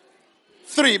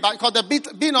 3. But because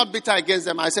be not bitter against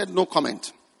them, I said no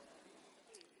comment.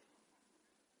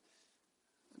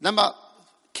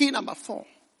 Key number 4.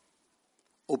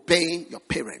 Obey your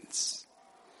parents.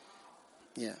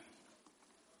 Yeah.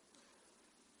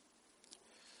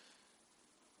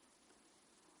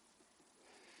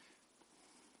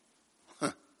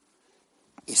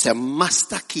 It's a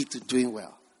master key to doing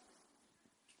well.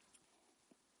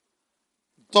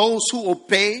 Those who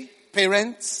obey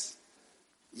parents,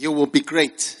 you will be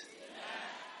great.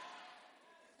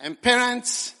 And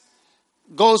parents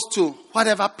goes to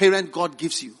whatever parent God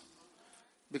gives you.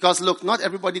 Because look, not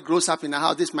everybody grows up in a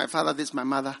house. This is my father, this is my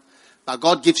mother. But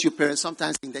God gives you parents.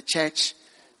 Sometimes in the church,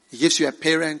 He gives you a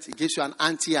parent. He gives you an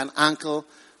auntie, an uncle,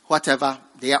 whatever.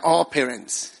 They are all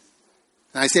parents.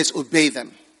 And He says, obey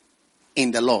them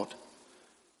in the Lord.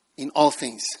 In all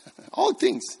things. All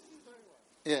things.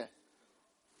 Yeah.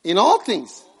 In all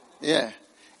things. Yeah.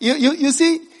 You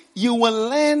see, you will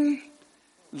learn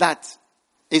that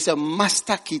it's a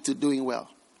master key to doing well.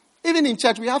 Even in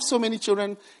church, we have so many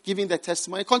children giving their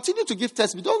testimony. Continue to give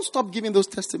testimony. Don't stop giving those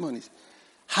testimonies.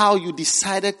 How you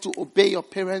decided to obey your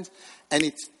parents and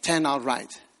it turned out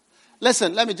right.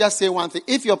 Listen, let me just say one thing.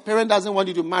 If your parent doesn't want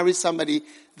you to marry somebody,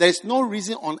 there's no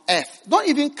reason on earth. Don't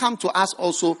even come to us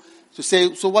also to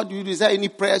say, so what do you do? Is there any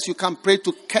prayers you can pray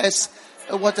to curse,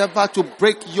 whatever, to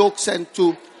break yokes and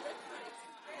to...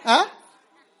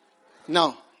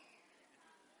 No.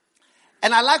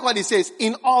 And I like what he says,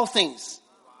 in all things.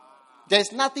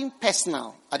 There's nothing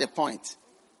personal at the point.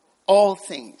 All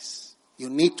things. You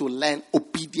need to learn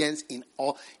obedience in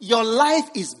all. Your life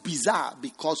is bizarre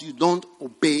because you don't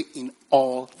obey in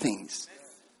all things.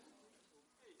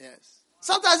 Yes.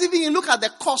 Sometimes even you look at the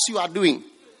course you are doing.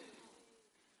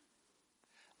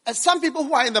 And some people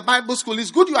who are in the Bible school,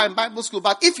 it's good you are in Bible school,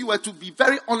 but if you were to be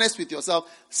very honest with yourself,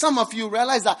 some of you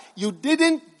realize that you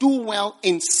didn't do well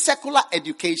in secular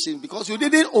education because you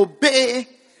didn't obey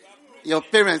your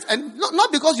parents. And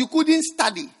not because you couldn't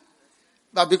study,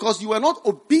 but because you were not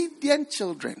obedient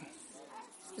children.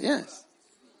 Yes.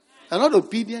 You're not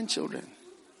obedient children.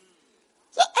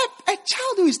 So a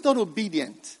child who is not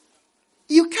obedient,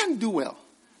 you can't do well.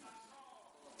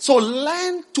 So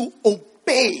learn to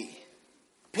obey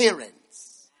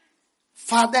parents,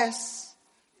 fathers,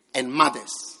 and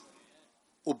mothers.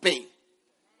 Obey.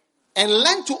 And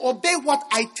learn to obey what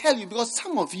I tell you, because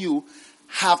some of you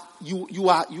you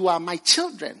are my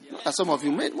children. Not some of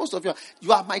you, most of you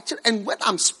are my children. And when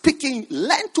I'm speaking,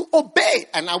 learn to obey.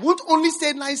 And I won't only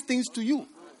say nice things to you.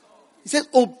 He says,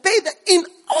 obey in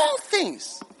all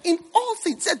things. In all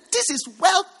things. He said, this is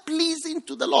well pleasing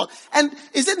to the Lord. And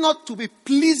is it not to be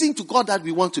pleasing to God that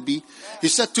we want to be? He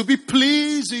said, to be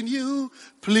pleasing you,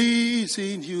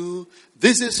 pleasing you.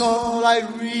 This is all I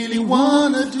really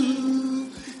want to do.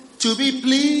 To be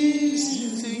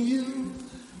pleasing you,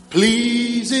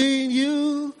 pleasing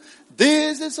you.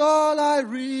 This is all I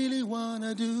really want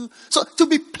to do. So to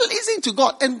be pleasing to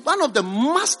God, and one of the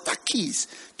master keys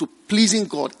to pleasing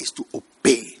God is to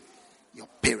obey your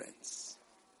parents.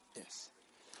 Yes.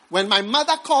 When my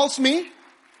mother calls me,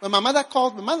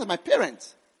 my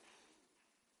parents,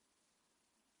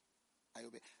 I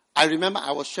obey. I remember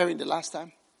I was sharing the last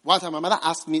time. One time my mother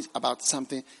asked me about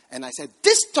something, and I said,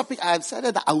 this topic, I have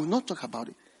decided that I will not talk about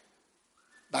it.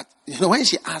 But, when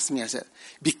she asked me, I said,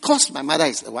 because my mother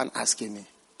is the one asking me,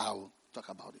 I will talk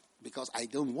about it. Because I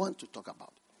don't want to talk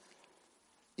about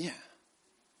it. Yeah.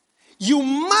 You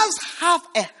must have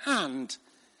a hand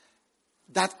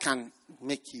that can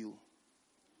make you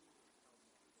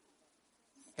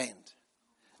bend.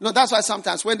 That's why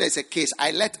sometimes when there's a case,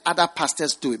 I let other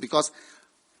pastors do it. Because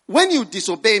when you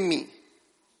disobey me,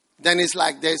 then it's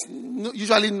like there's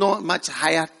usually not much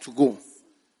higher to go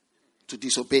to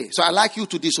disobey. So I like you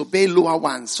to disobey lower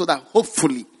ones so that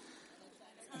hopefully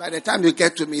by the time you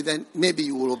get to me, then maybe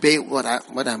you will obey what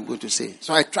I'm going to say.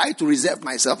 So I try to reserve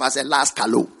myself as a last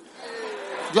calo. Do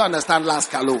you understand last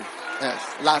calo?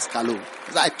 Yes, last calo.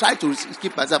 So I try to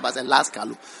keep myself as a last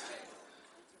calo.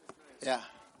 Yeah.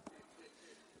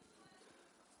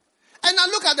 And now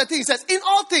look at the thing. It says, in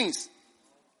all things.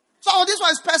 So this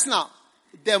one is personal.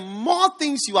 The more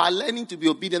things you are learning to be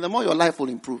obedient, the more your life will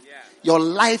improve. Yeah. Your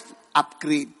life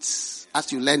upgrades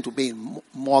as you learn to obey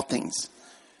more things.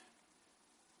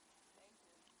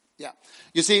 Yeah.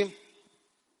 You see,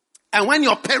 and when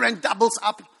your parent doubles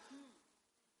up,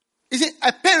 you see,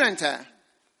 a parent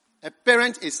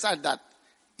is such that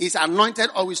is anointed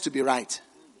always to be right.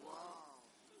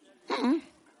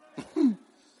 Mm-hmm.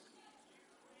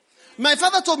 My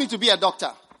father told me to be a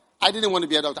doctor. I didn't want to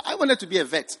be a doctor. I wanted to be a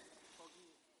vet.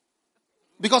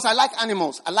 Because I like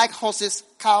animals. I like horses,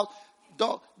 cows,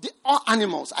 dogs, all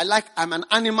animals. I'm an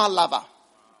animal lover.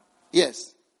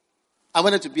 Yes. I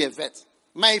wanted to be a vet.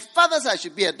 My father said I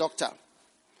should be a doctor.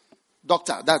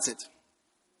 Doctor, that's it.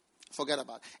 Forget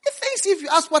about it. If you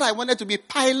ask what I wanted to be,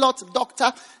 pilot,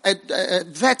 doctor,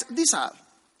 vet, these are.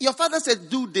 Your father said,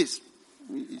 do this.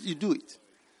 You do it.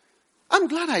 I'm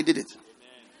glad I did it.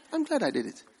 I'm glad I did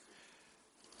it.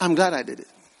 I'm glad I did it.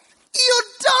 You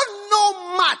don't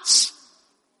know much.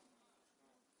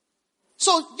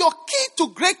 So your key to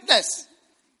greatness,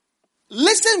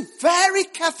 listen very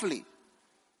carefully.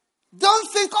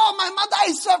 Don't think, my mother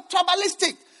is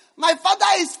tribalistic. My father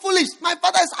is foolish. My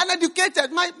father is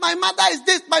uneducated. My mother is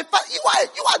this.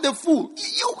 You are the fool.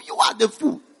 You are the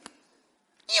fool.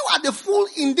 You are the fool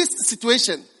in this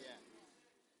situation.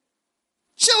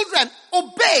 Children,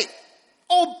 obey.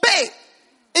 Obey.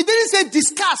 It didn't say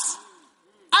discuss,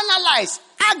 analyze,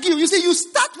 argue. You see, you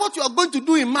start what you are going to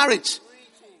do in marriage.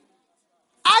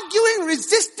 Arguing,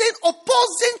 resisting,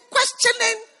 opposing,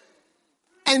 questioning.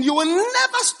 And you will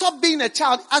never stop being a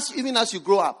child even as you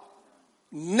grow up.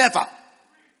 Never.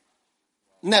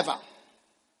 Never.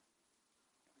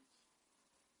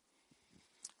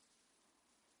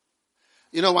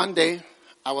 One day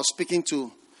I was speaking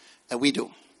to a widow.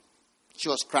 She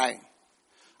was crying.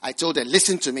 I told her,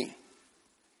 listen to me.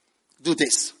 Do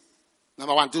this.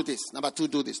 Number 1, do this. Number 2,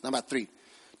 do this. Number 3,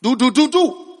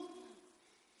 do.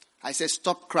 I said,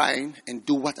 stop crying and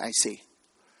do what I say.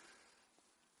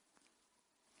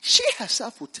 She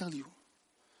herself will tell you.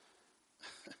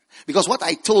 Because what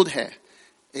I told her,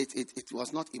 it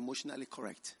was not emotionally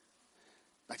correct.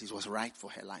 But it was right for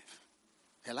her life.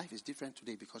 Her life is different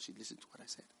today because she listened to what I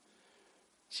said.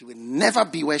 She will never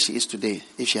be where she is today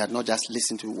if she had not just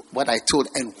listened to what I told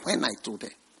and when I told her.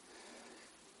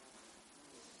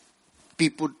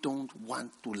 People don't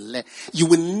want to learn. You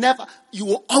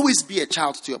will always be a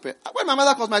child to your parents. When my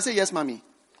mother calls me, I say, yes, mommy.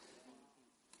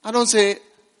 I don't say,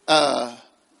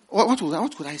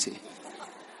 what could I say?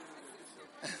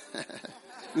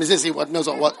 Mrs. What knows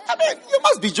or what? I mean, you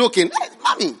must be joking. Hey,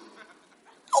 mommy.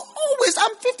 Always,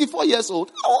 I'm 54 years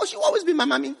old. She will always be my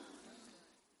mommy.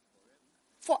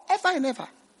 Forever and ever.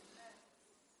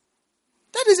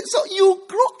 That is it. So you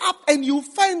grow up and you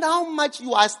find how much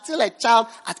you are still a child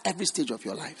at every stage of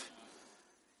your life.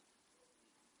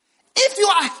 If you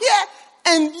are here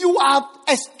and you are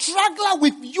a struggler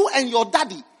with you and your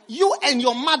daddy, you and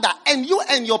your mother, and you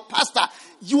and your pastor,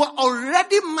 you are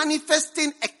already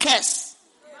manifesting a curse.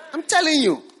 I'm telling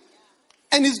you.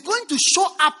 And it's going to show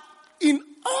up in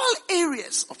all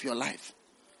areas of your life.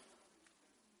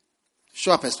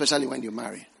 Show up especially when you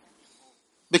marry.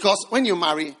 Because when you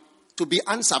marry, to be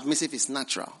unsubmissive is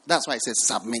natural. That's why it says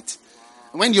submit.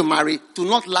 When you marry, to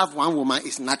not love one woman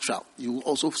is natural. You will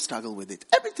also struggle with it.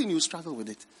 Everything you struggle with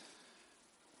it.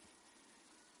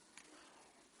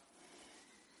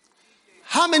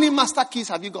 How many master keys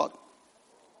have you got?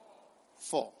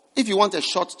 4. If you want a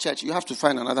short church, you have to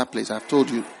find another place. I've told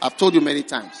you many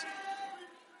times.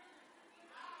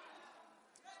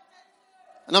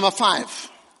 Number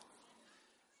 5.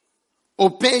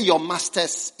 Obey your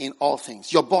masters in all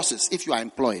things. Your bosses, if you are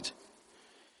employed.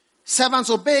 Servants,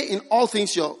 obey in all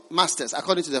things your masters,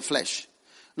 according to the flesh.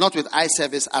 Not with eye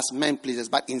service as men pleasers,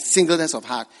 but in singleness of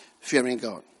heart, fearing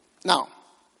God. Now,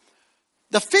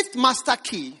 the 5th master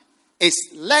key is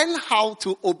learn how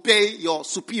to obey your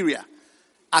superior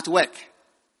at work.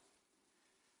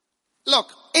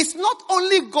 Look, it's not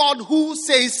only God who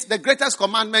says the greatest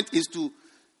commandment is to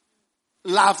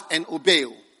love and obey.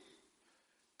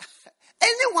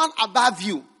 Anyone above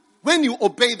you, when you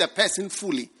obey the person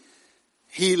fully,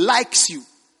 he likes you.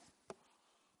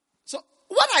 So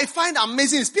what I find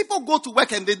amazing is people go to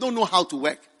work and they don't know how to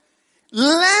work.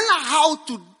 Learn how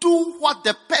to do what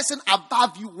the person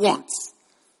above you wants.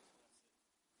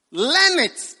 Learn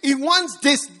it. He wants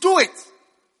this, do it.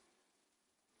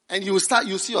 And you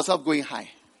see yourself going high.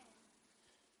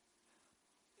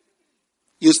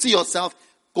 You see yourself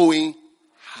going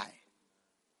high.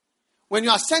 When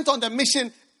you are sent on the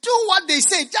mission, do what they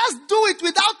say. Just do it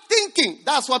without thinking.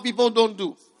 That's what people don't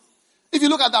do. If you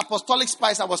look at the apostolic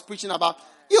spice I was preaching about,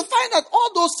 you find that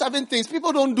all those 7 things,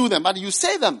 people don't do them, but you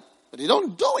say them, but they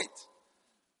don't do it.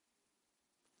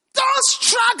 Don't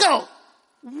struggle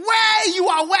where you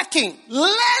are working.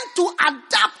 Learn to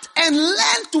adapt and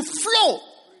learn to flow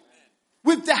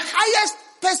with the highest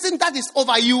person that is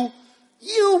over you.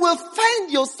 You will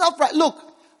find yourself right. Look,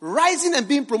 rising and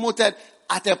being promoted,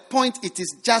 at a point it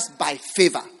is just by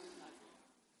favor.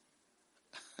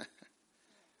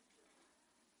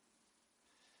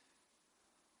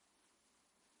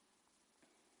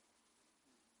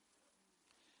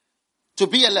 To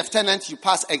be a lieutenant, you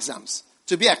pass exams.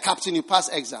 To be a captain, you pass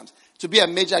exams. To be a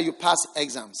major, you pass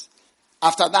exams.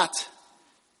 After that,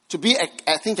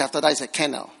 I think after that is a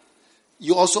colonel.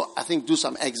 You also, I think, do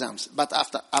some exams. But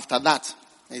after that,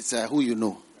 it's who you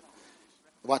know.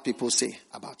 What people say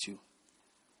about you.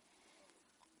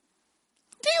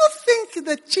 Do you think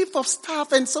the chief of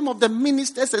staff and some of the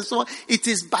ministers and so on, it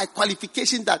is by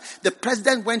qualification that the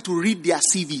president went to read their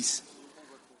CVs?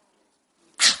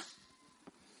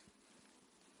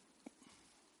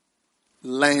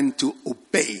 Learn to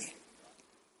obey.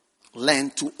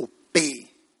 Learn to obey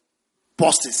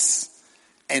bosses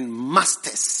and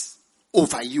masters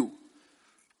over you.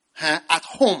 At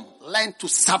home, learn to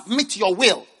submit your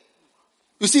will.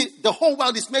 You see, the whole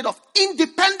world is made of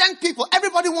independent people.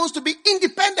 Everybody wants to be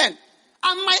independent.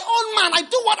 I'm my own man. I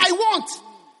do what I want.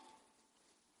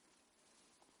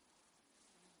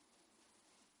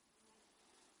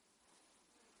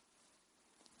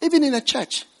 Even in a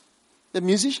church, the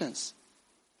musicians.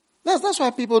 That's why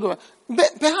people do it.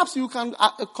 Perhaps you can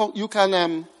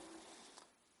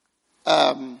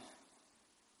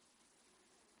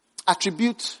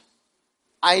attribute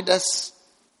Ida's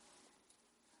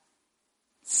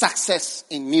success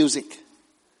in music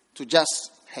to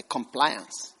just her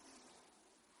compliance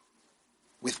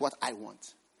with what I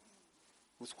want.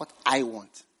 With what I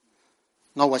want.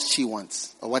 Not what she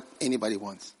wants or what anybody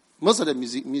wants. Most of the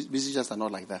musicians are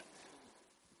not like that.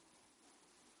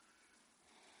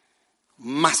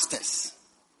 Masters,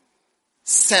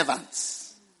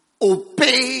 servants,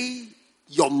 obey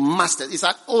your masters. It's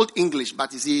an old English,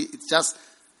 but you see, it's just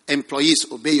employees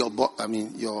obey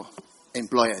your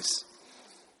employers.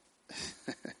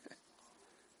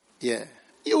 Yeah,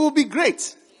 you will be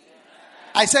great.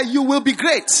 I said you will be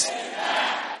great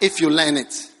if you learn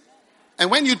it.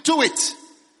 And when you do it,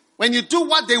 when you do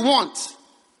what they want,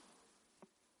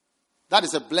 that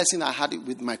is a blessing I had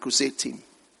with my crusade team.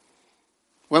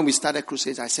 When we started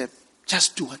crusades, I said,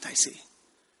 just do what I say.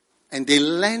 And they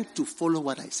learned to follow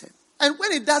what I said. And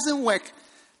when it doesn't work,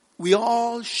 we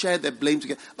all share the blame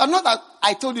together. But not that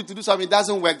I told you to do something, it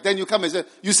doesn't work. Then you come and say,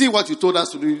 you see what you told us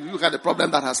to do. Look at the problem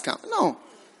that has come. No.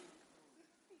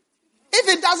 If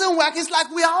it doesn't work, it's like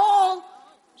we are all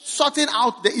sorting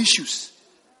out the issues.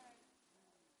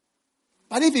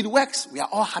 But if it works, we are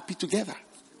all happy together.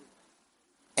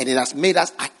 And it has made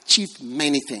us achieve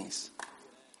many things.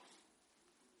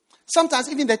 Sometimes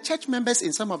even the church members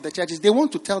in some of the churches, they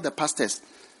want to tell the pastors,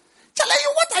 tell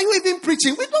you, what are you even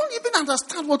preaching? We don't even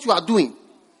understand what you are doing.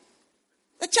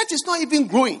 The church is not even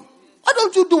growing. Why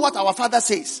don't you do what our Father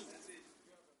says?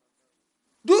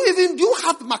 Do you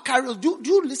have Macarius? Do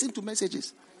you listen to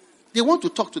messages? They want to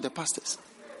talk to the pastors.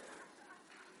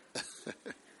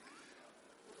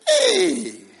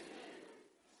 Hey!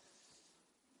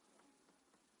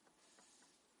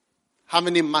 How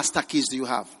many master keys do you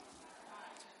have?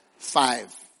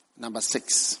 5. Number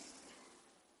 6.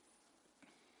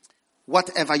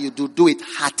 whatever you do, do it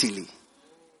heartily.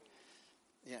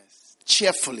 Yes.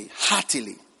 Cheerfully,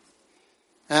 heartily.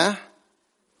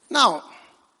 Now,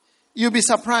 you'll be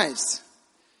surprised.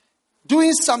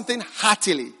 Doing something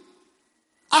heartily,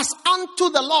 as unto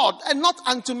the Lord and not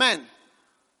unto men.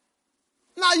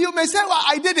 Now you may say, well,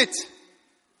 I did it.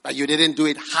 But you didn't do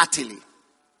it heartily.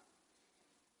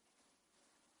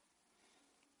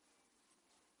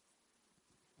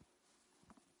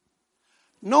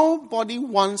 Nobody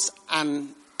wants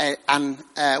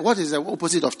what is the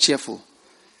opposite of cheerful?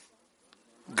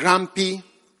 Grumpy,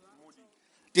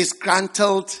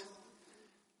 disgruntled,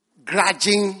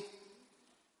 grudging,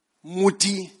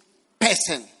 moody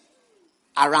person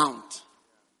around.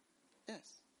 Yes.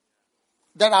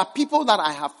 There are people that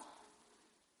I have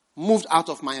moved out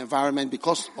of my environment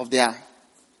because of their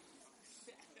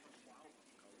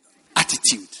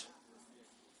attitude.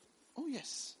 Oh,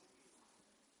 yes.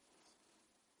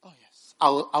 Oh,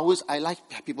 yes. I like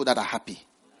people that are happy.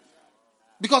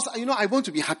 Because, I want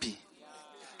to be happy.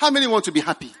 How many want to be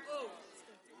happy?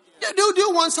 Do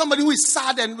you want somebody who is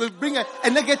sad and will bring a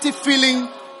negative feeling?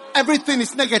 Everything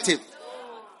is negative.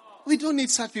 We don't need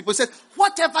such people. Say,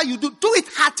 whatever you do, do it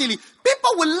heartily.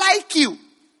 People will like you.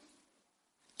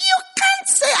 You can't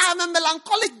say, I'm a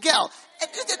melancholic girl.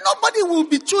 Nobody will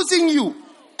be choosing you.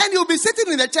 And you'll be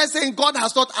sitting in the chair saying, God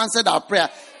has not answered our prayer.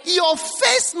 Your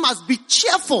face must be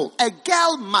cheerful. A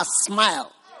girl must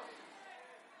smile.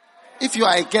 If you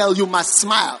are a girl, you must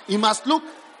smile. You must look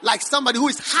like somebody who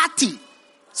is hearty.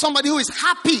 Somebody who is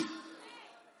happy.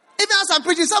 Even as I'm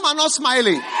preaching, some are not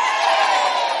smiling.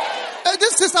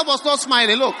 This sister was not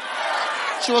smiling. Look.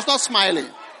 She was not smiling.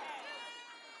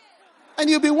 And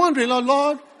you'll be wondering, oh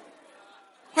Lord,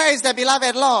 where is the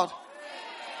beloved Lord?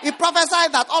 He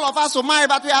prophesied that all of us will marry,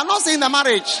 but we are not seeing the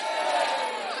marriage.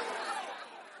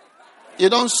 You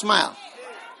don't smile.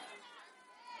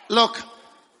 Look.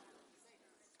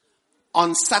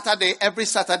 On Saturday, every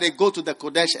Saturday, go to the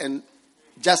Kodesh and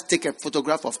just take a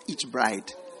photograph of each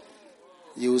bride.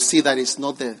 You will see that it's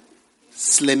not the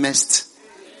slimmest.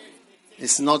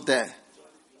 It's not the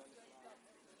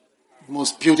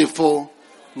most beautiful,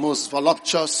 most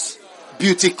voluptuous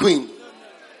beauty queen.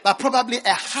 But probably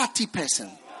a hearty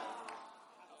person.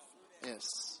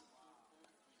 Yes.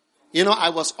 I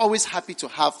was always happy to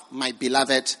have my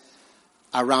beloved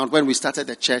around. When we started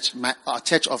the church, our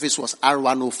church office was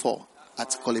R104 at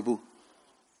Kolebu.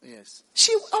 Yes.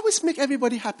 She always make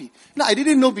everybody happy. I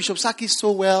didn't know Bishop Saki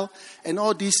so well and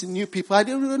all these new people. I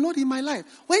didn't know in my life.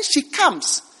 When she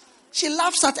comes, she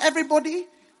laughs at everybody.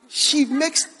 She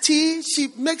makes tea. She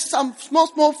makes some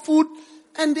small food.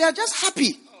 And they are just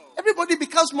happy. Everybody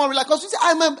becomes more relaxed. Because you say,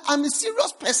 I'm a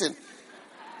serious person.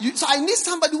 So I need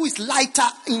somebody who is lighter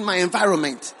in my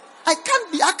environment. I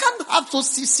can't have so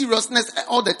seriousness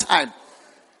all the time.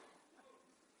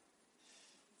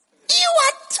 You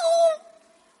are too...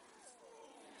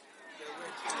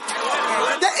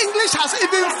 The English has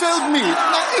even failed me.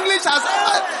 The English has...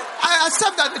 I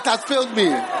accept that it has failed me.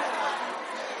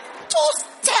 Too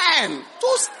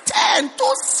stern,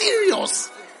 too serious.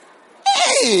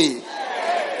 Hey!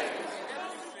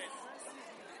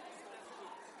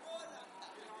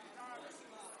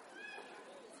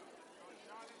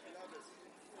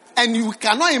 And you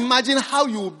cannot imagine how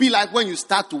you will be like when you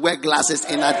start to wear glasses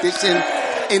in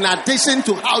addition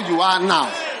to how you are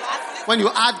now. When you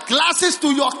add glasses to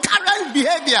your current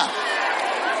behavior.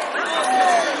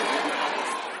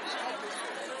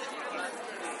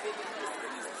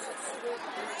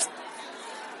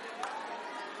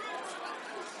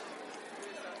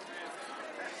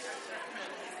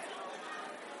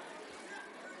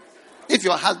 If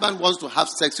your husband wants to have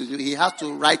sex with you, he has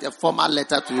to write a formal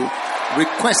letter to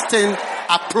requesting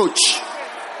approach.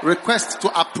 Request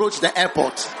to approach the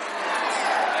airport.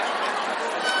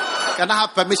 Can I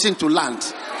have permission to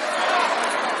land?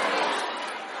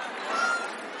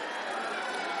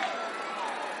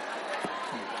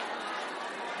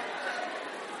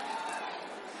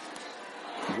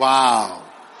 Wow.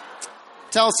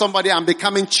 Tell somebody I'm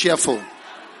becoming cheerful.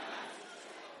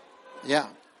 Yeah.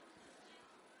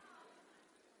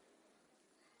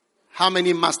 How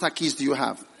many master keys do you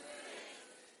have?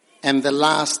 And the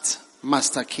last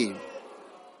master key.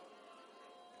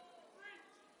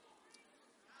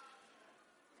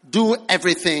 Do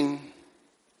everything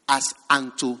as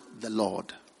unto the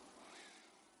Lord.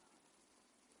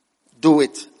 Do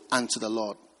it unto the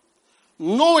Lord.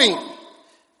 Knowing,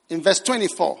 in verse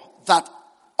 24, that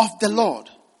of the Lord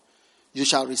you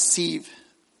shall receive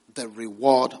the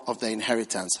reward of the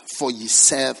inheritance, for ye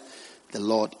serve the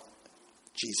Lord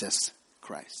Jesus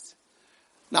Christ.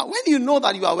 Now, when you know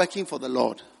that you are working for the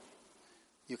Lord,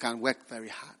 you can work very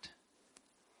hard.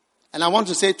 And I want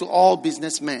to say to all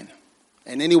businessmen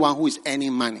and anyone who is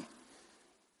earning money,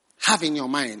 have in your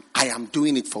mind, I am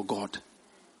doing it for God.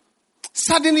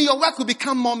 Suddenly your work will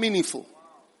become more meaningful.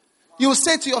 You will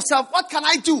say to yourself, what can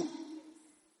I do?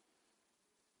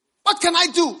 What can I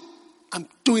do? I'm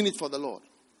doing it for the Lord.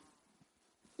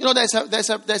 You know,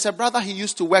 there's a brother, he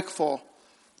used to work for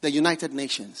the United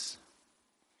Nations.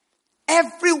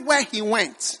 Everywhere he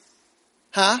went,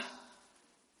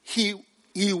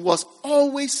 he was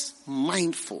always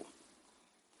mindful.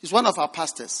 He's one of our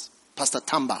pastors, Pastor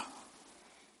Tamba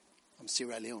from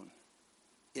Sierra Leone.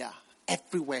 Yeah,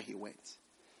 everywhere he went,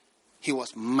 he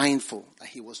was mindful that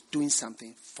he was doing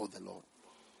something for the Lord.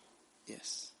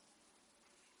 Yes.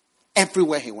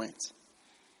 Everywhere he went.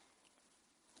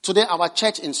 Today, our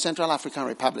church in Central African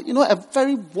Republic, you know, a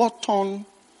very war-torn,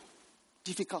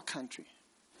 difficult country.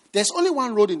 There's only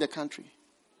one road in the country.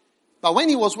 But when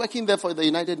he was working there for the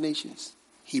United Nations,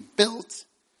 he built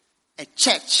a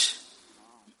church.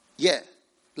 Yeah,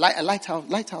 like a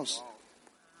lighthouse.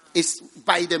 It's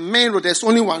by the main road. There's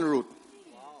only one road.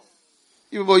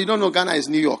 Even though you don't know Ghana is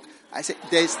New York. I said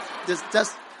there's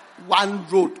just one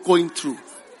road going through.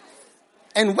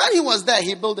 And when he was there,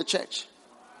 he built a church.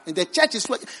 And the church is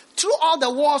working. Through all the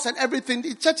walls and everything,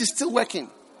 the church is still working.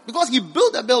 Because he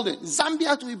built a building.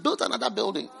 Zambia too, he built another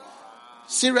building.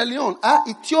 Sierra Leone,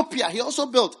 Ethiopia, he also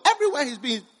built. Everywhere he's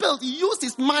been built, he used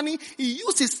his money, he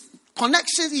used his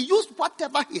connections, he used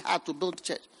whatever he had to build the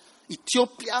church.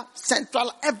 Ethiopia,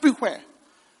 Central, everywhere.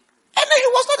 And then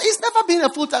he's never been a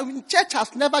full-time. Church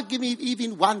has never given him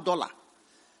even $1.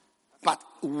 But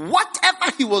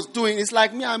whatever he was doing, it's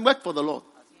like me, I'm work for the Lord.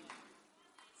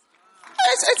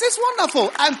 It's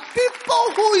wonderful. And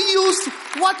people who use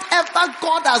whatever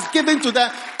God has given to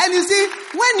them. And you see,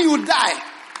 when you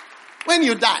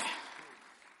die,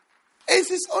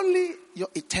 it is only your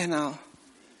eternal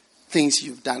things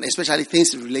you've done, especially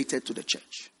things related to the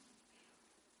church.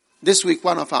 This week,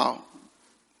 one of our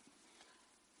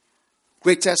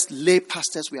greatest lay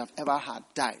pastors we have ever had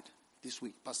died this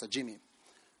week, Pastor Jimmy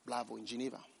Blavo in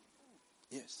Geneva.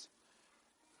 Yes.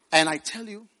 And I tell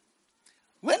you,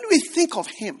 when we think of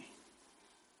him,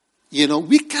 you know,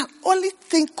 we can only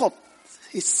think of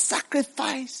his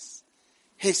sacrifice,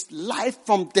 his life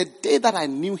from the day that I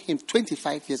knew him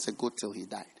 25 years ago till he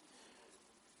died.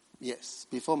 Yes,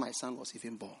 before my son was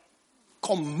even born.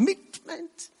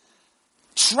 Commitment,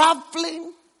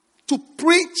 traveling to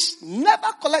preach, never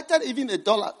collected even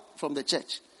 $1 from the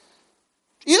church.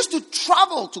 He used to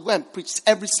travel to go and preach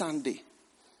every Sunday.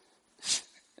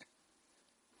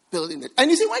 Building it. And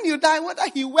you see, when you die, whether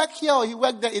he worked here or he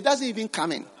worked there, it doesn't even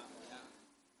come in.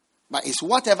 But it's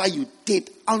whatever you did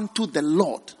unto the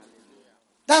Lord.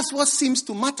 That's what seems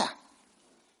to matter.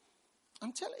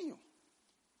 I'm telling you.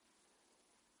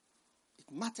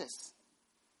 It matters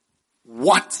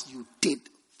what you did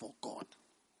for God.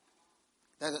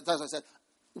 That's what I said.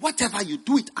 Whatever you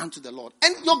do it unto the Lord.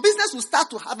 And your business will start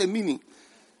to have a meaning.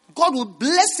 God will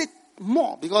bless it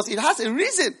more because it has a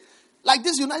reason. Like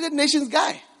this United Nations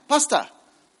guy, pastor.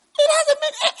 It has a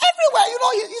meaning everywhere. You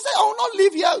know, he said, I will not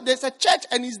live here. There's a church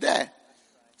and he's there.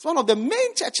 It's one of the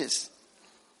main churches.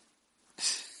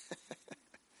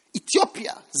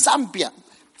 Ethiopia, Zambia.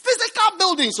 Physical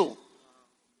buildings. Oh.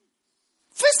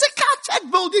 Physical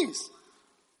church buildings.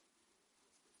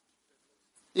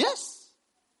 Yes.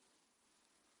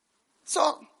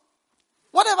 So,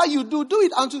 whatever you do, do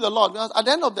it unto the Lord. Because at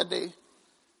the end of the day,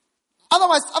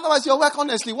 otherwise your work,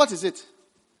 honestly, what is it?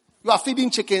 You are feeding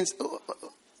chickens. You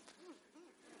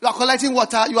are collecting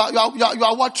water. You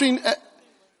are watering. It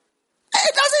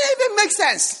doesn't even make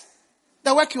sense,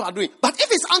 the work you are doing. But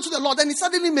if it's unto the Lord, then it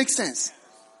suddenly makes sense.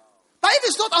 But if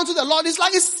it's not unto the Lord, it's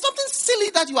like it's something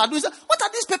silly that you are doing. What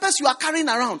are these papers you are carrying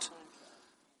around?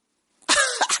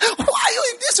 Why are you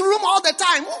in this room all the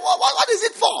time? What is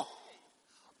it for?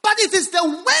 But it is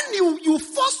when you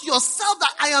force yourself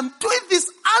that I am doing this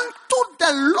unto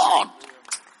the Lord.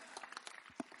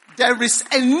 There is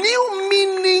a new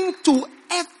meaning to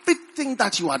everything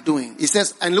that you are doing. He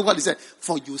says, and look what he said,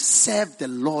 for you serve the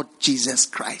Lord Jesus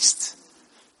Christ.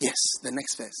 Yes, the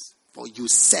next verse. For you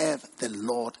serve the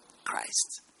Lord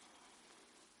Christ.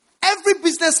 Every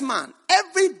businessman,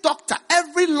 every doctor,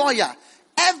 every lawyer,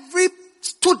 every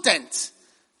student,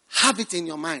 have it in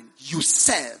your mind. You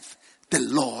serve the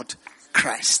Lord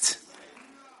Christ.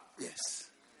 Yes.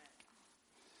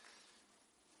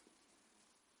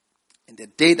 And the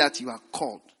day that you are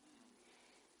called,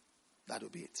 that will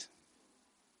be it.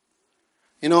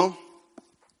 You know,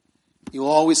 you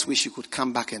always wish you could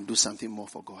come back and do something more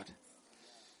for God.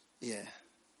 Yeah.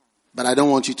 But I don't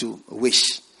want you to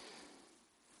wish.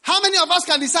 How many of us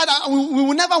can decide that we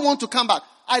will never want to come back?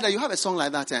 Either you have a song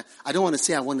like that, I don't want to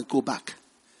say I want to go back.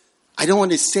 I don't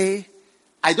want to say,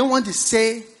 I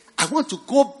want to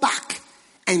go back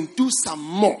and do some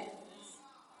more.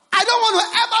 I don't want to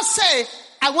ever say,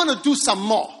 I want to do some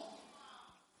more.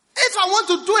 If I want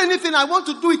to do anything, I want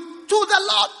to do it to the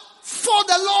Lord, for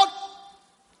the Lord,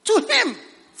 to Him,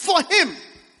 for Him.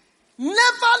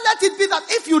 Never let it be that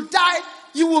if you die,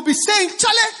 you will be saying,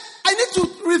 Charlie, I need to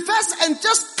reverse and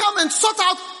just come and sort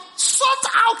out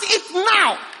it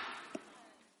now.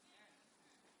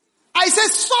 I say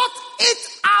sort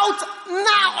it out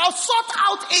now, or sort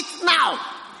out it now.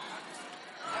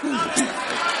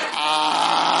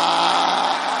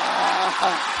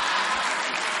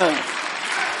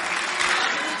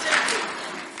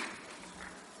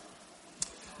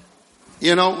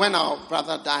 You know, when our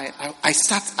brother died, I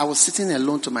was sitting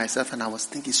alone to myself and I was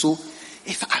thinking, so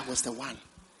if I was the one,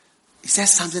 is there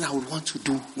something I would want to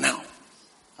do now?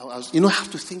 I have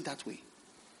to think that way.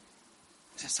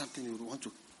 Is there something you would want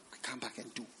to come back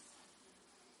and do?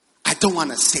 I don't want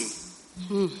to say,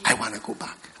 I want to go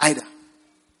back either.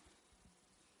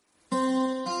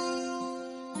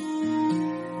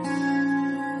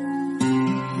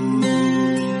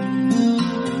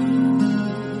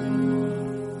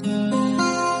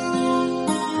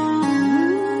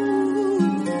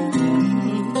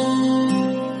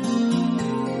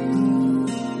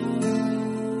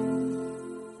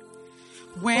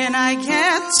 When I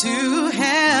get to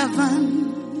heaven,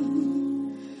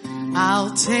 I'll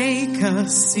take a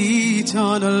seat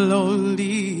on a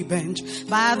lonely bench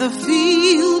by the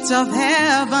fields of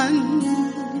heaven.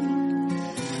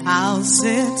 I'll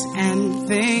sit and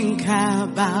think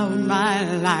about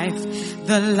my life,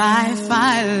 the life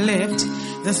I lived,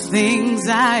 the things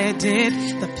I did,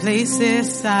 the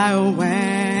places I went.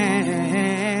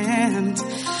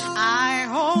 I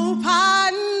hope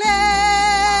I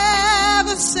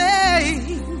never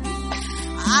say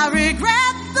I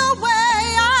regret the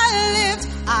way I lived.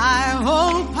 I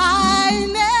hope I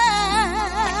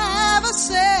never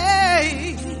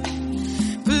say,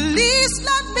 please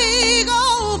let me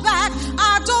go back.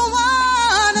 I don't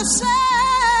want to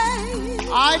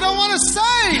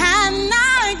say. Can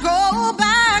I go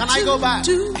back? Can I go back?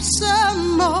 Do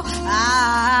some more.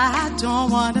 I don't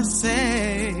want to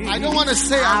say. I don't want to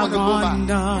say I want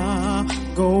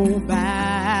to go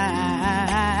back.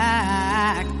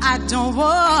 I don't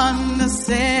want to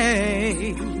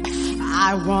say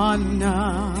I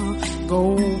wanna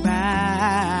go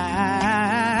back.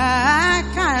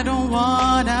 I don't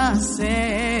wanna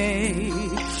say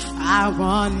I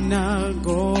wanna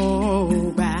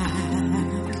go back.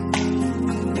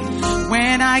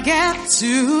 When I get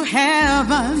to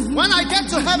heaven,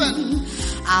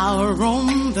 I'll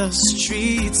roam the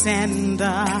streets and the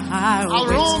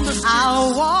highways.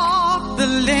 I'll walk the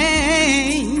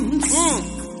lanes.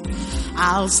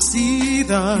 I'll see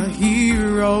the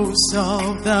heroes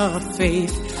of the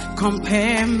faith.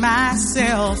 Compare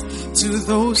myself to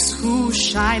those who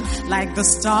shine like the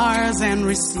stars and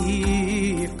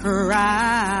receive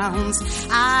crowns.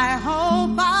 I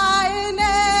hope I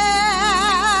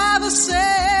never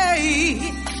say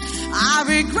I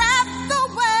regret the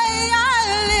way I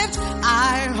lived.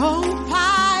 I hope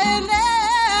I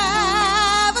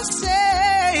never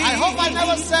say. I hope I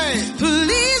never say.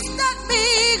 Please let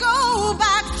me go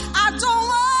back. I don't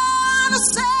want to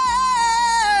say.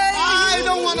 I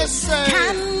don't want to say.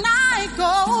 Can I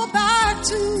go back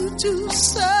to do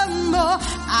some more?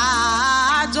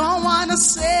 I don't want to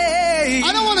say.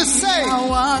 I don't want to say.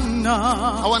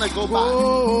 I want to go back.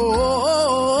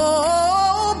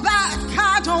 Back.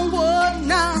 I don't want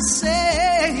to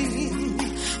say.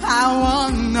 I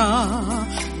want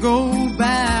to go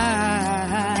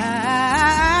back.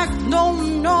 No,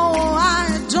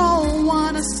 I don't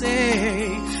want to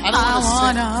say. I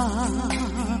want to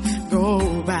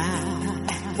go back.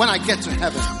 When I get to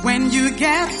heaven. When you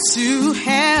get to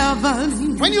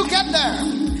heaven. When you get there.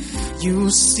 You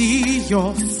see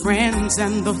your friends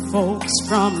and the folks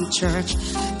from church.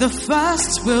 The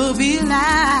first will be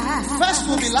last. First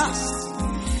will be last.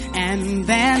 And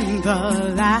then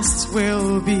the last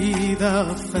will be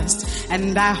the first.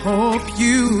 And I hope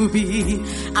you be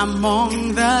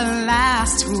among the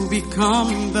last who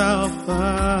become the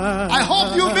first. I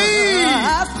hope you be.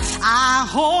 I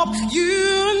hope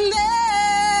you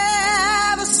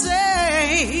never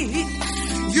say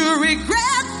you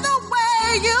regret the way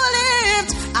you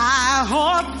lived. I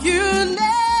hope you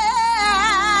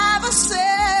never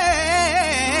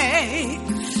say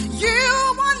you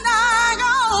wanna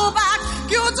go back.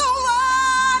 You don't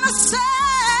wanna say.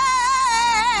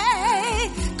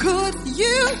 Could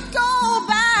you go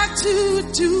back to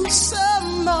do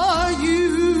some more?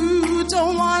 You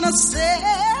don't wanna say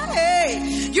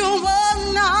you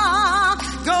wanna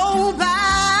go back.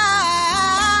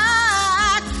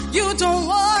 You don't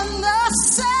wanna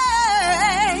say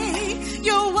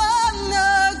you wanna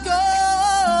go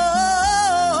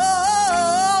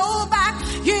back.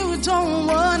 You don't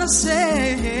wanna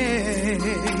say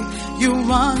you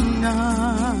wanna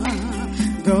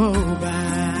go back.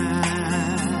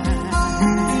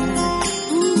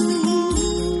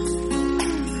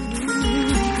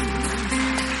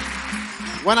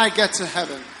 When I get to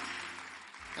heaven,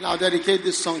 and I'll dedicate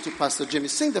this song to Pastor Jimmy.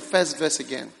 Sing the first verse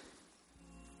again.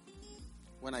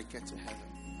 When I get to heaven,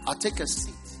 I'll take a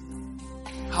seat.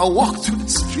 I'll walk through the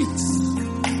streets.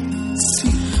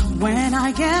 See. When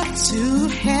I get to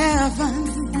heaven,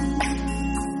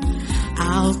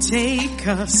 I'll take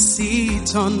a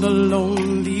seat on the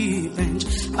lonely bench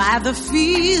by the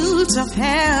fields of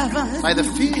heaven. By the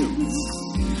fields.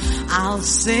 I'll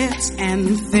sit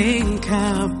and think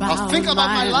about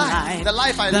my life. The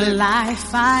life I lived. The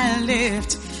life I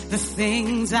lived. The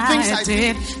things I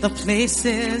did. The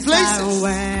places I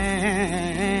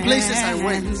went. Places I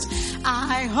went.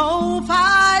 I hope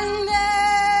I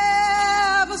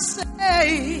never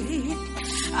say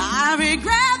I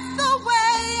regret the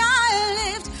way I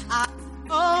lived. I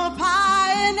hope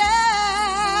I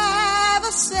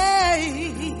never say,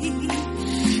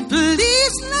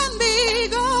 please let me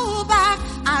go back.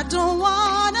 I don't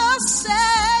wanna say,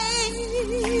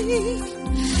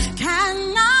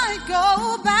 can I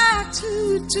go back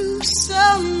to do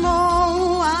some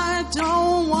more? I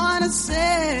don't wanna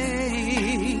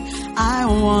say, I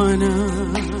wanna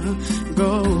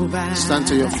go back. Stand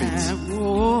to your feet.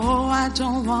 Oh, I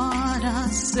don't wanna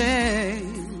say,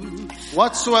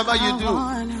 whatsoever you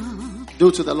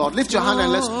do to the Lord. Lift your hand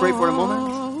and let's pray for a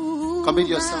moment. Commit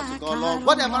yourself to God, Lord.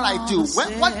 Whatever I do,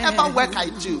 whatever work I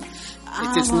do,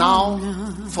 it is now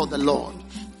for the Lord.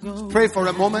 Pray for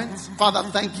a moment. Father,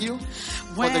 thank you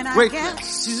for the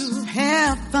greatness. To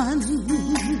heaven,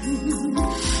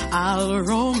 I'll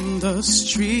roam the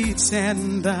streets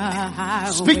and the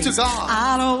highways. Speak to God.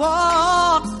 I'll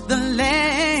walk the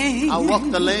lanes. I'll walk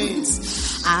the lanes.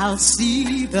 I'll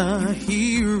see the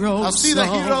heroes,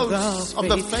 of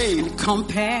the faith.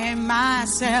 Compare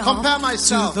myself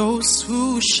to those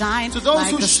who shine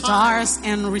like the stars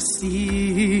and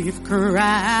receive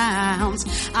crowns.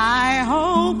 I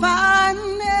hope I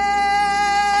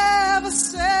never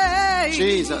say,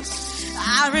 Jesus,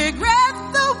 I regret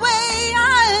the way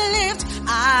I lived.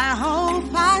 I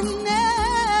hope I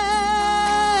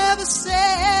never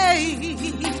say,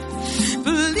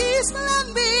 please let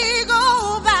me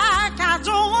go back. I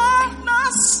don't want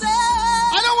to say.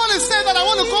 I don't want to say that I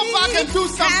want to go back and do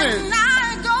something. Can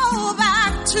I go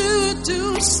back to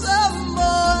do some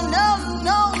more? No,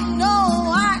 no, no.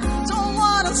 I don't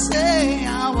want to say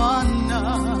I want to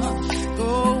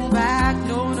go back.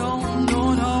 No, no,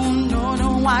 no, no, no,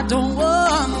 no. I don't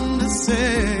want to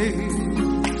say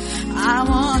I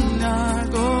want to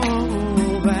go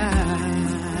back.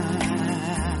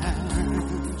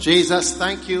 Jesus,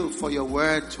 thank you for your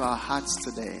word to our hearts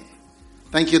today.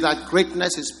 Thank you that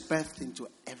greatness is birthed into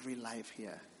every life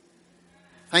here.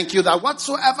 Thank you that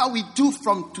whatsoever we do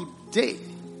from today,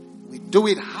 we do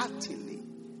it heartily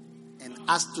and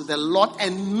as to the Lord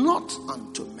and not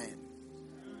unto men.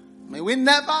 May we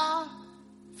never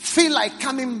feel like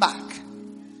coming back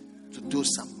to do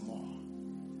some more.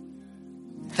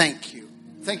 Thank you.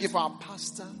 Thank you for our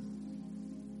pastor,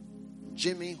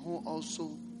 Jimmy, who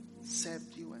also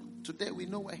served you. And today we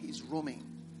know where he's roaming,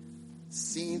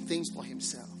 seeing things for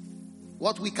himself.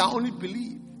 What we can only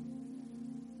believe,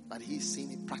 but he's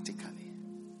seeing it practically.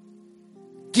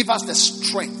 Give us the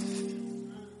strength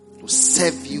to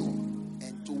serve you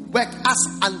and to work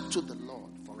us unto the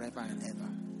Lord forever and ever.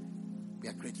 We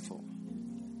are grateful.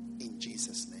 In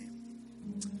Jesus' name.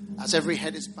 As every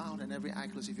head is bowed and every eye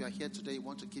closed, if you are here today, you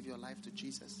want to give your life to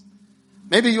Jesus.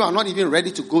 Maybe you are not even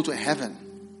ready to go to heaven.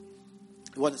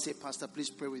 You want to say, Pastor, please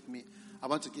pray with me. I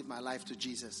want to give my life to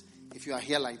Jesus. If you are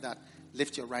here like that,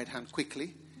 lift your right hand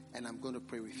quickly and I'm going to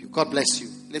pray with you. God bless you.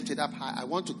 Lift it up high. I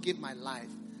want to give my life.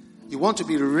 You want to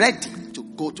be ready to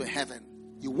go to heaven.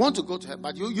 You want to go to heaven,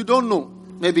 but you don't know.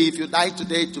 Maybe if you die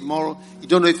today, tomorrow, you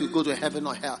don't know if you go to heaven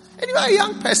or hell. And you are a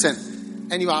young person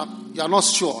and you are not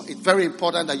sure. It's very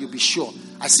important that you be sure.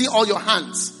 I see all your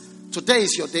hands. Today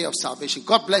is your day of salvation.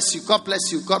 God bless you. God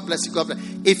bless you. God bless you. God bless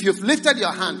you. If you've lifted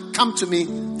your hand, come to me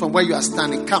from where you are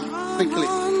standing. Come quickly.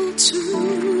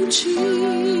 To Jesus.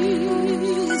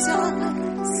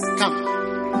 Come.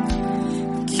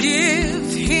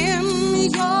 Give him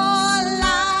your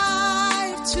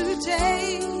life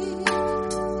today.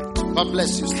 God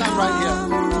bless you. Stand right here.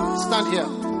 Stand here.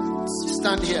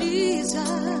 stand here.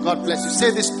 God bless you.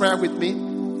 Say this prayer with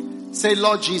me. Say,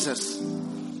 Lord Jesus,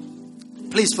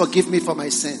 please forgive me for my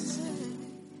sins.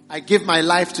 I give my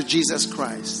life to Jesus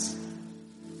Christ.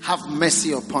 Have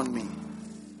mercy upon me.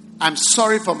 I'm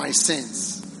sorry for my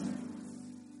sins.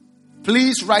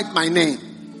 Please write my name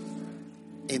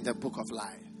in the book of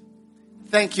life.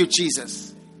 Thank you,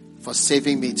 Jesus, for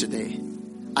saving me today.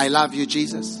 I love you,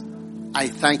 Jesus. I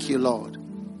thank you, Lord.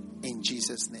 In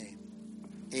Jesus' name.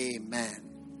 Amen.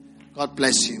 God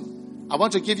bless you. I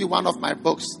want to give you one of my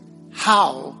books,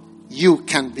 How You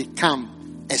Can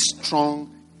Become a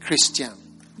Strong Christian.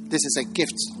 This is a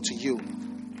gift to you.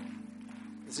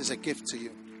 This is a gift to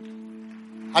you.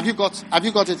 Have you got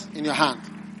it in your hand?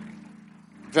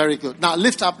 Very good. Now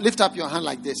lift up your hand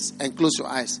like this and close your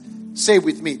eyes. Say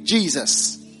with me,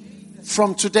 Jesus,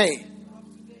 from today,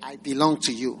 I belong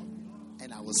to you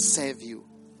and I will serve you.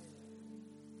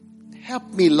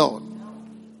 Help me, Lord,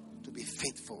 to be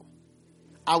faithful.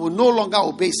 I will no longer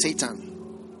obey Satan,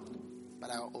 but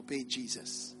I will obey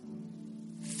Jesus.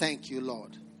 Thank you,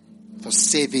 Lord, for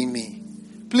saving me.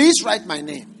 Please write my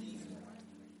name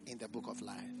in the book of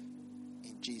life.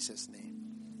 In Jesus' name.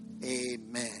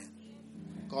 Amen.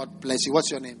 God bless you.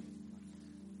 What's your name?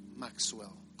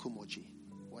 Maxwell Kumoji.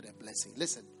 What a blessing.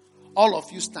 Listen, all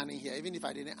of you standing here, even if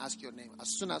I didn't ask your name,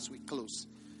 as soon as we close,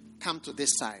 come to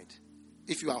this side.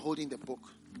 If you are holding the book,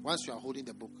 once you are holding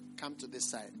the book, come to this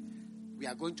side. We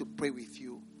are going to pray with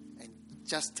you and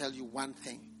just tell you one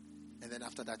thing. And then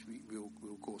after that, we'll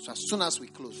go. So as soon as we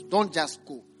close, don't just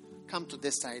go. Come to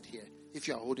this side here. If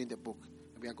you are holding the book,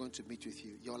 we are going to meet with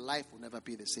you. Your life will never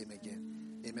be the same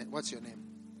again. Amen. What's your name?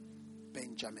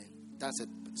 Benjamin. That's a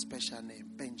special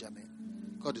name. Benjamin.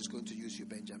 God is going to use you,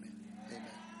 Benjamin. Amen.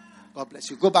 God bless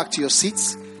you. Go back to your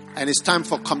seats. And it's time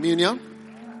for communion.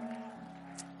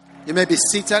 You may be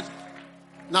seated.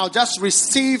 Now just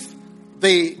receive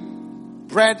the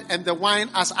bread and the wine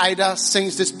as Ida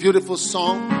sings this beautiful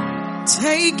song.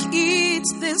 Take, eat,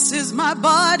 this is my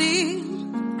body,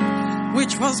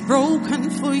 which was broken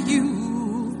for you.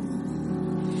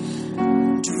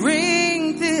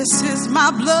 Drink, this is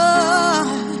my blood,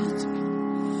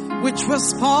 which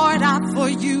was poured out for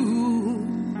you.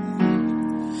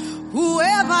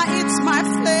 Whoever eats my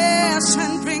flesh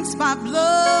and drinks my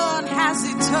blood has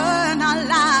eternal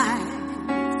life.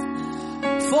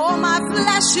 For my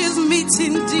flesh is meat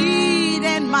indeed,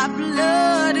 and my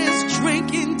blood is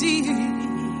drink indeed.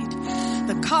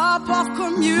 The cup of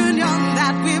communion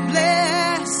that we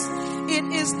bless, it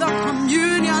is the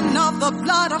communion of the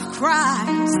blood of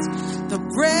Christ. The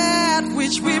bread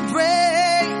which we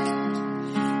break,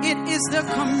 it is the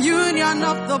communion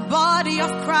of the body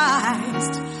of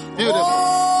Christ. Beautiful.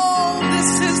 Oh,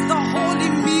 this is the holy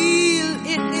meal.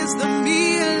 It is the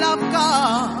meal of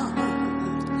God.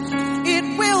 It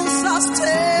will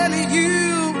sustain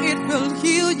you. It will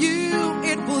heal you.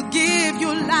 It will give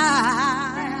you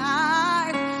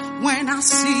life. When I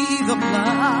see the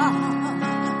blood,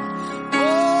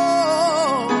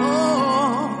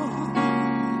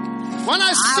 when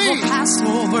I will pass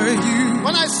over you.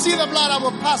 When I see the blood, I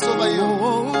will pass over you.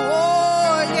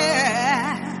 Oh,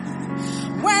 yeah.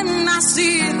 When I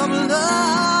see the blood,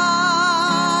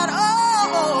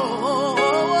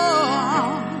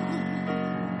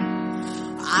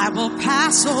 I will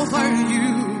pass over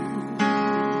you.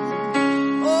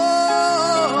 Oh,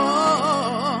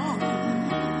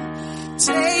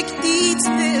 take, eat,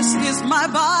 this is my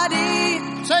body.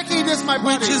 Take, eat, this my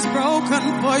body, which is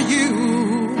broken for you.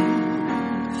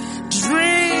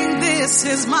 Drink, this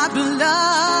is my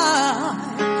blood,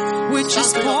 which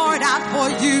is poured out for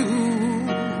you.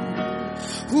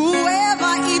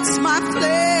 Whoever eats my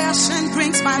flesh and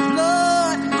drinks my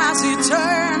blood has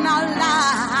eternal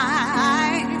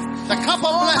life. The cup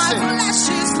of blessing. My flesh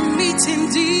is meat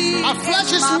indeed. Our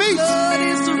flesh is my meat. Blood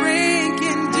is drink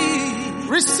indeed.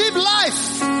 Receive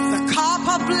life. The cup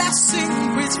of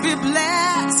blessing which we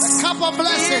bless. The cup of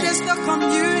blessing. It is the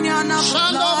communion of the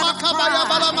blood of Christ.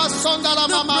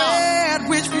 The bread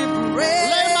which we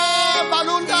break.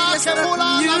 It is the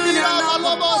communion of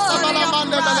the body of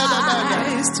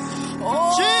Christ.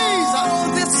 Oh, Jesus.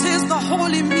 This is the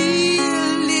holy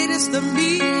meal. It is the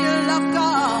meal of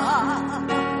God.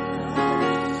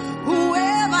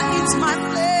 Whoever eats my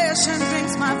flesh and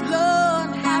drinks my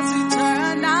blood has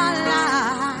eternal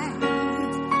life.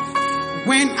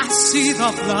 When I see the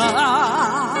blood,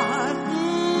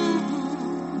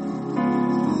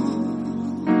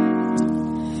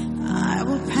 I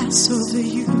will pass over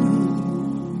you.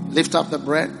 Lift up the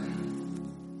bread.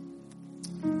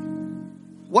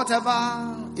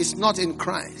 Whatever is not in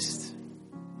Christ,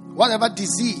 whatever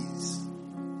disease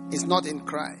is not in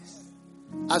Christ,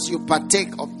 as you partake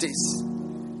of this,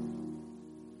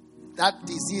 that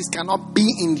disease cannot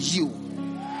be in you.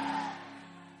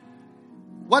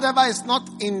 Whatever is not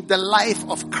in the life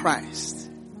of Christ,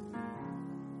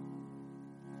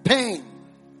 pain,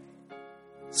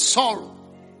 sorrow,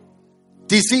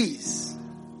 disease,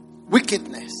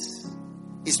 wickedness,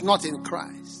 is not in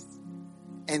Christ.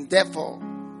 And therefore,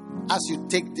 as you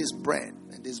take this bread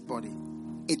and this body,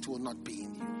 it will not be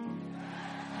in you.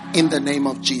 In the name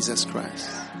of Jesus Christ.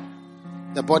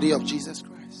 The body of Jesus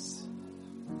Christ.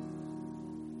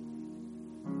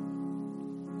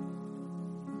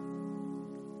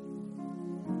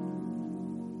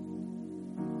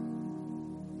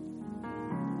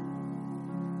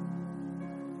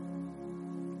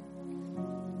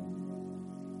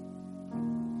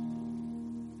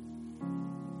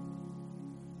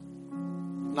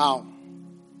 Now,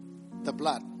 the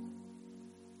blood.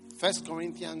 1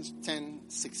 Corinthians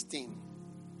 10:16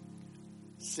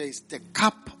 says, the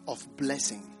cup of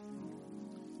blessing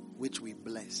which we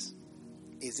bless,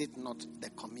 is it not the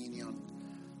communion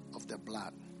of the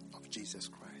blood of Jesus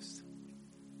Christ?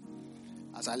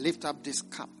 As I lift up this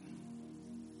cup,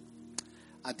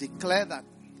 I declare that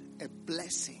a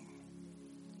blessing,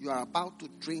 you are about to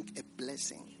drink a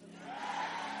blessing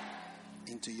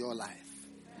into your life.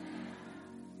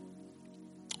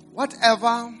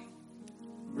 Whatever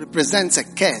represents a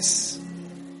curse,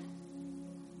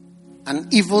 an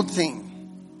evil thing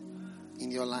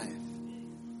in your life,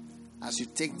 as you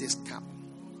take this cup,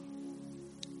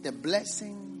 the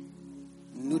blessing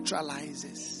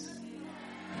neutralizes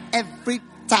every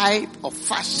type of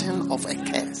fashion of a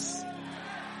curse.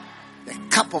 The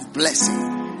cup of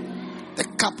blessing, the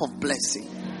cup of blessing,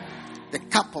 the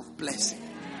cup of blessing,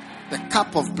 the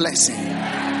cup of blessing,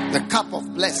 the cup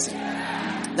of blessing,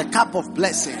 the cup of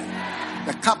blessing,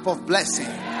 the cup of blessing,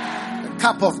 the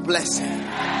cup of blessing.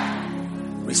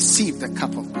 Receive the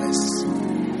cup of blessing.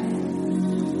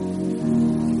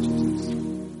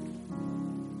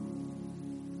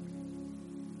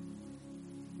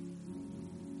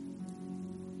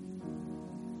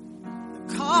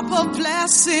 The cup of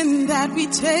blessing that we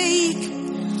take,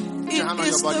 it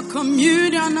is the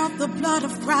communion of the blood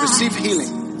of Christ. Receive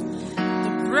healing.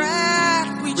 The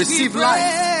bread which receive we break,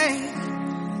 life.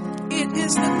 it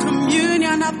is the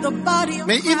communion of the body of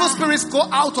May Christ. evil spirits go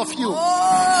out of you.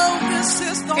 Oh, this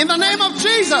is the in the name of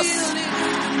Jesus.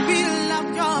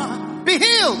 Be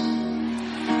healed.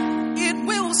 It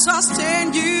will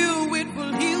sustain you. It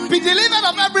will heal you. Be delivered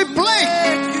of every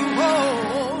plague.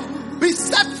 Be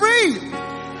set free.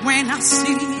 When I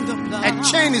see the blood, a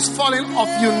chain is falling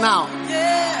off you now.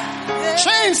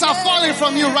 Chains are falling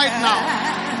from you right now.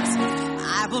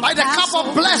 By the cup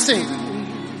of blessing,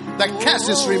 the curse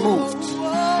is removed.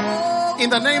 In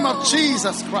the name of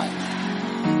Jesus Christ.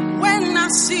 When I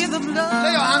see the blood,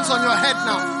 lay your hands on your head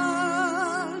now.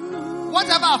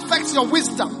 Whatever affects your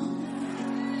wisdom,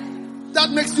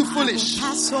 that makes you foolish,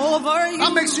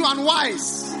 that makes you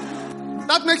unwise,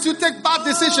 that makes you take bad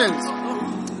decisions,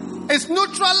 it's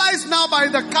neutralized now by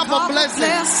the cup of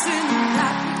blessing.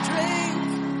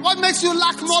 What makes you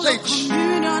lack knowledge,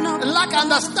 lack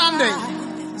understanding?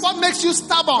 What makes you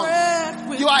stubborn?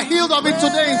 You are healed of it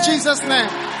today in Jesus' name.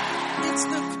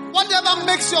 Whatever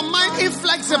makes your mind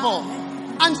inflexible,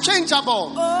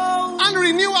 unchangeable,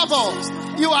 unrenewable,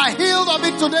 you are healed of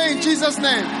it today in Jesus'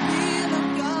 name.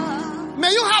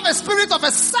 May you have a spirit of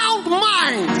a sound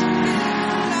mind.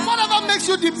 Whatever makes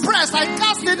you depressed, I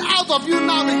cast it out of you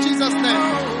now in Jesus'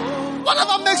 name.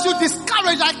 Whatever makes you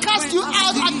discouraged, I cast you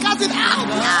out. I cast it out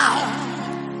now.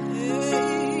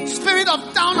 Spirit of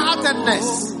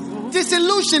downheartedness,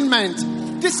 disillusionment,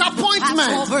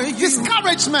 disappointment,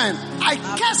 discouragement, I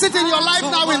cast it in your life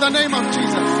now in the name of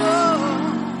Jesus.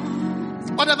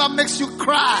 Whatever makes you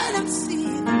cry,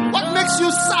 what makes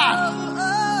you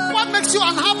sad, what makes you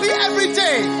unhappy every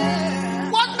day,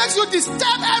 what makes you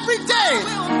disturbed every day,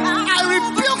 I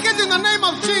rebuke it in the name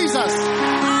of Jesus.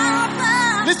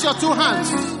 Lift your two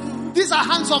hands. These are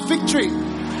hands of victory.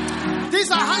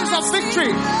 These are hands of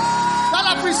victory that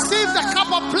have received the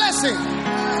cup of blessing.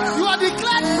 You are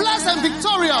declared blessed and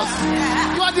victorious.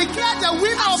 You are declared the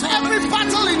winner of every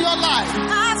battle in your life.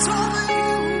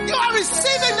 You are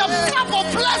receiving the cup of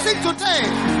blessing today.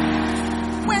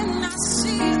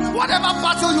 Whatever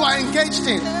battle you are engaged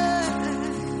in,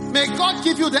 may God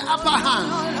give you the upper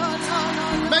hand.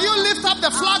 May you lift up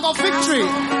the flag of victory.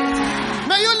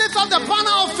 May you lift up the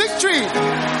banner of victory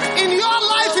in your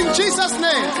life in Jesus'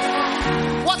 name.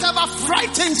 Whatever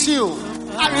frightens you,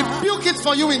 I rebuke it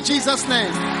for you in Jesus'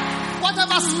 name.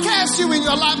 Whatever scares you in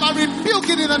your life, I rebuke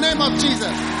it in the name of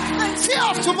Jesus. Fear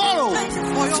of tomorrow,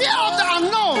 fear of the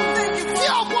unknown,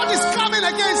 fear of what is coming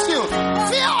against you.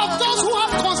 Fear of those who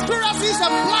have conspiracies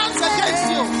and plans against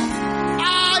you.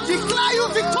 I declare you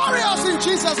victorious in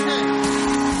Jesus' name.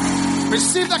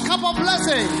 Receive the cup of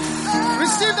blessing.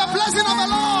 Receive the blessing of the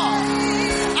Lord.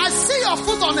 I see your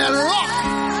foot on a rock.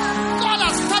 God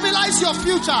has stabilized your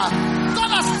future. God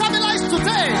has stabilized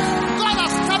today. God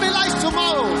has stabilized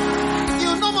tomorrow.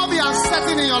 You'll no more be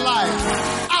uncertain in your life.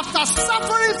 After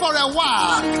suffering for a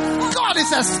while, God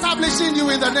is establishing you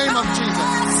in the name of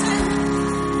Jesus.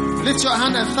 Lift your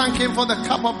hand and thank Him for the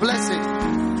cup of blessing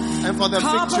and for the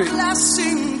victory. Cup of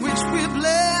blessing which we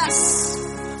bless.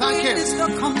 Thank Him.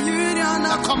 The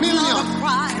communion.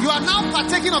 You are now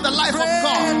partaking of the life of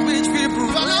God.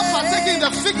 You are now partaking the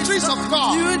victories of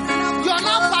God. You are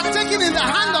now partaking in the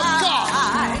hand of God.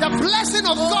 The blessing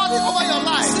of God over your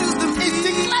life is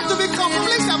declared to be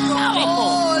complete and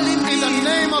powerful in the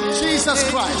name of Jesus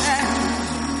Christ.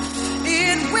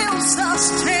 It will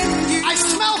sustain you. I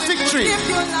smell victory.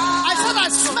 I said I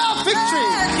smell victory.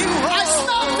 I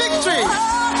smell victory.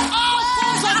 All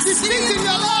forms of defeat in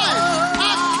your life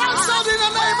are cancelled in the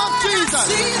name of Jesus.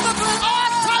 All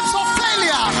types of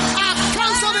failure are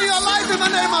cancelled in your life in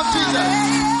the name of Jesus.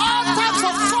 All types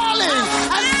of falling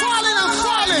and falling and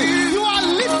falling, you are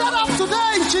lifted up today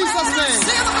in Jesus' name.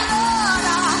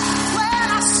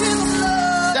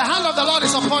 The hand of the Lord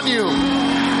is upon you.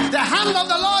 The hand of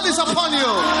the Lord is upon you.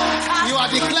 You are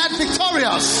declared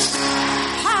victorious.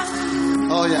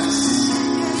 Oh yes.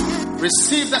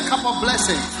 Receive the cup of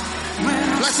blessing.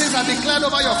 Blessings are declared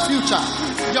over your future.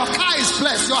 Your car is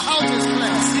blessed. Your house is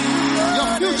blessed. Your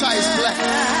future is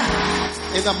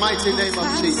blessed. In the mighty name of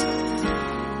Jesus.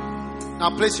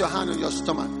 Now place your hand on your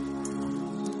stomach.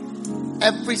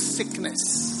 Every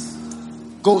sickness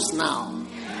goes now.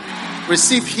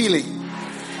 Receive healing.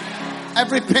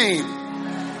 Every pain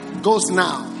goes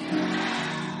now.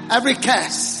 Every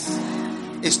curse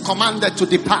is commanded to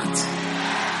depart.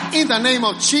 In the name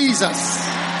of Jesus,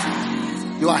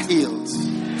 you are healed.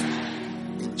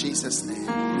 In Jesus'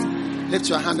 name. Lift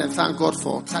your hand and thank God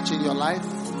for touching your life.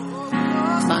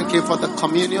 Thank Him for the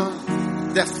communion,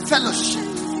 the fellowship,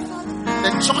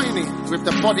 the joining with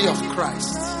the body of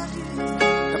Christ,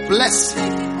 the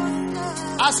blessing.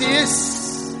 As He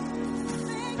is,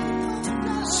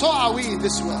 so are we in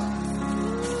this world.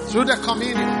 Through the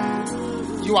communion,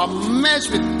 you are merged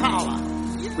with power,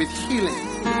 with healing,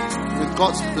 with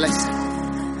God's blessing.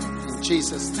 In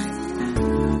Jesus' name.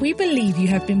 We believe you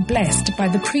have been blessed by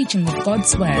the preaching of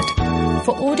God's Word.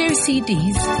 For audio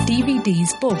CDs,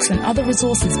 DVDs, books and other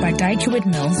resources by Daikiwood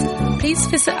Mills, please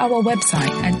visit our website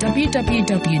at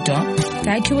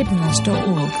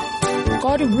www.daikiwoodmills.org.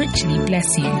 God richly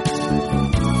bless you.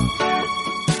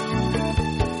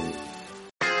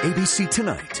 ABC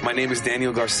Tonight. My name is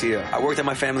Daniel Garcia. I worked at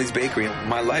my family's bakery.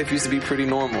 My life used to be pretty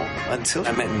normal until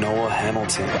I met Noah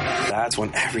Hamilton. That's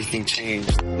when everything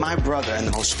changed. My brother and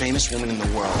the most famous woman in the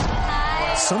world.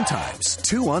 Sometimes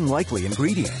two unlikely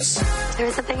ingredients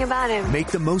There's something about him. make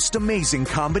the most amazing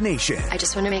combination. I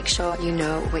just want to make sure you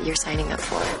know what you're signing up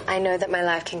for. I know that my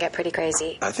life can get pretty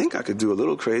crazy. I think I could do a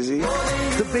little crazy.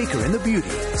 The Baker and the Beauty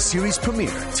series premiere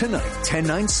tonight,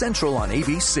 10/9 Central on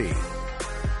ABC.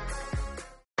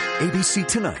 ABC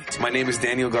Tonight. My name is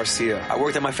Daniel Garcia. I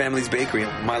worked at my family's bakery.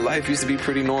 My life used to be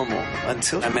pretty normal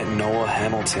until I met Noah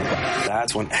Hamilton.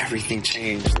 That's when everything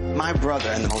changed. My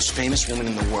brother and the most famous woman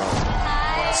in the world.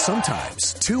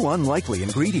 Sometimes two unlikely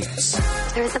ingredients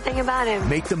There's something about him.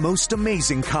 make the most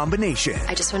amazing combination.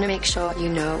 I just want to make sure you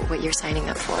know what you're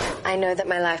signing up for. I know that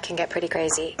my life can get pretty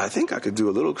crazy. I think I could do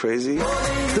a little crazy.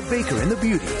 The Baker and the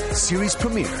Beauty series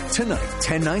premiere tonight,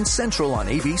 10/9 Central on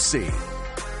ABC.